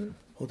Steam game?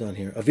 Hold on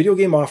here. A video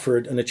game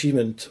offered an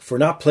achievement for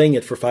not playing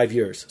it for 5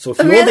 years. So if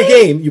you own the Really?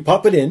 game, you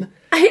pop it in,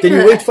 I then you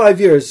know wait that.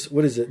 5 years.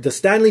 What is it? The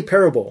Stanley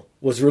Parable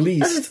was Oh, the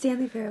released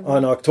Stanley Parable.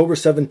 on October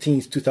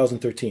 17th,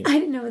 2013. I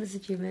didn't know this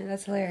achievement.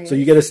 That's hilarious. So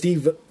you get a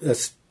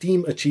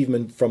Steam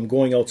achievement from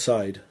going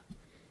outside.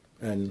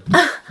 And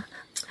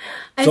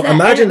so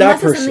imagine it that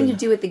must have something person. to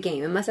do with the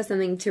game. It must have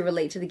something to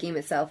relate to the game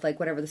itself, like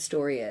whatever the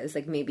story is.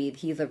 Like maybe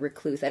he's a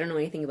recluse. I don't know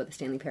anything about the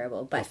Stanley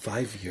Parable, but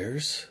 5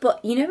 years?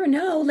 but you never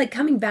know. Like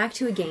coming back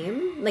to a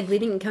game, like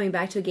leading and coming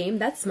back to a game,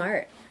 that's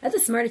smart. That's a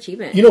smart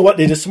achievement. You know what?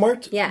 It is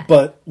smart. Yeah.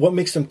 But what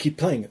makes them keep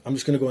playing? I'm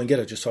just going to go and get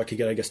it just so I could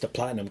get, I guess, the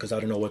platinum because I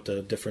don't know what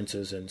the difference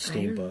is in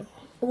Steam. But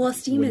Well,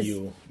 Steam when is.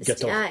 you get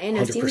to I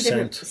know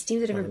 100%.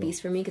 Steam's a different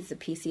beast for me because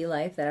it's a PC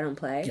life that I don't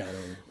play. Yeah,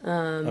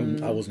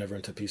 I was never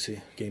into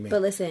PC gaming.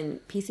 But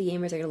listen, PC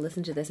gamers are going to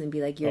listen to this and be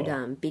like, "You're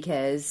dumb,"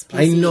 because PC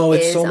I know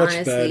it's is so much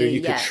honestly, better.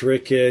 You could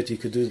trick it. You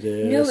could do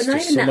this. No, but not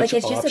There's even so that. much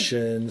Like it's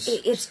options.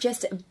 it's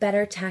just a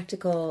better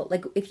tactical.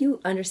 Like if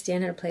you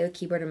understand how to play with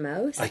keyboard and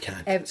mouse, I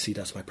can't. See,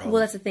 that's my problem.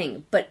 Well, that's the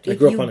thing. But I if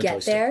grew up you on a get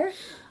joystick. there,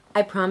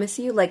 I promise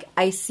you, like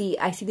I see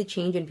the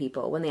change in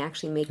people when they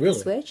actually make the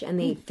switch and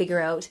they figure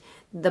out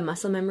the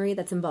muscle memory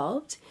that's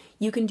involved.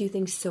 You can do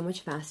things so much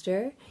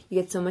faster.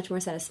 You get so much more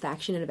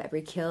satisfaction out of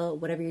every kill,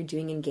 whatever you're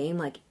doing in game.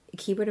 Like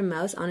keyboard and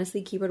mouse,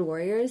 honestly, keyboard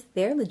warriors,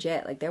 they're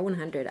legit. Like they're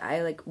 100.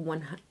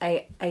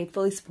 I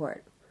fully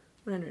support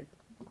 100.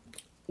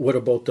 What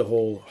about the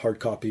whole hard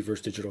copy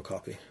versus digital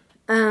copy?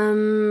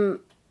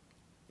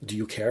 Do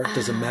you care?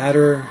 Does it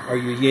matter? Are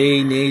you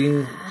yay,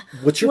 nay?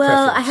 What's your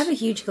preference? I have a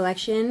huge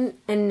collection,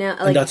 and now,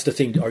 and that's the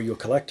thing. Are you a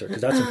collector?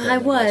 Because that's important. I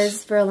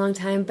was for a long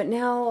time, but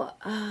now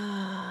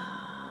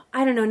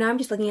I don't know. Now I'm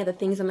just looking at the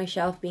things on my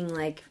shelf, being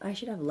like, I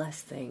should have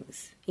less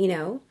things. You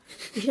know,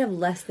 we should have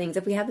less things.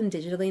 If we have them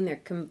digitally and they're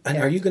and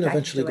are you going to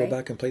eventually go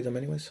back and play them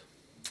anyways?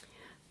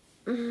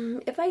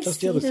 If I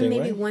see them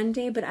maybe one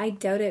day, but I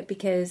doubt it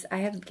because I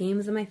have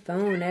games on my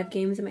phone. I have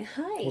games on my...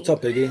 Hi. What's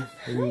up, Biggie?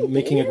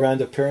 Making a grand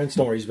appearance?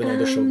 Don't worry, he's been on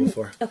the show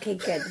before. Okay,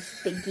 good.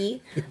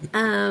 Biggie.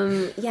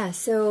 Yeah,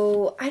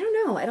 so I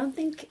don't know. I don't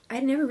think...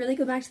 I'd never really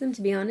go back to them,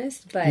 to be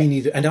honest, but... Me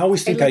neither. And I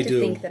always think I do.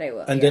 Think that I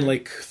will, and then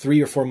like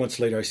 3 or 4 months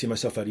later, I see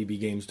myself at EB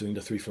Games doing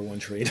the 3-for-1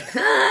 trade.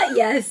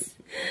 Yes.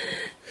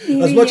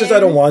 As much as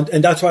I don't want.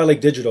 And that's why I like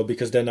digital,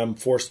 because then I'm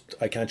forced...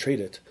 I can't trade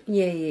it.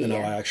 Yeah. And now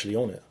I actually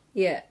own it.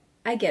 Yeah.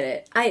 I get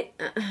it.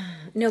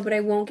 No, but I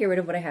won't get rid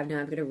of what I have now.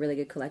 I've got a really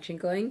good collection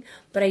going,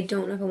 but I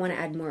don't know if I want to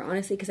add more,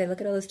 honestly, because I look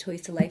at all those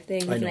Toys to Life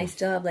things, and I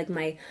still have like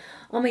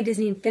all my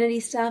Disney Infinity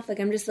stuff. Like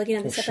I'm just looking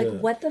at this stuff,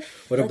 like what the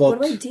what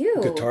do I do?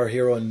 Guitar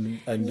Hero and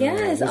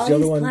yes, all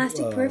these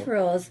plastic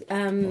peripherals.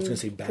 I was going to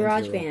say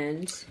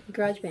GarageBand. Is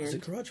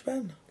it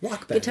GarageBand?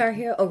 Rock Band. Guitar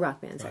Hero. Oh,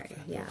 Rock Band. Sorry.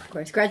 Yeah, of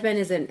course. GarageBand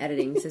is an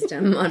editing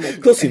system on my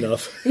close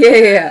enough.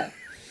 Yeah.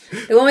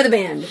 The one with the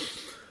band.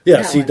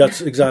 Yeah, see,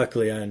 that's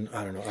exactly, and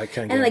I don't know, I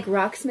can't get... And, like,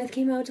 Rocksmith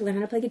came out to learn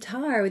how to play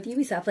guitar with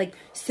Ubisoft, like,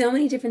 so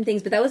many different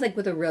things, but that was, like,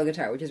 with a real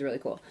guitar, which is really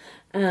cool.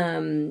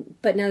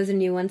 But now there's a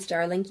new one,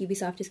 Starlink,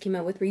 Ubisoft just came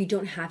out with, where you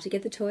don't have to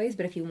get the toys,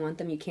 but if you want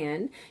them, you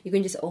can. You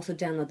can just also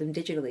download them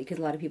digitally, because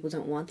a lot of people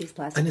don't want these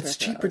plastic And it's peripherals.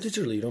 cheaper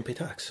digitally, you don't pay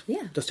tax.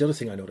 Yeah. That's the other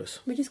thing I notice.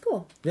 Which is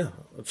cool. Yeah,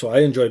 so I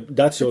enjoyed,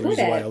 that's the other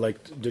reason why I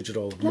liked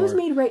digital more. That was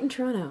made right in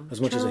Toronto.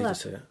 As much as I hate to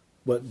say it.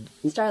 What?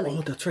 Starlink.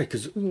 Oh, that's right,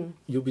 because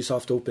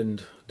Ubisoft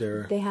opened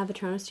their... They have a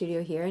Toronto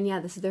studio here, and yeah,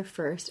 this is their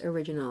first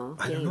original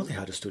I game. didn't know they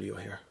had a studio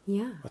here.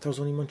 Yeah. I thought it was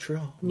only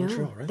Montreal. No,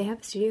 Montreal, right? they have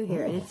a studio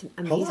here, and it's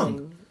amazing. How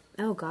long?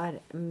 Oh, God,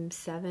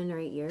 7 or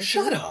 8 years.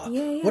 Shut up!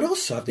 Yeah. What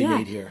else have they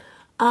made here?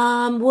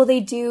 Well,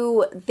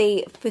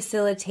 they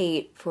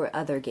facilitate for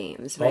other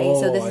games, right?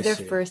 Oh, so this is their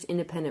see. first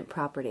independent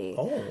property.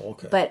 Oh,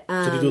 okay. But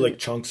so they do like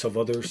chunks of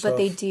other stuff? But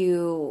they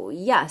do,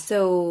 yeah.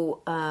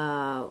 So,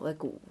 like,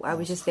 I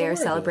was just there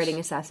celebrating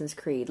Assassin's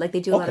Creed. Like,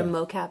 they do a lot of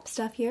mocap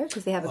stuff here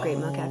because they have a great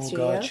mocap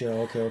studio. Gotcha.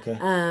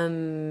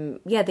 Okay.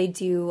 Yeah, they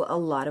do a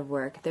lot of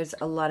work. There's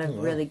a lot of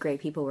really great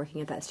people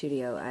working at that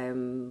studio.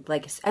 I'm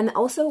like, and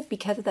also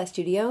because of that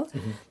studio,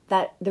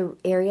 that the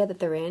area that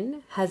they're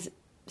in has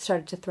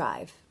started to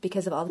thrive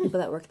because of all the people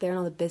that work there and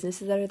all the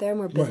businesses that are there.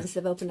 More businesses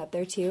have opened up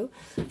there too.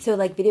 So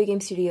like video game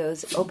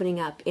studios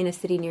opening up in a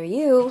city near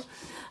you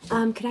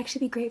could actually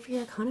be great for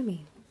your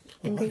economy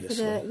and great for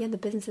the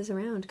businesses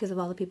around because of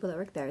all the people that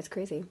work there. It's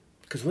crazy.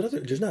 Because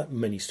there's not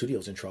many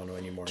studios in Toronto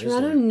anymore.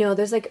 Toronto, is there? no.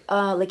 There's like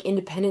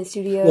independent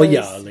studios. Well,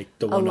 yeah, like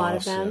the one-offs. A lot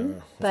of them,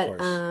 yeah, but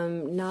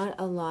not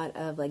a lot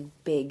of like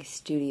big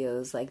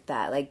studios like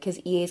that. Like because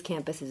EA's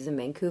campus is in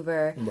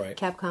Vancouver. Right.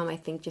 Capcom, I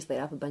think, just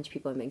laid off a bunch of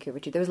people in Vancouver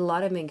too. There was a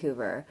lot in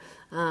Vancouver,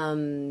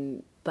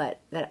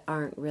 but that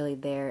aren't really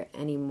there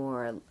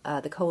anymore.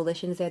 The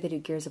Coalition's there. They do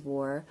Gears of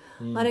War.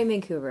 A lot in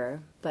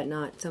Vancouver, but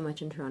not so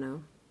much in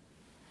Toronto.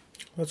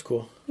 That's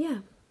cool. Yeah.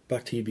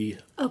 Back to EB.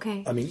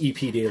 Okay. I mean,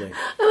 EP Daily.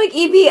 I'm like,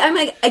 EB, I'm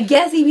like, I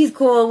guess EB's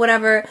cool,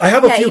 whatever. I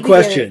have a few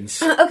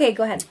questions. Okay,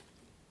 go ahead.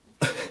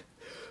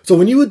 So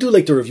when you would do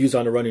like the reviews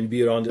on a run and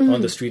be it on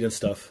the street and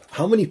stuff,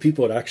 how many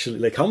people would actually,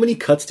 like, how many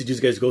cuts did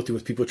you guys go through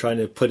with people trying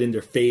to put in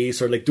their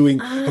face or like doing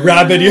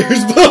rabbit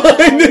ears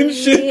behind and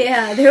shit?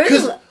 Yeah, there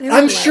was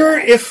I'm sure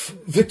if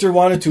Victor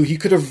wanted to, he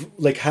could have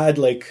like had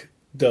like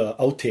the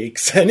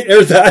outtakes and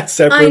air that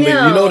separately. You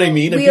know what I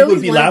mean? And people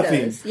would be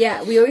laughing. Those.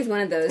 Yeah, we always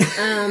wanted those.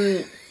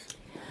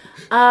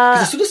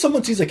 As soon as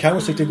someone sees a camera,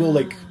 it's like they go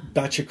like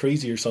batshit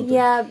crazy or something.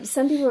 Yeah,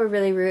 some people are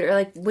really rude, or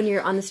like when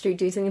you're on the street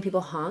doing something,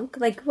 people honk.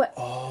 Like what?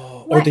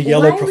 Oh, or they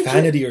yell out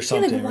profanity or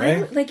something,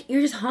 right? Like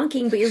you're just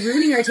honking, but you're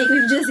ruining our taking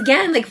me to do this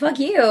again. Like fuck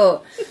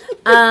you.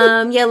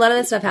 Yeah, a lot of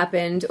that stuff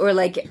happened. Or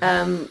like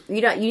you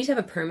just have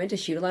a permit to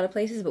shoot a lot of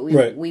places, but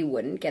we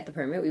wouldn't get the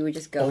permit. We would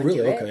just go and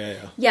do it. Okay,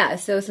 yeah. Yeah,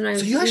 so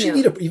sometimes you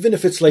actually need even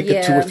if it's like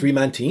a 2 or 3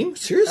 man team.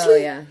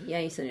 Seriously? Oh yeah,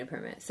 you still need a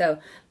permit. So,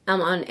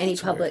 on any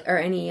That's public or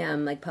any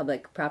like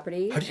public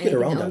property. How do you get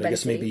anything around owned that? by I the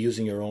guess maybe city.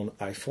 using your own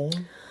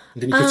iPhone?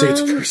 And then you could say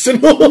it's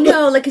personal.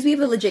 No, like because we have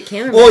a legit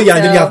camera. Oh yeah,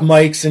 and then you so- have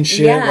mics and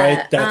shit, Yeah,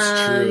 right?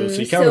 That's true.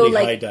 So you can't really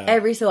like, hide that.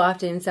 Every so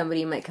often,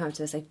 somebody might come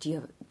to us like, "Do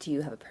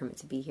you have a permit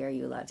to be here? Are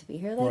you allowed to be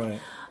here?" Like, Right.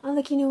 I'm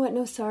like, you know what?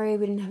 No, sorry,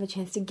 we didn't have a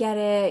chance to get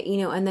it. You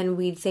know, and then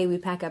we'd say we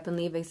pack up and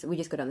leave. We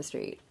just go down the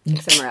street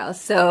somewhere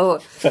else. So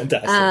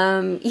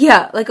Fantastic.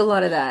 yeah, like a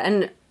lot of that.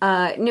 And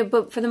no,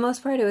 but for the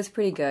most part, it was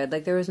pretty good.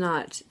 Like there was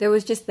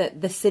just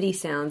the city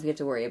sounds we had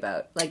to worry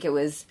about. Like it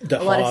was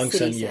The a lot of honks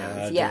city and,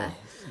 sounds. yeah, Yeah,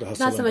 the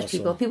hustle not so and much bustle.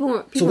 people. People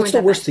weren't. So People what's weren't the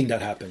that worst bad. thing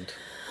that happened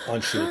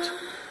on shoot?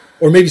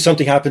 Or maybe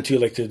something happened to you,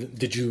 like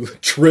did you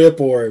trip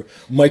or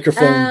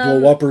microphone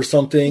blow up or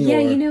something? Yeah,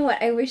 or... you know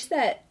what? I wish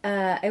that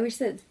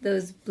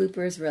those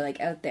bloopers were like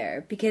out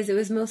there because it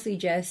was mostly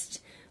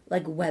just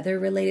like weather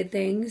related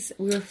things.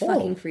 We were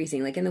fucking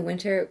freezing. Like in the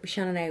winter,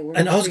 Sean and I were.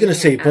 And I was gonna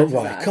say, freezing but our asses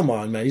why? off. Come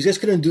on, man! You guys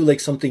couldn't do like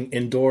something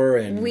indoor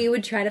and We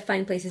would try to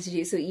find places to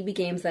do. So EB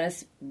Games let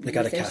us like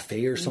at a use their- cafe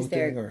or use something,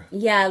 their- or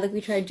yeah, like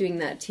we tried doing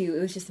that too. It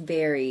was just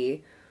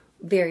very,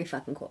 very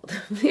fucking cold.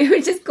 It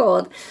was just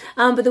cold.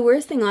 But the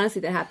worst thing,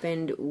 honestly, that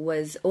happened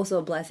was also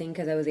a blessing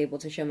because I was able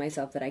to show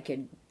myself that I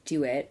could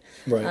do it.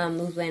 Right.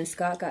 When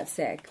Scott got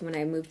sick when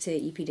I moved to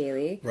EP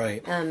Daily,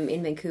 Right.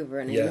 in Vancouver,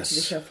 and I moved to the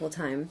Yes. show full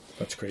time.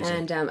 That's crazy.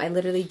 And I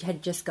literally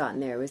had just gotten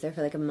there. I was there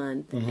for like a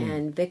month,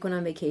 and Vic went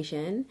on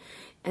vacation,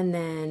 and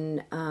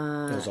then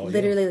was all you.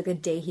 literally like the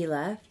day he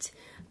left,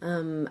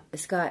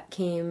 Scott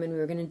came and we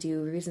were going to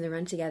do Reviews in the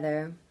Run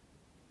together,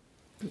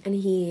 and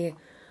he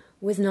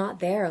was not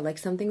there. Like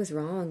something was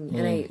wrong,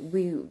 and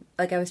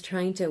I was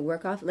trying to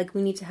work off. Like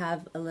we need to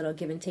have a little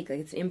give and take. Like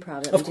it's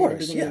improv that Of we did at course, the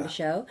beginning of yeah. the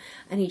show,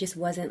 and he just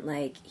wasn't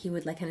like he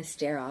would like kind of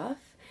stare off.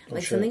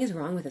 Like sure. something is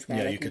wrong with this guy.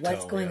 Yeah, like you could what's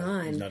tell, going yeah.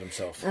 on? He's not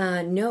himself.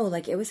 No,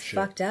 like it was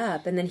fucked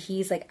up. And then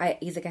he's like, I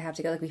have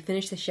to go. Like we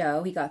finished the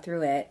show, he got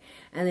through it,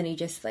 and then he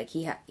just like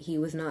he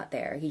was not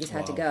there. He just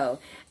had to go.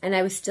 And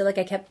I was still like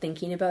I kept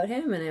thinking about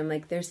him, and I'm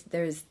like, there's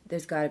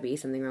got to be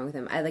something wrong with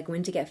him. I like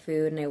went to get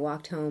food, and I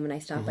walked home, and I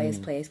stopped by his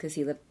place because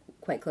he lived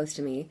quite close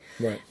to me.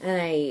 Right. And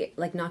I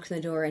like knocked on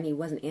the door, and he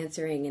wasn't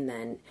answering. And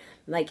then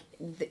like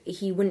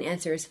he wouldn't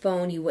answer his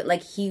phone.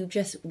 He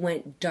just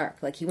went dark.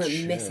 Like he went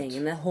missing.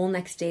 And the whole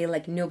next day,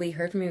 like nobody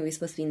heard from him. He was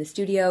supposed to be in the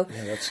studio.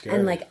 Yeah, that's scary.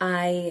 And like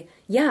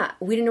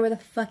we didn't know where the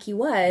fuck he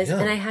was. Yeah.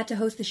 And I had to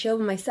host the show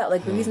by myself.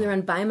 Like Reviews in the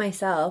Run by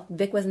myself.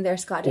 Vic wasn't there.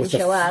 Scott didn't with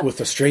show up.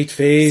 with a straight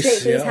face.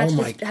 Straight face, Yeah. Oh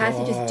my had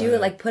god. to just do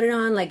it. Like put it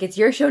on. Like it's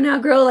your show now,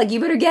 girl. Like you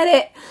better get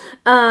it.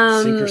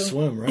 Sink or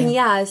swim, right?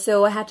 Yeah,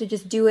 so I had to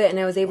just do it, and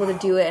I was able to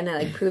do it, and I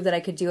like proved that I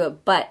could do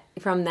it. But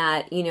from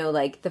that, you know,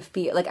 like the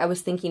fear, like I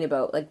was thinking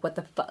about like what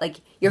the fuck,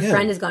 like your Yeah.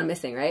 friend has gone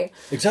missing, right?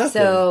 Exactly.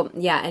 So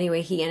yeah.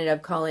 Anyway, he ended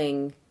up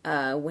calling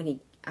when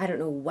I don't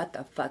know what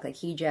the fuck. Like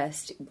he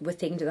just was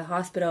taken to the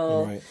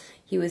hospital. Right.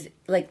 He was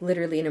like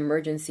literally an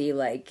emergency.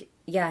 Like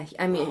yeah,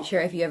 I mean, sure,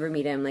 if you ever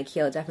meet him, like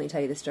he'll definitely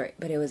tell you the story.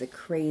 But it was a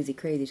crazy,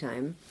 crazy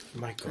time.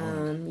 My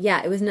god.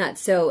 Yeah, it was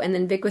nuts. So, and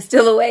then Vic was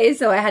still away,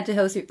 so I had to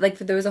host. Like,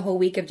 there was a whole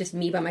week of just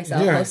me by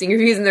myself Yeah. hosting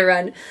Reviews in the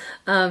Run.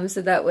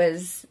 So that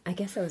was, I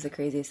guess, that was the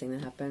craziest thing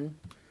that happened.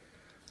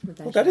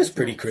 Well, that is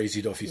pretty crazy,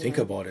 though, if you think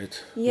about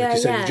it. Yeah, like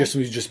you said, yeah.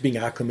 you're just being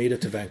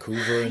acclimated to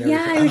Vancouver and Yeah,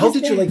 everything. I was How just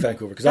did you there. like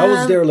Vancouver? Because I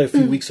was there like a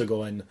few weeks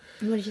ago, and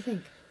What did you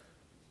think?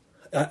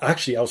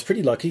 actually, I was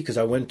pretty lucky because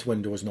I went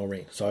when there was no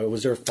rain. So I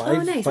was there Oh,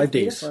 nice. 5 That's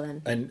days, beautiful,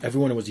 then. and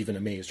everyone was even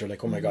amazed. They're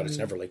like, "Oh my god, it's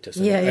never like this."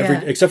 Yeah,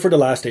 And yeah. except for the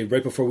last day,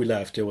 right before we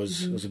left, it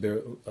was a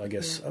bit, I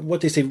guess, what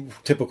they say,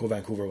 typical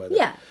Vancouver weather.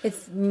 Yeah,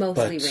 it's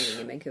mostly But- raining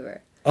in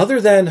Vancouver. Other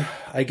than,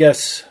 I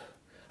guess,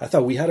 I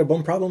thought we had a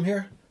bum problem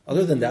here.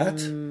 Other than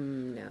that,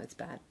 No, it's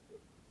bad.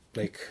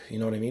 like, you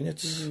know what I mean?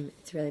 It's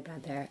It's really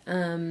bad there.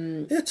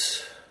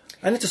 it's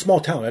a small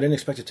town. I didn't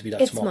expect it to be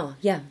that It's small. small,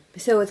 yeah.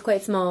 So it's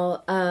quite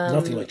small.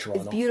 Nothing like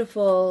Toronto. It's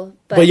beautiful,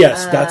 But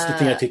yes, that's the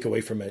thing I take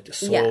away from it. It's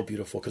so yeah.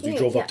 beautiful because we Yeah,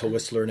 drove up yeah. to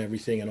Whistler and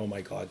everything, and oh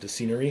my god, the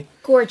scenery.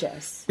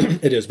 gorgeous.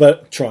 It is,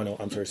 but Toronto.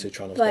 I'm sorry to say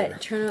Toronto's better.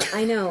 But Toronto,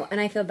 I know, and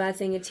I feel bad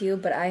saying it to you,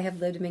 but I have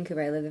lived in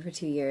Vancouver. I lived there for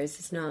 2 years.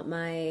 It's not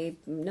my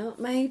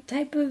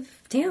type of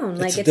town.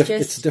 Like it's just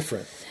it's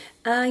different.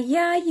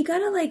 yeah, you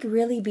gotta like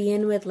really be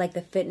in with like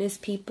the fitness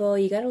people.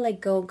 You gotta like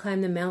go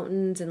climb the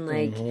mountains and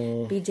like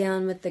be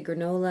down with the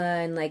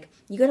granola and like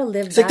you gotta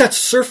live. It's like that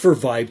surfer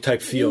vibe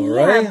type feel,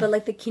 yeah, right? but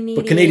like the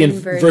Canadian, Canadian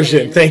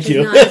version, thank which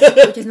is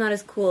you. which is not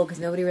as cool because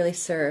nobody really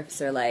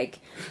surfs or like,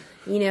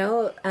 you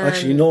know.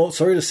 Actually,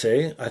 sorry to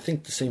say, I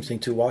think the same thing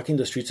too. Walking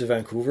the streets of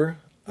Vancouver,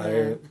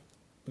 Yeah.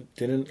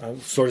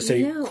 I'm sort of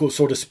say, No. cool,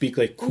 so to speak,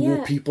 like cool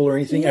Yeah. people or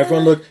anything. Yeah.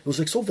 Everyone looked, it was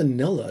like so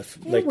vanilla.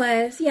 It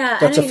was, yeah.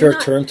 That's and a fair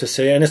not- term to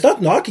say. And it's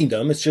not knocking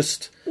them, it's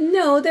just,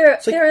 No, there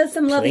like are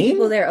some lovely plain?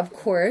 people there, of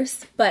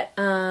course, but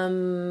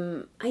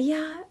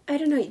yeah, I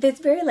don't know. It's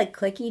very like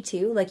cliquey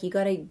too. Like you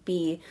gotta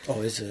be,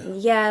 oh, is it?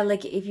 yeah.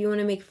 Like if you want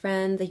to make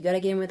friends, like you gotta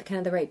get in with kind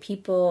of the right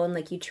people, and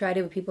like you try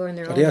to with people in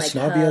their Are own they like as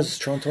snobby hub. as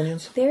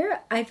Torontonians? They're,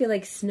 I feel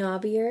like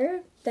snobbier,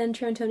 than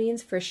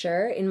Torontonians for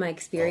sure, in my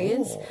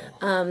experience.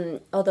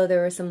 Although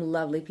there were some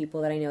lovely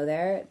people that I know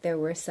there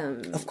were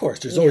some... Of course,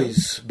 there's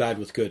always bad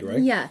with good,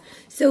 right? Yeah.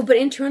 So, but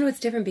in Toronto it's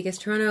different because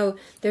Toronto,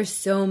 there's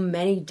so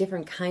many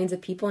different kinds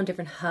of people and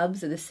different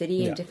hubs of the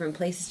city and different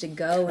places to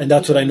go. And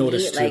that's what I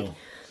noticed too.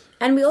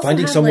 And we also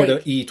finding have, somewhere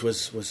like, to eat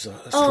was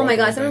oh my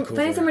god,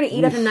 finding somewhere to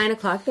eat after 9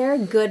 o'clock there,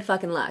 good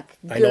fucking luck.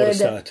 I noticed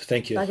that.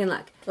 Thank you. Fucking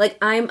luck. Like,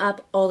 I'm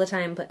up all the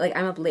time. Like,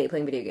 I'm up late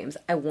playing video games.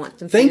 I want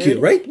some food. Thank you,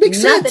 right?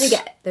 Makes nothing sense. to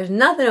get. There's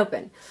nothing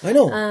open. I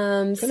know.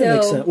 So...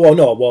 makes sense.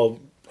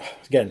 Well,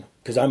 again,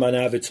 because I'm an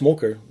avid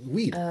smoker,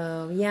 weed.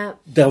 Oh, yeah.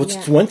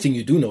 That's one thing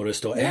you do notice,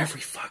 though. Yeah.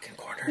 Every fucking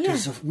corner,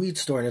 there's a weed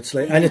store, and it's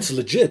like, and it's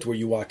legit where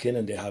you walk in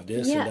and they have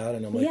this and that,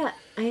 and I'm like... Yeah,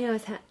 I know.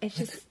 It's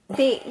just...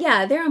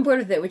 they're on board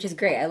with it, which is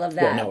great. I love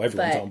that. Well, now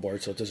everyone's on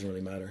board, so it doesn't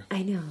really matter.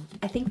 I know.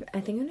 I think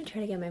I'm going to try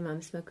to get my mom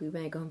to smoke weed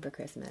when I go home for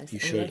Christmas. You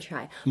I'm should. going to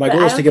try. My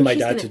goal is to get my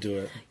dad to do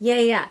it.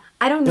 Yeah.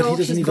 I don't know if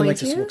she's he doesn't even going like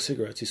to smoke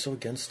cigarettes. He's so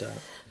against that.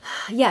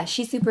 Yeah,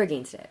 she's super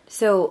against it.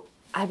 So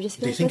I just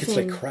feel they think it's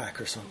like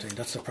crack or something.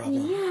 That's the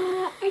problem.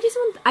 Yeah, I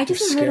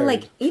just want her to,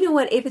 like, you know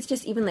what? If it's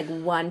just even like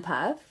one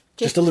puff.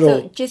 Just a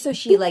little... just so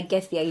she, like,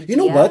 gets the idea. You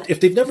know what? If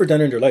they've never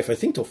done it in their life, I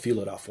think they'll feel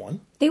it off one.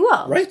 They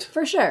will. Right?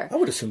 For sure. I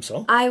would assume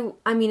so.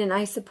 I mean, and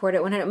I support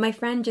it 100%. My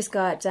friend just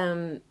got...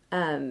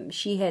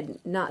 she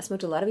had not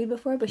smoked a lot of weed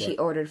before, but she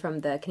ordered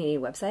from the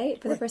Canadian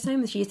website for the first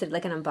time. She just did,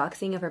 like, an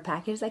unboxing of her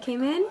package that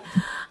came in.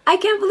 I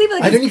can't believe it.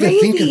 Like, I didn't even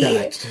think of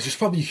that. There's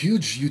probably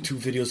huge YouTube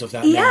videos of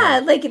that. Yeah,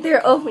 now. Like,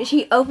 they're open.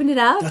 She opened it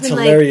up. That's and,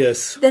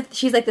 hilarious. Like,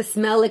 she's like, the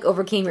smell, like,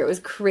 overcame her. It was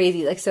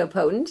crazy, like, so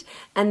potent.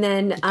 And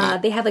then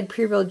they have, like,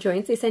 pre-rolled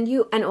joints they send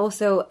you. And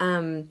also,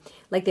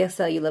 like, they'll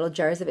sell you little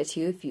jars of it,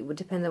 too, if you would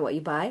depend on what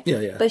you buy.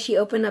 Yeah. But she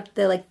opened up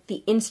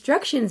the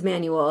instructions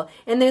manual.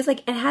 And there's,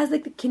 like, it has,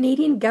 like, the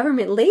Canadian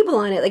government label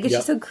on it. Like, it's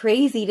just so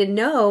crazy to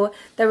know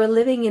that we're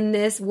living in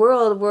this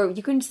world where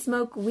you can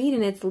smoke weed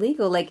and it's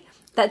legal. Like,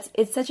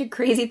 it's such a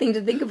crazy thing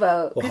to think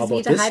about because you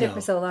need to hide it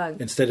for so long.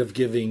 Instead of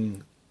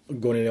going to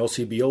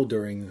LCBO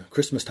during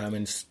Christmas time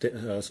and sit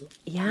in those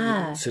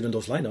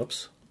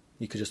lineups,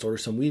 you could just order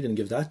some weed and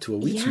give that to a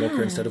weed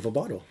smoker instead of a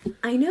bottle.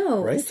 I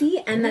know. Right? See,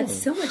 and that's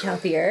so much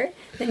healthier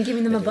than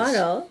giving them a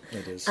bottle.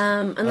 It is.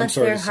 Unless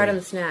they're hard on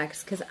the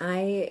snacks, because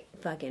I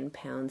fucking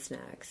pound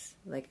snacks.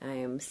 Like, I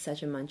am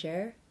such a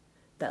muncher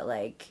that,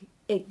 like,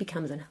 it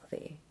becomes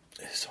unhealthy.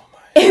 So am I.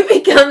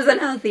 It becomes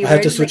unhealthy. I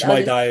had to switch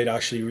my diet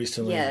actually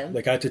recently. Yeah.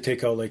 Like, I had to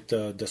take out, like,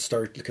 the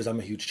start, because I'm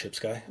a huge chips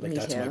guy. Like,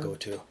 that's my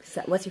go-to.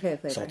 So, what's your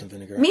favorite flavor? Salt and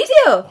vinegar. Me too!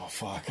 Oh,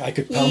 fuck. I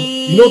could pound...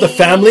 You know the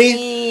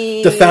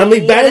family? The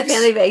family bags? The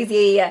family bags,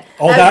 yeah.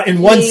 All that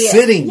in one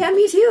sitting. Yeah,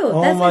 me too.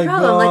 Oh, that's my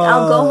problem. God. Like,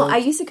 I'll go home. I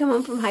used to come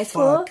home from high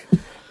school...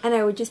 And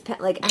I would just,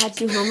 like, I had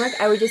to do homework.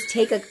 I would just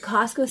take a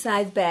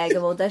Costco-sized bag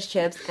of Old Dutch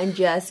chips and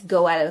just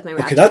go at it with my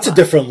ratchet. Okay, that's a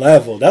different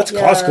level. That's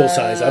Costco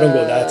size. I don't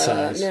go that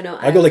size. No.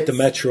 I go like the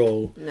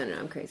Metro. No,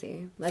 I'm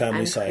crazy. Like, family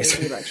I'm size.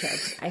 crazy about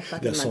chips. I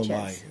fucking love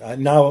chips.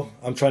 Now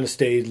I'm trying to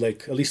stay,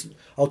 like, at least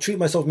I'll treat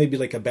myself maybe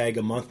like a bag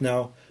a month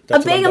now.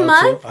 That's a bag a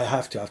month? I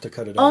have to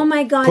cut it out. Oh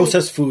my God.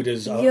 Processed food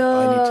is, I need to get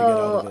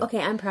out of it. Okay,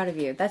 I'm proud of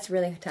you. That's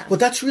really tough. Well,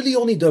 that's really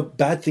only the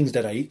bad things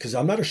that I eat, because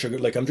I'm not a sugar,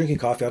 like, I'm drinking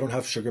coffee. I don't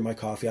have sugar in my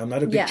coffee. I'm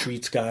not a big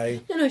treats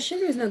guy. No,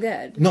 sugar is no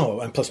good.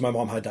 No, and plus my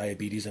mom had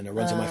diabetes and it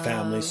runs in my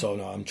family, so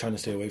no, I'm trying to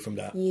stay away from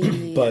that.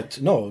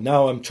 But no,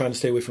 now I'm trying to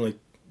stay away from, like,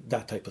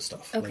 that type of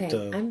stuff. Okay,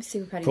 like I'm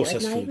super proud of you.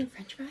 Like, not even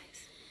French fries?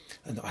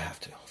 And I have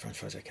to. French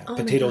fries I can. Oh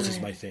Potatoes is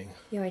my thing.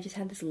 Yo, I just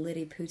had this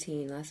Liddy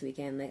poutine last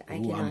weekend. Like, I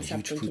cannot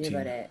stop thinking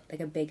about it. Like,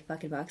 a big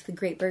fucking box. The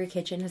Great Burger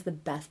Kitchen has the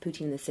best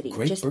poutine in the city.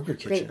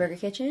 Great Burger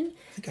Kitchen?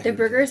 Their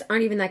burgers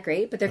aren't even that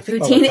great, but their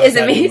poutine is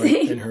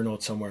amazing. In her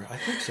notes somewhere. I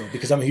think so.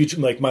 Because I'm a huge,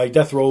 like, my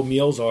death row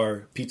meals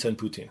are pizza and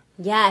poutine.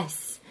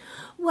 Yes.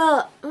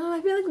 Well,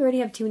 I feel like we already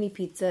have too many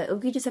pizza.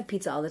 We could just have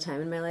pizza all the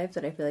time in my life,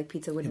 that I feel like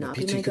pizza would not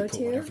be my go-to. You can put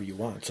whatever you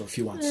want. So if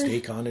you want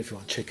steak on it, if you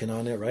want chicken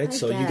on it, right?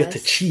 So you get to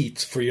cheat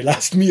for your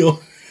last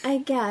meal. I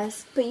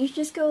guess. But you should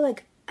just go,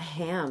 like,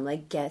 ham.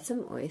 Like, get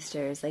some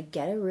oysters. Like,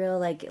 get a real,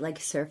 like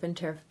surf and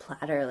turf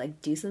platter.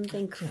 Like, do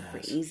something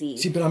crazy.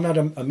 See, but I'm not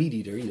a meat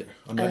eater either.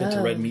 I'm not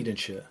into red meat and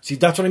shit. See,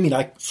 that's what I mean.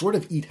 I sort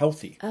of eat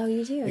healthy. Oh,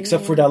 you do?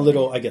 Except for that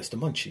little, I guess, the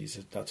munchies.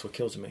 That's what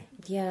kills me.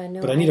 Yeah, no.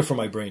 But I need it for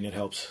my brain. It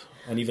helps.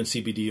 And even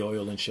CBD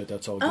oil and shit,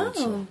 that's all good.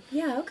 Oh,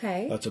 yeah,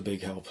 okay. That's a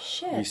big help.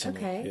 Shit,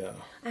 recently. okay. Yeah.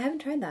 I haven't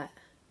tried that.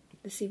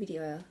 The CBD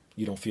oil.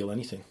 You don't feel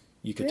anything.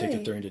 You could take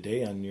it during the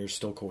day and you're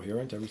still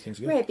coherent. Everything's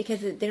good. Right,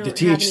 because they don't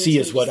the have THC any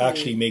is what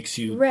actually makes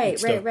you... Right.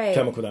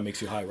 chemical that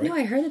makes you high, right? No,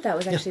 I heard that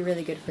was actually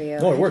really good for you.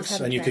 No, it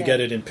works. And you could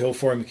get it in pill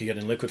form, you could get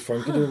it in liquid form,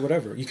 you could do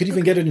whatever. You could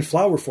even get it in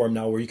flower form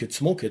now where you could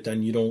smoke it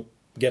and you don't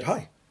get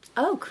high.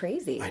 Oh,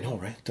 crazy. I know,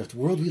 right? The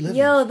world we live in.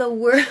 Yo, the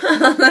world.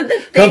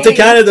 Come to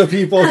Canada,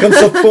 people. Come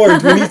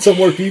support. We need some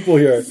more people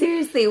here.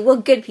 Seriously. Well,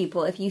 good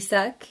people. If you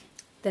suck,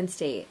 then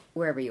stay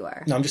wherever you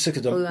are. No, I'm just sick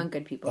of we want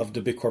good people. Of the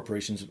big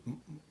corporations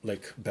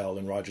like Bell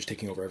and Rogers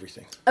taking over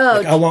everything. Oh,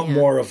 like, I want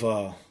more of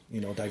a,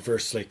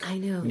 diverse, like, I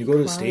know, when you go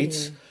to the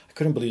States, I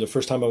couldn't believe the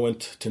first time I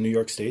went to New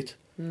York State,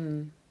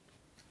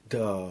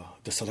 the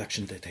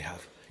selection that they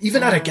have.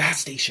 Even at a gas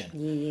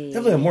station. They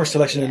have more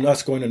selection than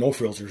us going to No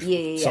Frills or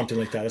something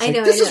like that. It's like,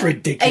 this is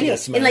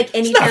ridiculous, man. And like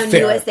anytime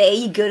USA,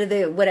 you go to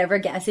the whatever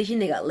gas station,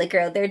 they got liquor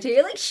out there too.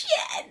 You're like, shit,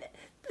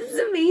 this is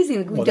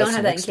amazing. We don't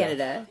have that in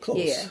Canada. Close.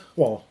 Yeah.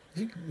 Well,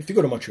 if you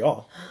go to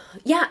Montreal.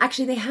 Yeah,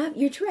 actually they have.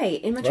 You're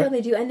right. In Montreal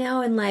they do. And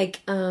now in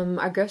like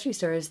our grocery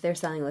stores, they're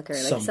selling liquor.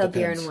 Like they sell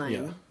beer and wine.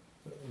 Yeah.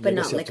 But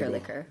not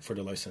liquor. For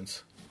the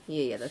license.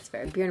 Yeah, that's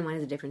fair. Beer and wine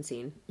is a different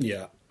scene.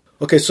 Yeah.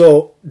 Okay,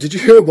 so did you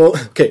hear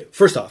about... Okay,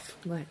 first off.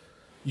 What?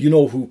 You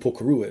know who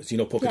Pokeroo is. You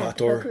know Polka Dot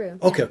Door?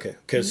 Pokeroo. Okay.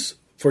 Because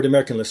for the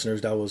American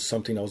listeners, that was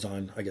something that was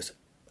on, I guess,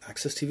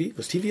 Access TV?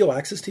 Was TVO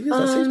Access TV? Is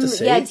that safe to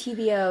say? Yeah,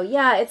 TVO.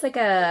 Yeah, it's like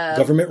a...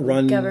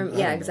 Government-run...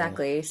 Yeah,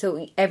 exactly. Know.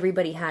 So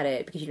everybody had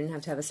it because you didn't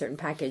have to have a certain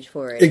package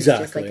for it.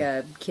 Exactly. It's just like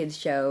a kids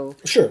show.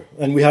 Sure.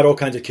 And we had all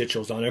kinds of kid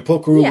shows on it.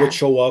 Pokeroo would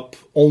show up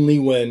only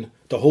when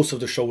the host of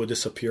the show would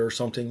disappear or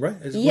something, right?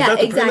 Yeah,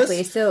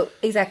 exactly.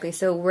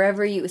 So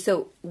wherever you...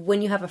 So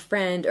when you have a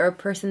friend or a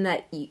person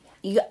that...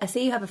 You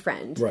say you have a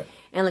friend. Right.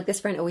 And like this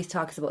friend always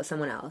talks about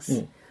someone else.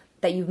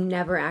 That you've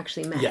never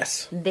actually met.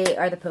 Yes. They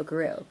are the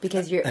Pokeroo.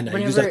 Because you're... And I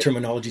use that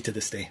terminology to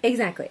this day.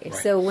 Exactly. Right.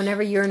 So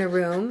whenever you're in a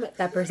room,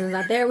 that person's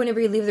not there. Whenever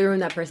you leave the room,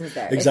 that person's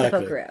there. Exactly.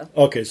 It's the Pokeroo.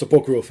 Okay, so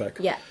Pokeroo effect.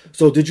 Yeah.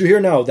 So did you hear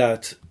now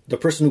that the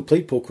person who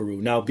played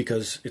Pokeroo, now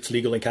because it's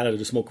legal in Canada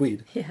to smoke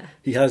weed,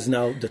 he has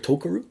now the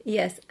Tokeroo?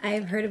 Yes,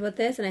 I've heard about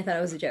this and I thought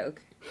it was a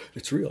joke.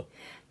 It's real.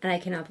 And I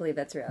cannot believe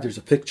that's real. There's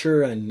a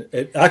picture and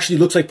it actually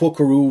looks like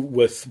Pokeroo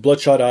with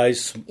bloodshot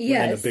eyes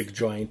and a big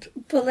joint.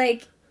 But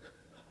like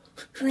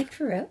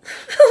for real?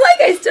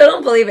 Like I still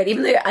don't believe it.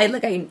 Even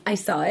though I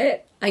saw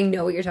it. I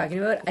know what you're talking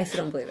about. I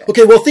still don't believe it.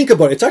 Okay, well think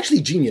about it. It's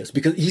actually genius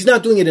because he's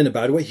not doing it in a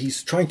bad way.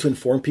 He's trying to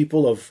inform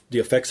people of the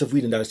effects of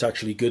weed and that it's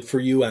actually good for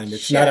you and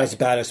it's not as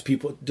bad as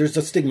people... There's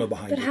a stigma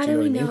behind it. But how do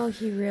we know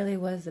he really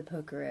was the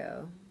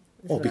Pokeroo?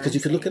 Because you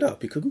could look it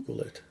up. You could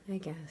Google it. I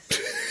guess.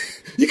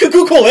 You could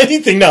Google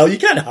anything now. You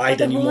can't hide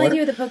anymore. The whole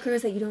idea of the Pokeroo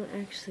is that you don't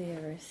actually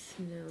ever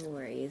know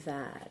where he's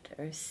at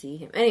or see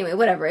him. Anyway,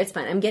 whatever. It's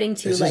fine. I'm getting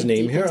too Is his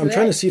name here? I'm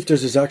trying to see if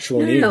there's his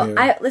actual name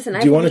here. Listen,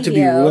 do you want it to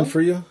be ruined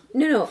for you?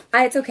 No.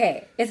 It's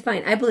okay. It's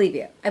fine. I believe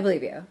you. I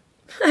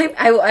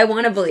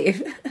want to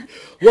believe.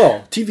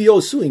 Well, TVO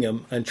is suing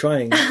him and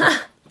trying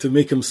to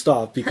make him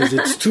stop because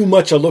it's too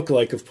much a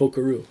lookalike of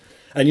Pokeroo.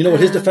 And you know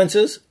what his defense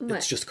is? What?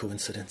 It's just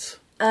coincidence.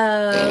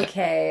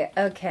 Okay.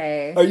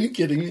 Are you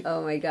kidding me?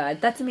 Oh my god,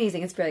 that's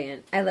amazing! It's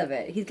brilliant. I love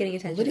it. He's getting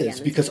attention. It is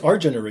because our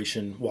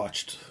generation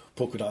watched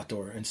Polka Dot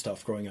Door and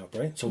stuff growing up,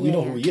 right? So we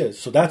know who he is.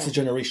 So that's the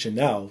generation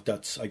now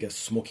that's, I guess,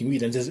 smoking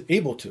weed and is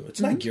able to. It's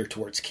not geared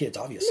towards kids,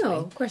 obviously. No,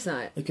 of course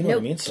not. Like, you know what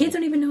I mean? Kids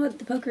don't even know what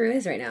the Pokeroo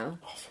is right now.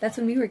 That's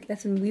when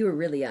we were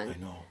really young. I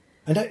know.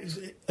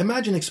 And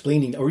imagine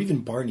explaining, or even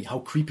Barney, how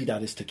creepy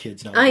that is to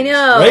kids now. I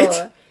know,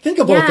 right? Think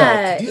about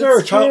that. These are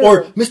a child,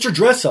 or Mr.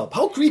 Dress Up.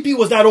 How creepy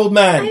was that old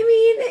man? I mean,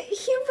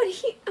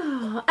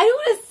 I don't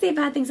want to say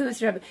bad things about Mr.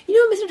 Dress Up. You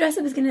know, Mr. Dress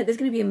Up there's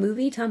gonna be a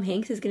movie. Tom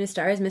Hanks is gonna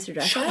star as Mr.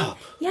 Dress Up. Shut up.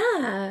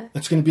 Yeah.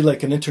 It's gonna be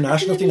like an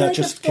international thing, not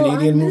just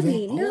Canadian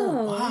movie. No.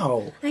 Oh,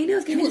 wow. I know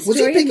it's gonna be the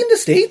story. Was he big in the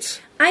States?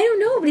 I don't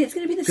know, but it's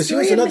gonna be the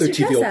story of Mr. Because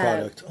he was another TVO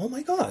product. Oh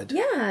my god.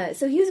 Yeah.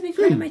 So he was a big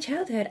part of my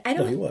childhood.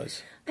 He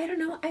was. I don't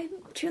know. I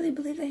truly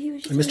believe that he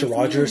was just... And Mr.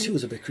 Rogers, he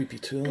was a bit creepy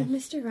too. And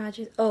Mr.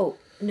 Rogers... Oh,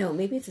 no,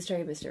 maybe it's the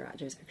story of Mr.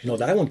 Rogers, actually. No,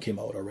 that one came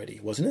out already,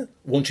 wasn't it?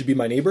 Won't You Be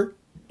My Neighbor?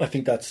 I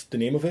think that's the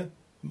name of it.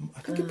 I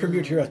think it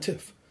premiered here at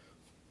TIFF.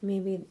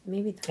 Maybe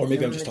or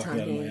maybe I'm just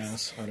talking out of my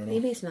ass. I don't know.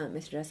 Maybe it's not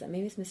Mr. Dress Up.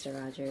 Maybe it's Mr.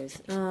 Rogers.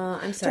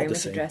 I'm sorry,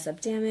 Mr. Dress Up.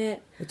 Damn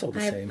it. It's all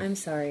the same. I'm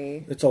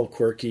sorry. It's all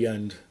quirky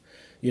and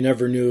you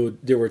never knew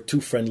they were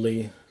too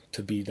friendly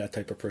to be that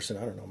type of person.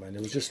 I don't know, man.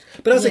 It was just...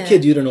 But as a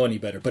kid, you don't know any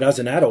better. But as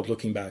an adult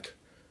looking back...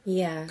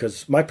 Yeah.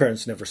 Because my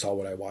parents never saw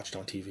what I watched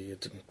on TV.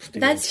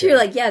 That's true.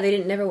 Like, they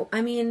didn't never...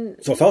 I mean...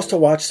 So if I was to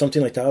watch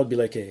something like that, I would be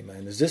like, hey,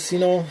 man, is this, you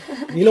know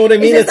what I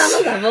mean? Is this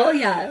on the level?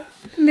 Yeah.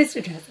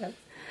 Mr. Dress Up.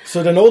 So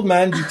an old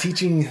man be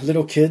teaching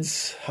little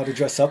kids how to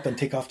dress up and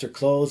take off their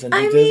clothes and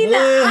I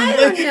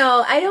don't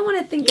know. I don't want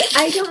to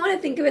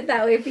think of it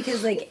that way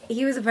because like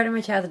he was a part of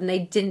my childhood and I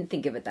didn't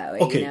think of it that way.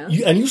 Okay, you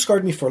know? And you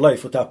scarred me for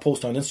life with that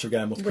post on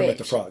Instagram with Kermit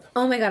the Frog.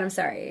 Oh my god, I'm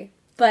sorry,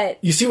 but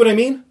you see what I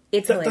mean?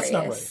 It's hilarious. That's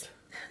not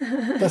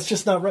right. That's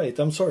just not right.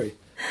 I'm sorry.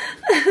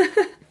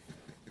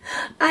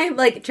 I'm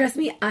like, trust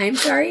me, I'm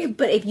sorry,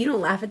 but if you don't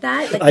laugh at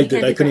that, like, I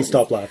did. I couldn't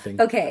stop laughing.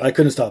 Okay, I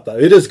couldn't stop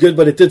that. It is good,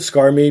 but it did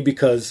scar me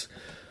because.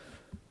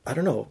 I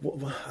don't know.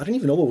 I don't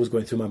even know what was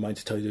going through my mind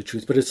to tell you the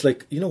truth. But it's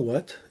like, you know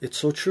what? It's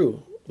so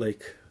true.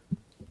 Like,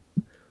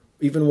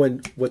 even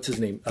when, what's his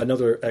name?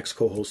 Another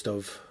ex-co-host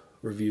of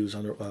reviews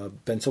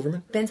on Ben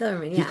Silverman? Ben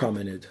Silverman, yeah. He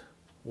commented,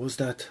 what was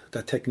that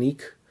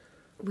technique?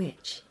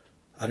 Which?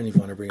 I don't even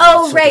want to bring it up.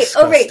 Oh, right.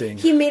 Oh, right.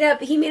 He made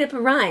up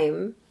a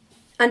rhyme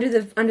under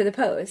the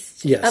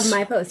post. Yes. Of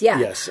my post, yeah.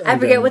 Yes. I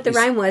forget what the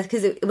rhyme was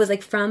because it was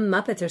like from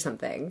Muppets or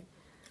something.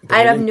 But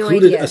I have no idea.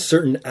 Included a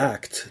certain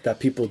act that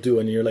people do,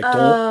 and you're like,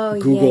 don't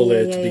Google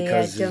it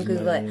because don't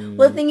Google it.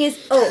 Well, the thing is,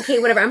 okay,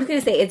 whatever. I'm just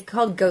gonna say it's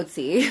called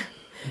Goatsy.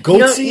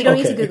 Goatsy? You don't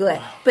need to Okay. Google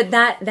it. But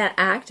that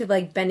act of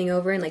like bending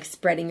over and like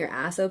spreading your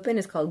ass open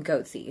is called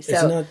goatsy. So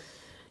It's not.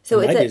 so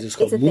in my it's days, it's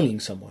called a mooning thing.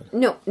 someone.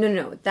 No.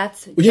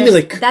 That's What do you mean,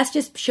 like- that's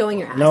just showing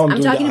your ass. Now I'm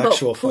doing talking the about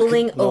actual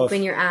pulling fucking- no,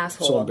 open your so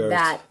asshole. embarrassed.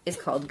 That is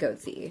called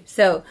goatsy.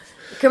 So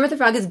Kermit the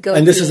Frog is goatsy.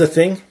 And this is a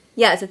thing?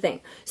 Yeah, it's a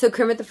thing. So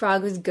Kermit the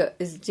Frog is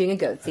doing a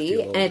goatsy,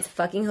 feel old. and it's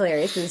fucking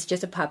hilarious because it's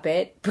just a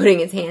puppet putting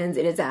its hands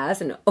in its ass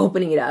and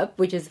opening it up,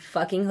 which is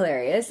fucking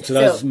hilarious. So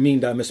that does mean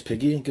that Miss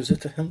Piggy gives it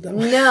to him? That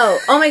way? No,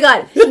 oh my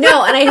god,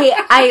 no! And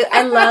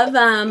I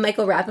love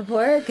Michael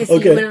Rappaport because he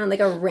Okay. went on like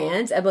a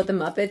rant about the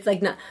Muppets.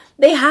 Like, no,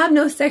 they have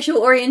no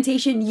sexual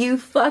orientation. You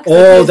fuck.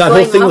 Oh, that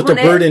whole thing with the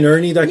Bert and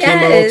Ernie that came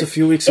out a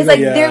few weeks ago. It's like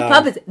Yeah. they're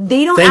puppets.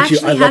 They don't Thank you.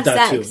 actually I love have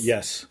that sex. too.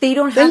 Yes. They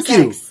don't have Thank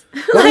you. sex.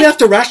 Why do we have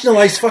to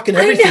rationalize fucking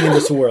everything in know.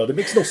 this world? It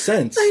makes no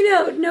sense. I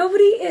know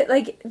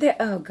nobody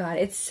oh god,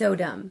 it's so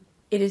dumb.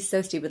 It is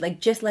so stupid. Like,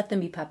 just let them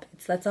be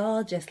puppets. Let's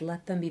all just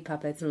let them be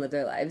puppets and live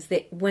their lives.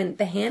 When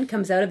the hand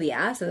comes out of the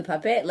ass of the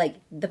puppet, like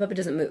the puppet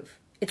doesn't move.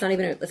 It's not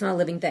a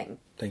living thing.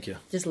 Thank you.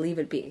 Just leave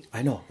it be.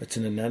 I know. It's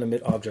an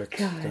inanimate object.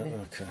 God.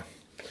 Okay.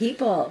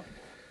 People.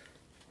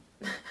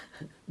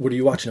 What do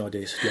you watch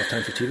nowadays? Do you have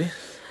time for TV?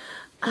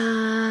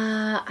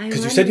 Because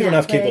Because you said you don't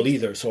have cable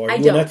either. So are I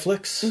you on don't.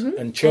 Netflix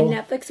and chill?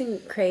 And Netflix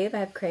and Crave. I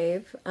have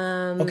Crave.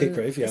 Okay,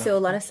 Crave, yeah. So a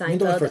lot of I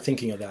wonder if we're Seinfeld.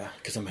 thinking of that,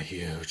 because I'm a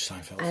huge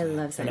Seinfeld I fan.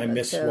 love And I Seinfeld,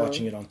 miss so-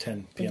 watching it on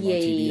 10 p.m. Yeah,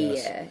 on TBS.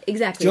 yeah,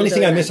 exactly. The only So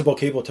thing I am miss about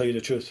cable, tell you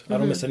the truth. I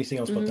don't miss anything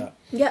else but that.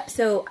 Yep.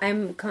 So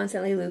I'm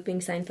constantly looping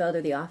Seinfeld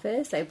or The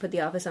Office. I put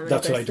The Office on.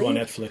 That's what I do on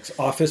Netflix.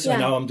 Office, Yeah.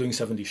 and now I'm doing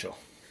 70 Show.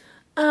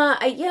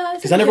 Yeah.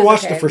 Because I never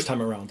watched the first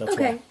time around. That's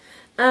Okay. why.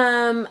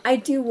 I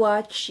do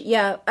watch.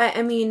 Yeah.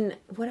 I mean,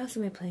 what else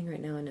am I playing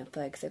right now on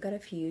Netflix? I've got a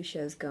few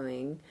shows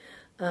going,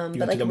 but into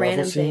like the Marvel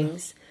random scene?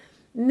 things.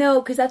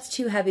 No, because that's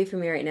too heavy for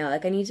me right now.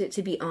 Like, I need it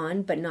to be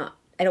on, but not.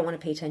 I don't want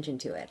to pay attention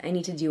to it. I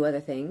need to do other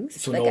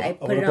things. So like, no, I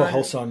put what it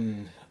about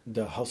on.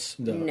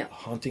 the No.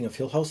 Haunting of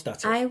Hill House?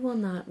 That's it. I will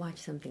not watch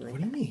something like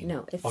What do that. you mean?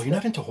 No, it's Oh, you're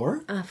not into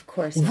horror? Of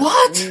course not.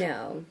 What?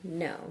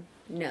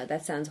 No,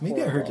 that sounds Maybe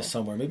horrible. I heard this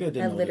somewhere. Maybe I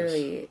didn't That know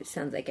literally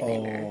sounds like a this.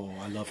 nightmare. Oh,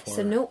 I love horror.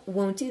 So no,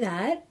 won't do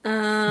that.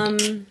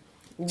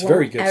 It's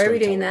very good ever be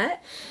doing storytelling.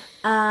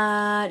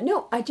 that.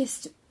 No, I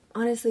just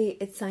honestly,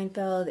 it's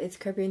Seinfeld. It's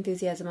Curb Your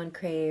Enthusiasm on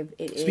Crave.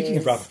 Speaking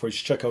of Rappaport, you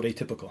should check out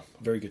Atypical.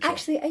 Very good show.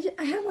 Actually,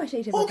 I have watched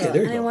Atypical, Okay, there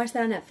you and I go. watched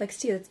that on Netflix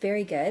too. It's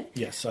very good.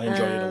 Yes, I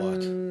enjoy it a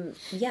lot.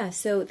 Yeah,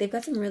 so they've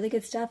got some really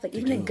good stuff. Like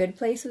even A do. Good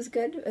Place was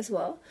good as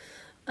well.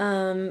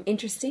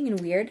 Interesting and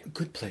weird.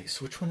 Good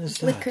Place. Which one is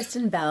that? With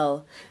Kristen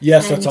Bell.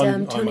 Yes, and, that's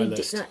on Tony my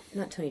list.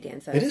 not Tony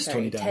Danza. It is sorry.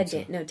 Tony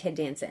Danza. Ted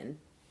Danson.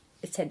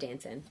 It's Ted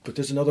Danson. But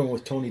there's another one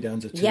with Tony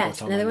Danza too. Yes,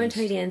 that's on another my one, list.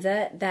 Tony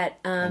Danza, that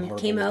horrible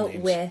came with out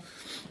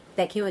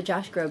names. with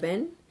Josh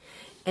Groban,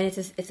 and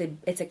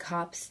it's a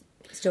cop's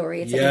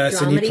story. It's Yes,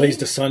 like a and dramedy. he plays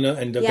the son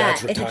and the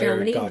dad's it's a retired.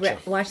 dramedy. Gotcha.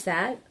 Watch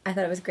that. I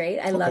thought it was great.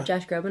 I love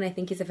Josh Groban. I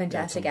think he's a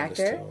fantastic on my list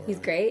actor. too, He's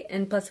alright. great,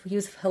 and plus he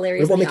was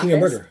hilarious. What about in The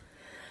Making a Office. Murder?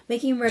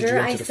 Making a Did you Murder.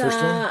 get I to the first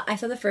one?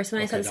 saw the first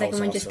one. I saw Okay, the that second was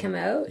one just awesome.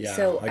 come out. Yeah,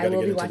 so I I gotta will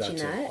get be into that watching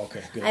too. that.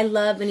 Okay, good. I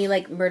love any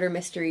like murder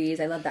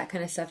mysteries. I love that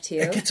kind of stuff too.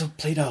 It gets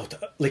played out.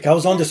 Like I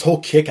was on this whole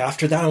kick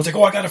after that. I was like,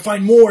 oh, I gotta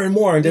find more and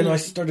more. And then I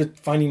started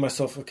finding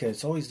myself, okay,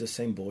 it's always the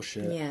same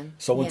bullshit. Yeah,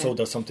 So and so yeah.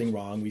 does something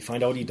wrong. We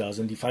find out he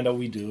doesn't. You find out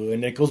we do,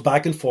 and it goes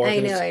back and forth. I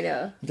and know.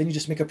 And then you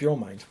just make up your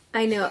own mind.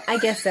 I know. I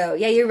guess so.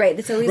 Yeah, you're right.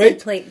 It's always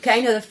Right? like played. I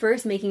know the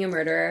first Making a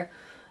Murderer.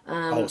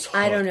 I was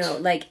I don't hooked. know.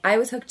 Like I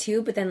was hooked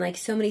too, but then like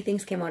so many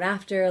things came out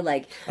after.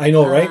 Like I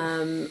know, right?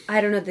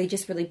 I don't know. They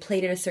just really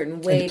played it a certain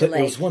And way. it To,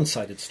 like was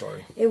one-sided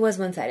story. it was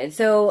one-sided.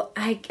 So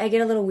I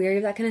get a little weary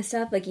of that kind of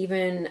stuff. Like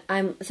even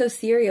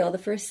Serial, the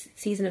first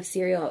season of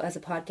Serial as a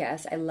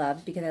podcast, I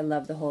loved because I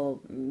love the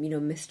whole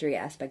mystery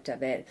aspect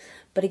of it.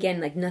 But again,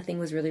 like nothing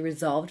was really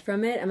resolved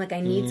from it. I'm like, I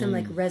need some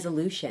like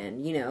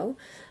resolution.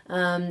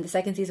 The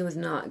second season was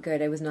not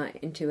good. I was not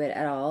into it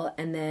at all.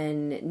 And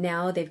then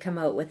now they've come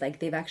out with like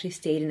they've actually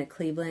stayed in a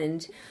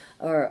Cleveland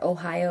or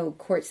Ohio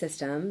court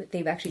system.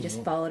 They've actually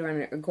just followed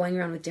around or going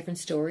around with different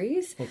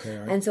stories. Okay,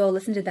 all right. And so I'll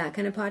listen to that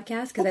kind of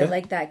podcast because I Okay.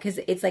 like that because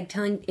it's like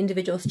telling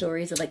individual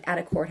stories of like at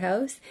a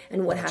courthouse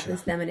and what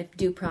happens to them and if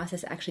due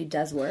process actually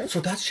does work. So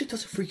that shit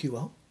doesn't freak you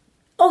out?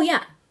 Oh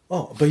yeah.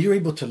 Oh, but you're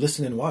able to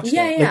listen and watch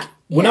Yeah, that. yeah, Like,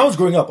 when yeah. I was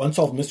growing up,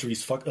 Unsolved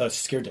Mysteries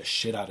scared the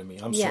shit out of me.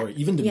 I'm Yeah, sorry.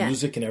 Even the yeah.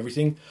 music and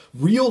everything.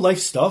 Real life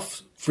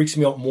stuff freaks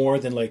me out more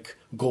than like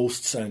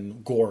ghosts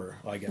and gore,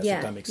 I guess,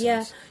 if that makes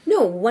sense.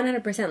 No,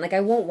 100%. Like I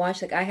won't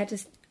watch. Like I had to.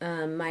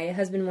 My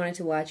husband wanted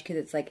to watch because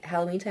it's like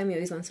Halloween time. He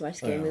always wants to watch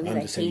scary movies. I'm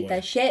I the same hate way.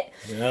 that shit.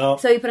 Yeah.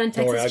 So he put on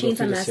Don't worry, Texas I go Chainsaw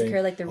through the Massacre,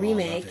 same. like the Oh, I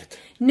remake. love it.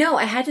 No,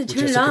 I had to turn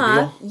it Jessica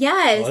off. Biel?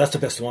 Yes. Oh, that's the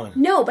best one.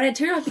 No, but I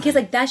turned it off because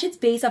like that shit's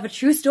based off a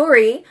true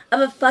story of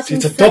a fucking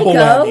it's a psycho. double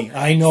whammy.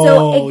 I know,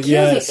 So it kills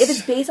yes. me. If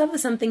it's based off of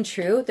something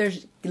true,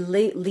 there's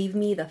leave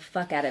me the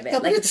fuck out of it. Yeah,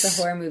 like but if it's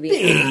a horror movie.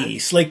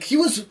 Space. Like he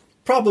was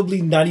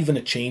probably not even a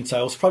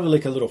chainsaw. It was probably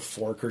like a little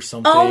fork or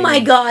something. Oh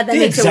my God, that they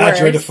makes it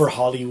exaggerated worse. for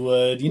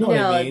Hollywood. You know what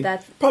No, I mean?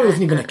 that's- Probably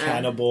wasn't even a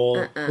cannibal.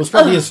 It was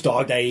probably his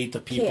dog that ate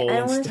the people. Okay, I don't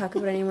and want to stuff. talk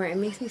about it anymore. It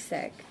makes me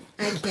sick.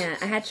 I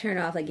can't. I had to turn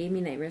it off. Like, gave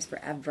me nightmares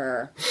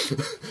forever.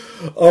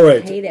 All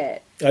right. I hate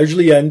it. I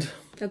usually end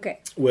Okay.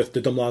 with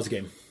the Dumb Laws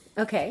game.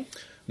 Okay.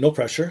 No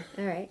pressure.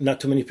 All right. Not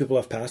too many people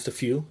have passed. A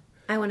few.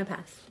 I want to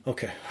pass.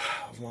 Okay.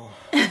 Well,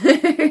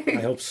 I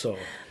hope so.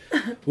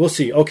 We'll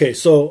see. Okay,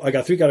 so I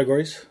got 3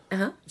 categories.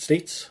 Uh-huh.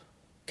 States,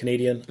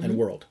 Canadian, and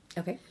world.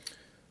 Okay.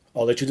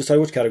 I'll let you decide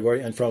which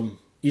category, and from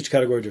each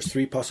category, there's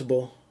 3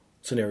 possible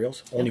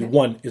scenarios. Only Okay.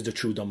 one is the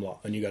true dumb law,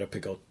 and you got to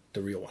pick out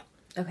the real one.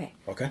 Okay.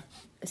 Okay?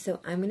 So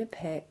I'm gonna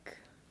pick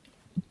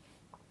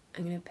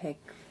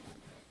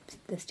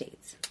the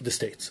states. The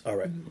states. All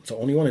right. So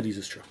only one of these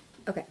is true.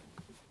 Okay.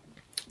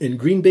 In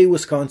Green Bay,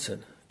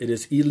 Wisconsin, it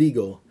is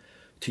illegal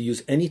to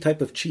use any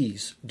type of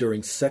cheese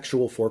during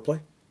sexual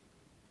foreplay.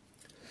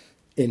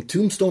 In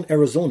Tombstone,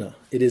 Arizona,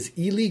 it is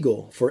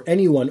illegal for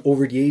anyone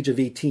over the age of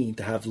 18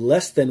 to have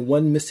less than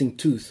 1 missing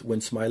tooth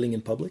when smiling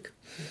in public.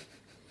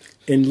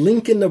 In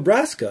Lincoln,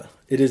 Nebraska,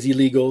 it is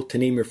illegal to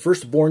name your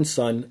firstborn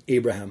son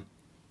Abraham.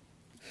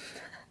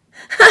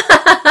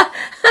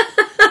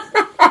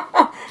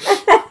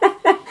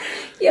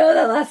 Yo,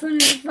 that last one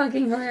is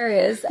fucking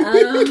hilarious.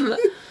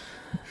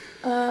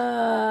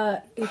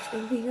 It's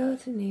illegal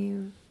to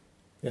name.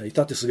 Yeah, you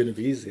thought this was going to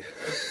be easy.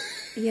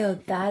 Yo,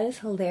 that is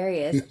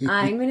hilarious.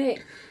 I'm gonna.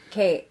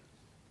 Okay.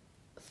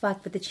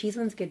 Fuck, but the cheese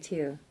one's good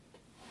too.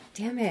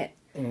 Damn it.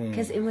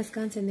 Because in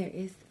Wisconsin there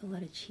is a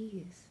lot of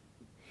cheese.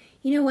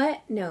 You know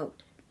what? No.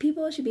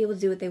 People should be able to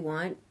do what they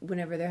want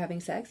whenever they're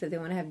having sex. If they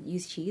want to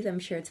use cheese, I'm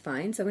sure it's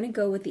fine. So I'm gonna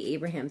go with the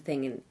Abraham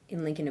thing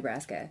in Lincoln,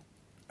 Nebraska.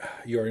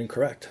 You're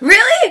incorrect.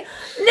 Really?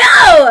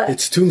 No!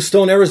 It's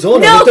Tombstone,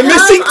 Arizona No, with the come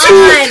missing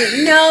tooth.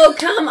 on! No,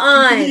 come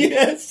on!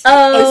 Yes.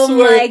 Oh I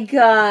swear. my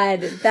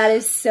god. That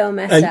is so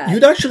messed And up.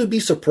 you'd actually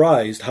be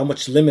surprised how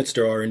much limits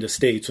there are in the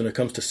States when it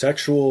comes to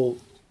sexual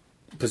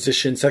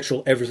position,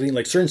 sexual everything.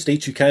 Like certain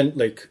states you can't,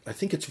 like, I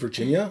think it's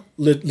Virginia.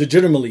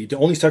 Legitimately, the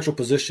only sexual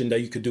position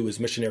that you could do is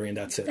missionary and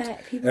that's it.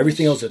 People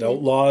Everything else is shit.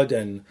 outlawed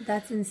and...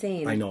 That's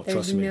insane. I know, There's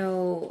trust me.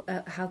 no,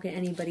 how can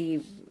anybody,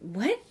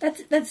 what?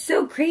 That's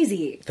so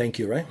crazy. Thank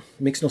you, right?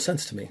 Makes no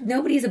sense to me.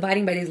 Nobody's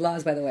abiding by these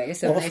laws, by the way,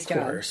 so Well, nice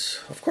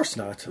Of course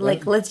not.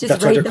 Like, let's just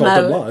That's why write they're them called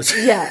out. dumb laws.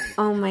 Yeah.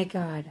 Oh my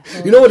god.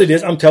 You know what it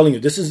is? I'm telling you,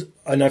 this is,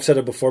 and I've said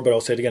it before, but I'll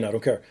say it again, I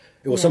don't care.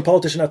 It was some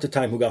politician at the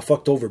time who got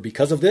fucked over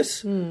because of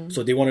this,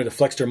 so they wanted to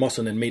flex their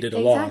muscle and made it a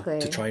law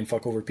to try and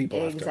fuck over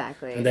people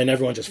Exactly. after. And then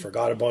everyone just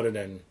forgot about it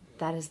and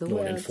That is the no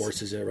one world.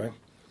 enforces it, right?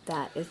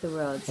 That is the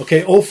world.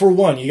 Okay, 0 for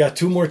 1. You got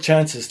 2 more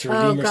chances to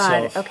redeem Oh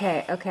god. yourself.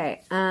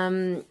 Okay.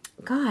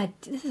 God,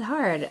 this is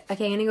hard.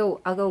 Okay,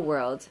 I'll go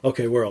world.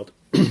 Okay, world.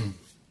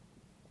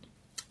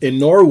 In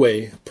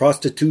Norway,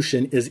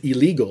 prostitution is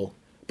illegal,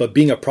 but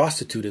being a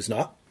prostitute is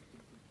not.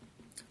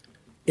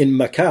 In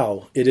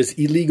Macau, it is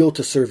illegal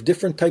to serve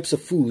different types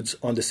of foods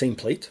on the same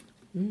plate.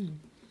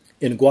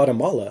 In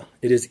Guatemala,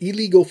 it is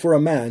illegal for a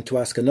man to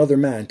ask another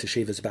man to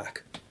shave his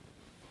back.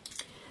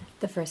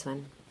 The first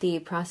one.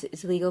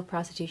 It's illegal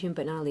prostitution,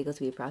 but not illegal to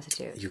be a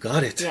prostitute. You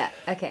got it. Yeah,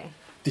 okay.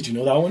 Did you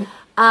know that one?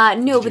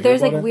 No, you but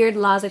there's hear like about it? weird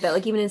laws like that.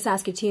 Like even in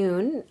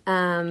Saskatoon.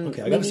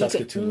 Okay, I got a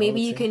Saskatoon.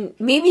 Maybe you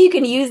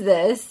can use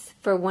this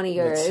for one of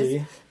yours. Let's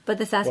see. But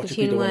the Watch it be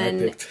Saskatoon the one I one.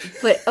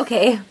 picked. But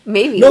okay,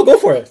 maybe. No, go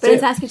for it. But Say in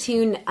it.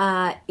 Saskatoon,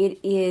 it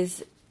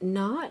is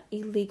not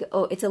illegal.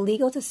 Oh, it's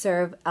illegal to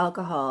serve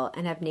alcohol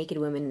and have naked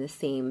women in the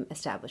same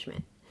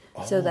establishment.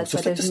 So that's why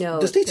it's like there's no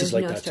the States there's is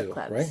like no that strip too,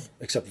 clubs. right?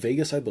 Except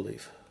Vegas, I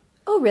believe.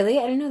 Oh, really?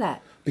 I didn't know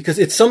that. Because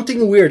it's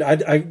something weird.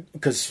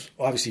 Because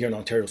obviously here in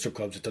Ontario, strip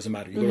clubs, it doesn't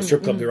matter. You go to a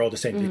strip club, they're all the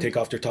same. They take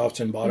off their tops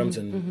and bottoms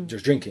and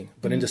there's drinking.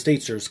 But in the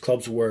States, there's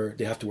clubs where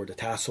they have to wear the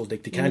tassels. They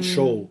can't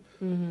show,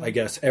 I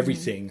guess,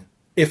 everything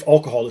if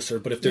alcohol is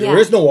served. But if there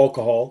is no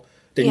alcohol,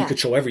 then you could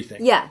show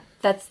everything. Yeah,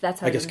 that's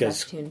how I it is guess in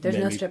Saskatoon. There's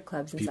no maybe strip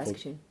clubs in people-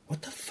 Saskatoon.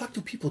 What the fuck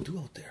do people do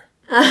out there?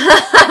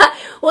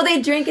 Well,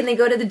 they drink and they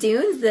go to the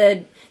dunes.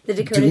 The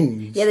Dakota.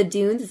 Dunes? Yeah, the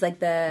dunes is like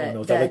the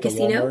Is that like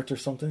casino. the Walmart or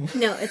something?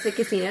 No, it's a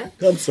casino.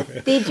 I'm sorry.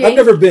 They I've drink-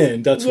 never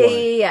been. That's Yeah, why.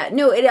 yeah.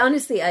 No, it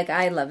honestly, like,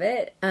 I love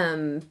it.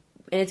 And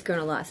it's grown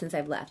a lot since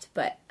I've left.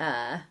 But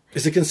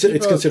It's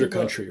considered people-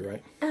 country,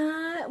 right?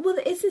 well,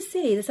 it's a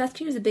city. The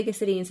Saskatoon is the biggest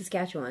city in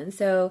Saskatchewan,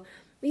 so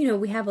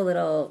we have a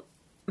little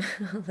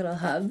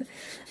hub.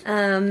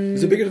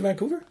 Is it bigger than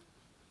Vancouver?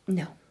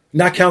 No.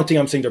 Not counting,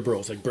 I'm saying they're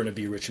boroughs, like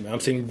Burnaby, Richmond. I'm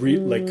saying,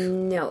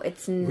 No,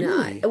 it's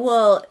not. Really?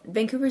 Well,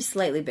 Vancouver's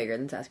slightly bigger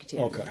than Saskatoon.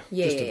 Okay.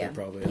 Yeah, Just a yeah, bit,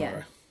 probably. Yeah. All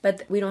right.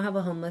 But we don't have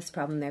a homeless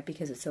problem there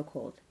because it's so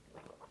cold.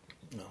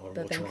 No, what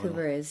But about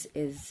Vancouver Toronto?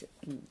 is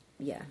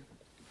yeah,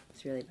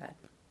 it's really bad.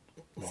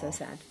 So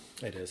sad.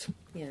 It is.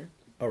 Yeah.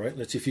 All right,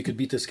 let's see if you could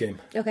beat this game.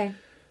 Okay.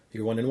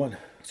 You're 1-1.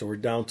 So we're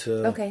down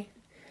to Okay.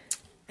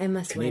 I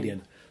must Canadian.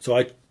 win.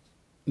 So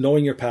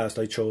knowing your past,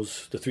 I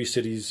chose the 3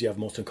 cities you have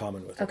most in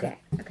common with. Okay.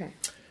 Okay.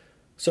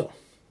 So,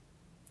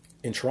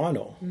 in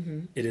Toronto,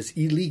 it is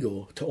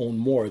illegal to own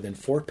more than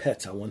 4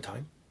 pets at one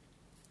time.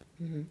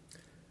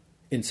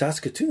 In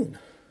Saskatoon,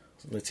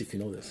 let's see if you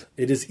know this,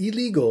 it is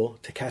illegal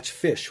to catch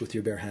fish with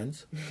your bare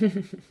hands.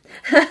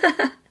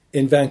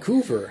 In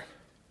Vancouver,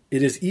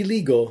 it is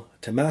illegal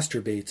to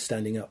masturbate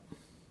standing up.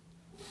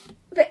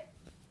 But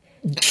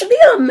I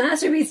think I'll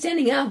masturbate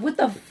standing up. What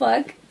the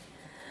fuck?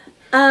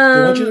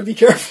 I want you to be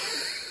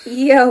careful.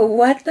 Yo,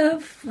 what the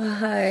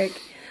fuck?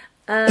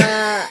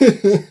 I'm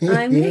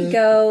gonna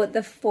go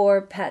the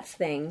 4 pets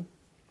thing.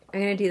 I'm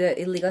gonna do the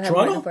illegal have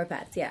more than 4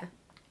 pets. Yeah.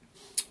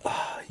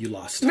 You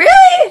lost.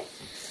 Really?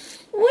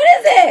 What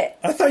is it?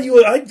 I thought you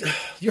would.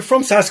 You're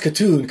from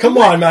Saskatoon. Come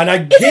on,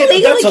 man. It's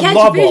illegal to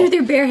catch fish with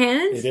your bare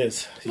hands? It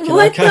is. You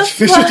cannot catch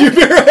fish with your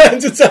bare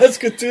hands in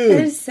Saskatoon.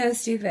 That is so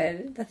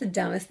stupid. That's the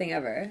dumbest thing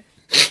ever.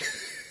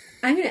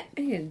 I need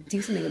to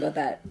do something about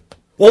that.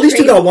 Well, at least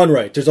you got one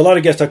right. There's a lot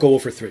of guests that go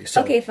over 3.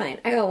 So. Okay, fine.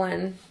 I got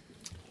one.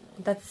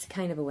 That's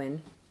kind of a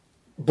win.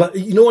 But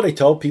you know what I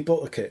tell people?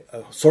 Okay,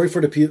 sorry for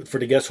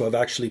the guests who have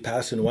actually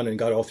passed and won and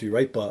got all 3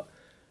 right, but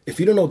if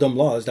you don't know dumb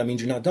laws, that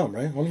means you're not dumb,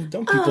 right? Only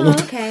dumb people know.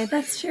 Okay,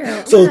 that's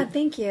true. So God,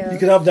 thank you. You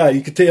could have that.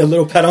 You could take a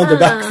little pat on the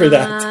back for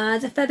that.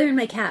 It's a feather in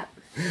my cap.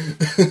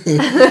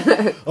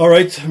 All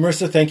right,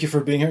 Marissa, thank you for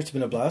being here. It's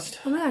been a blast.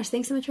 Oh my gosh,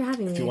 thanks so much for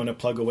having me. If you want to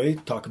plug away,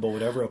 talk about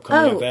whatever,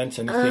 upcoming events,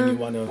 anything you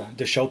want to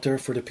dish out there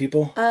for the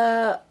people.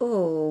 My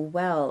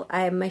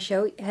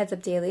show, Heads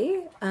Up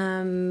Daily.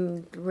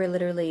 We're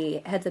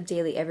literally Heads Up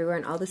Daily everywhere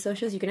on all the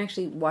socials. You can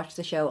actually watch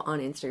the show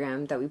on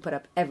Instagram that we put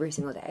up every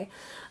single day.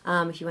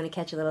 If you want to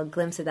catch a little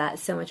glimpse of that,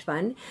 it's so much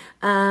fun.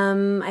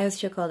 I host a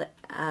show called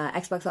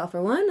Xbox All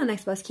for One on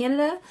Xbox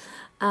Canada.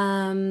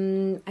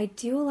 I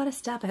do a lot of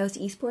stuff. I host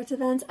esports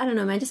events. I don't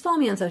know, man. Just follow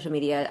me on social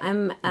media.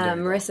 I'm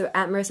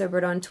Marissa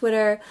Roberto on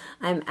Twitter.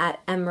 I'm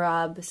at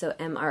mrob, so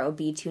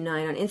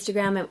MROB29 on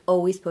Instagram. I'm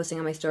always posting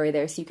on my story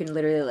there, so you can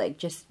literally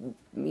just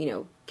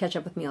catch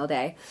up with me all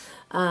day.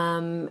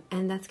 And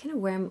that's kind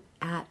of where I'm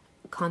at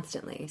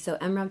constantly. So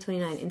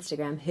mrob29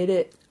 Instagram, hit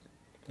it.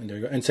 And there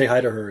you go. And say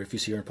hi to her if you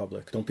see her in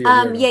public. Don't be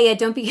weird. Yeah.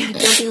 Don't be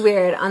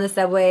weird on the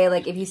subway.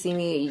 Like if you see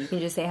me, you can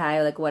just say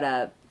hi. Like what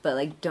up.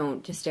 But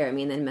don't just stare at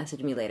me and then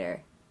message me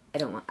later. I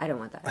don't want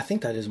that. I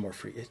think that is more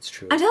free. It's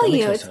true. I'm telling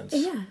you, sense.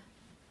 Yeah.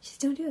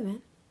 Just don't do it,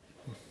 man.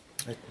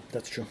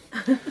 That's true.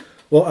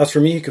 Well, as for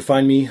me, you can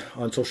find me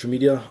on social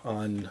media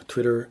on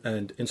Twitter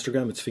and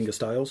Instagram. It's Finga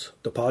Styles.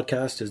 The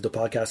podcast is the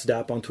Podcast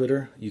App on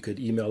Twitter. You could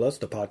email us,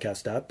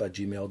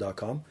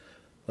 thepodcastapp@gmail.com.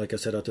 Like I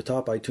said at the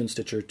top, iTunes,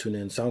 Stitcher,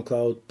 TuneIn,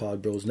 SoundCloud,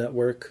 Pod Bros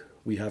Network.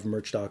 We have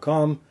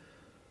merch.com,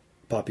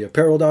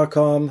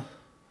 poppyapparel.com,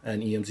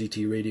 and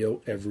EMZT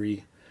Radio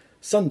every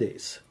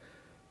Sundays.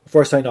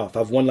 Before I sign off, I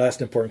have one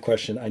last important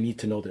question. I need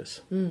to know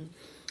this. Do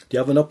you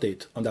have an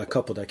update on that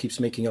couple that keeps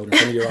making out in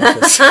front of your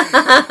office?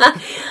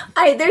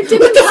 They're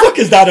different. What the fuck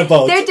is that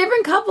about? They're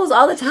different couples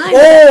all the time.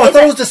 Oh, I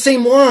thought it was the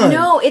same one.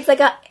 No, it's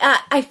like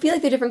I feel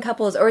like they're different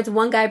couples, or it's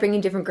one guy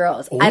bringing different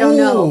girls. I don't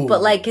know,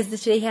 but because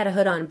today he had a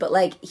hood on, but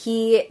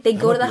they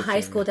go to the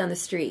high school down the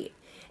street.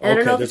 And I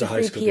don't know if it's a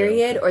free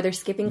period or they're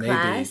skipping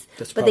class,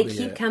 but they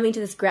keep coming to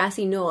this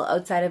grassy knoll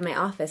outside of my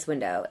office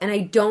window. And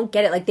I don't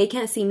get it. They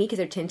can't see me because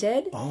they're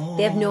tinted. Oh.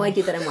 They have no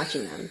idea that I'm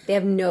watching them. They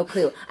have no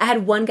clue. I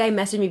had one guy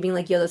message me being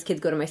like, yo, those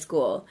kids go to my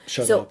school.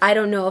 Shut up. I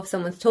don't know if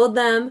someone's told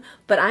them,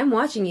 but I'm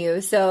watching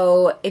you.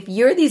 So if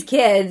you're these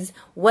kids,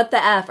 what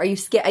the F? Are you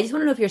I just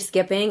want to know if you're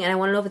skipping, and I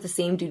want to know if it's the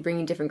same dude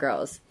bringing different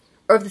girls.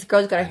 Or if this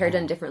girl's got her hair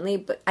done differently,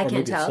 but I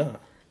can't tell.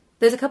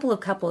 There's a couple of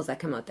couples that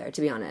come out there,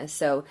 to be honest.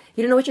 So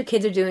you don't know what your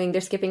kids are doing.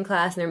 They're skipping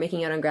class and they're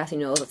making out on grassy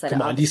knolls outside of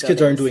Come on, these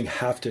kids aren't doing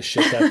half the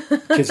shit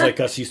that kids like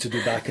us used to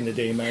do back in the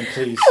day, man.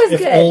 Please.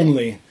 If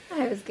only.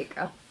 I was a good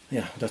girl.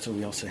 Yeah, that's what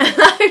we all say.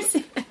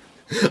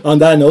 On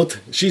that note,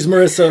 she's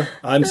Marissa.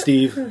 I'm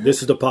Steve.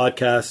 This is the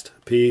podcast.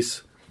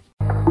 Peace.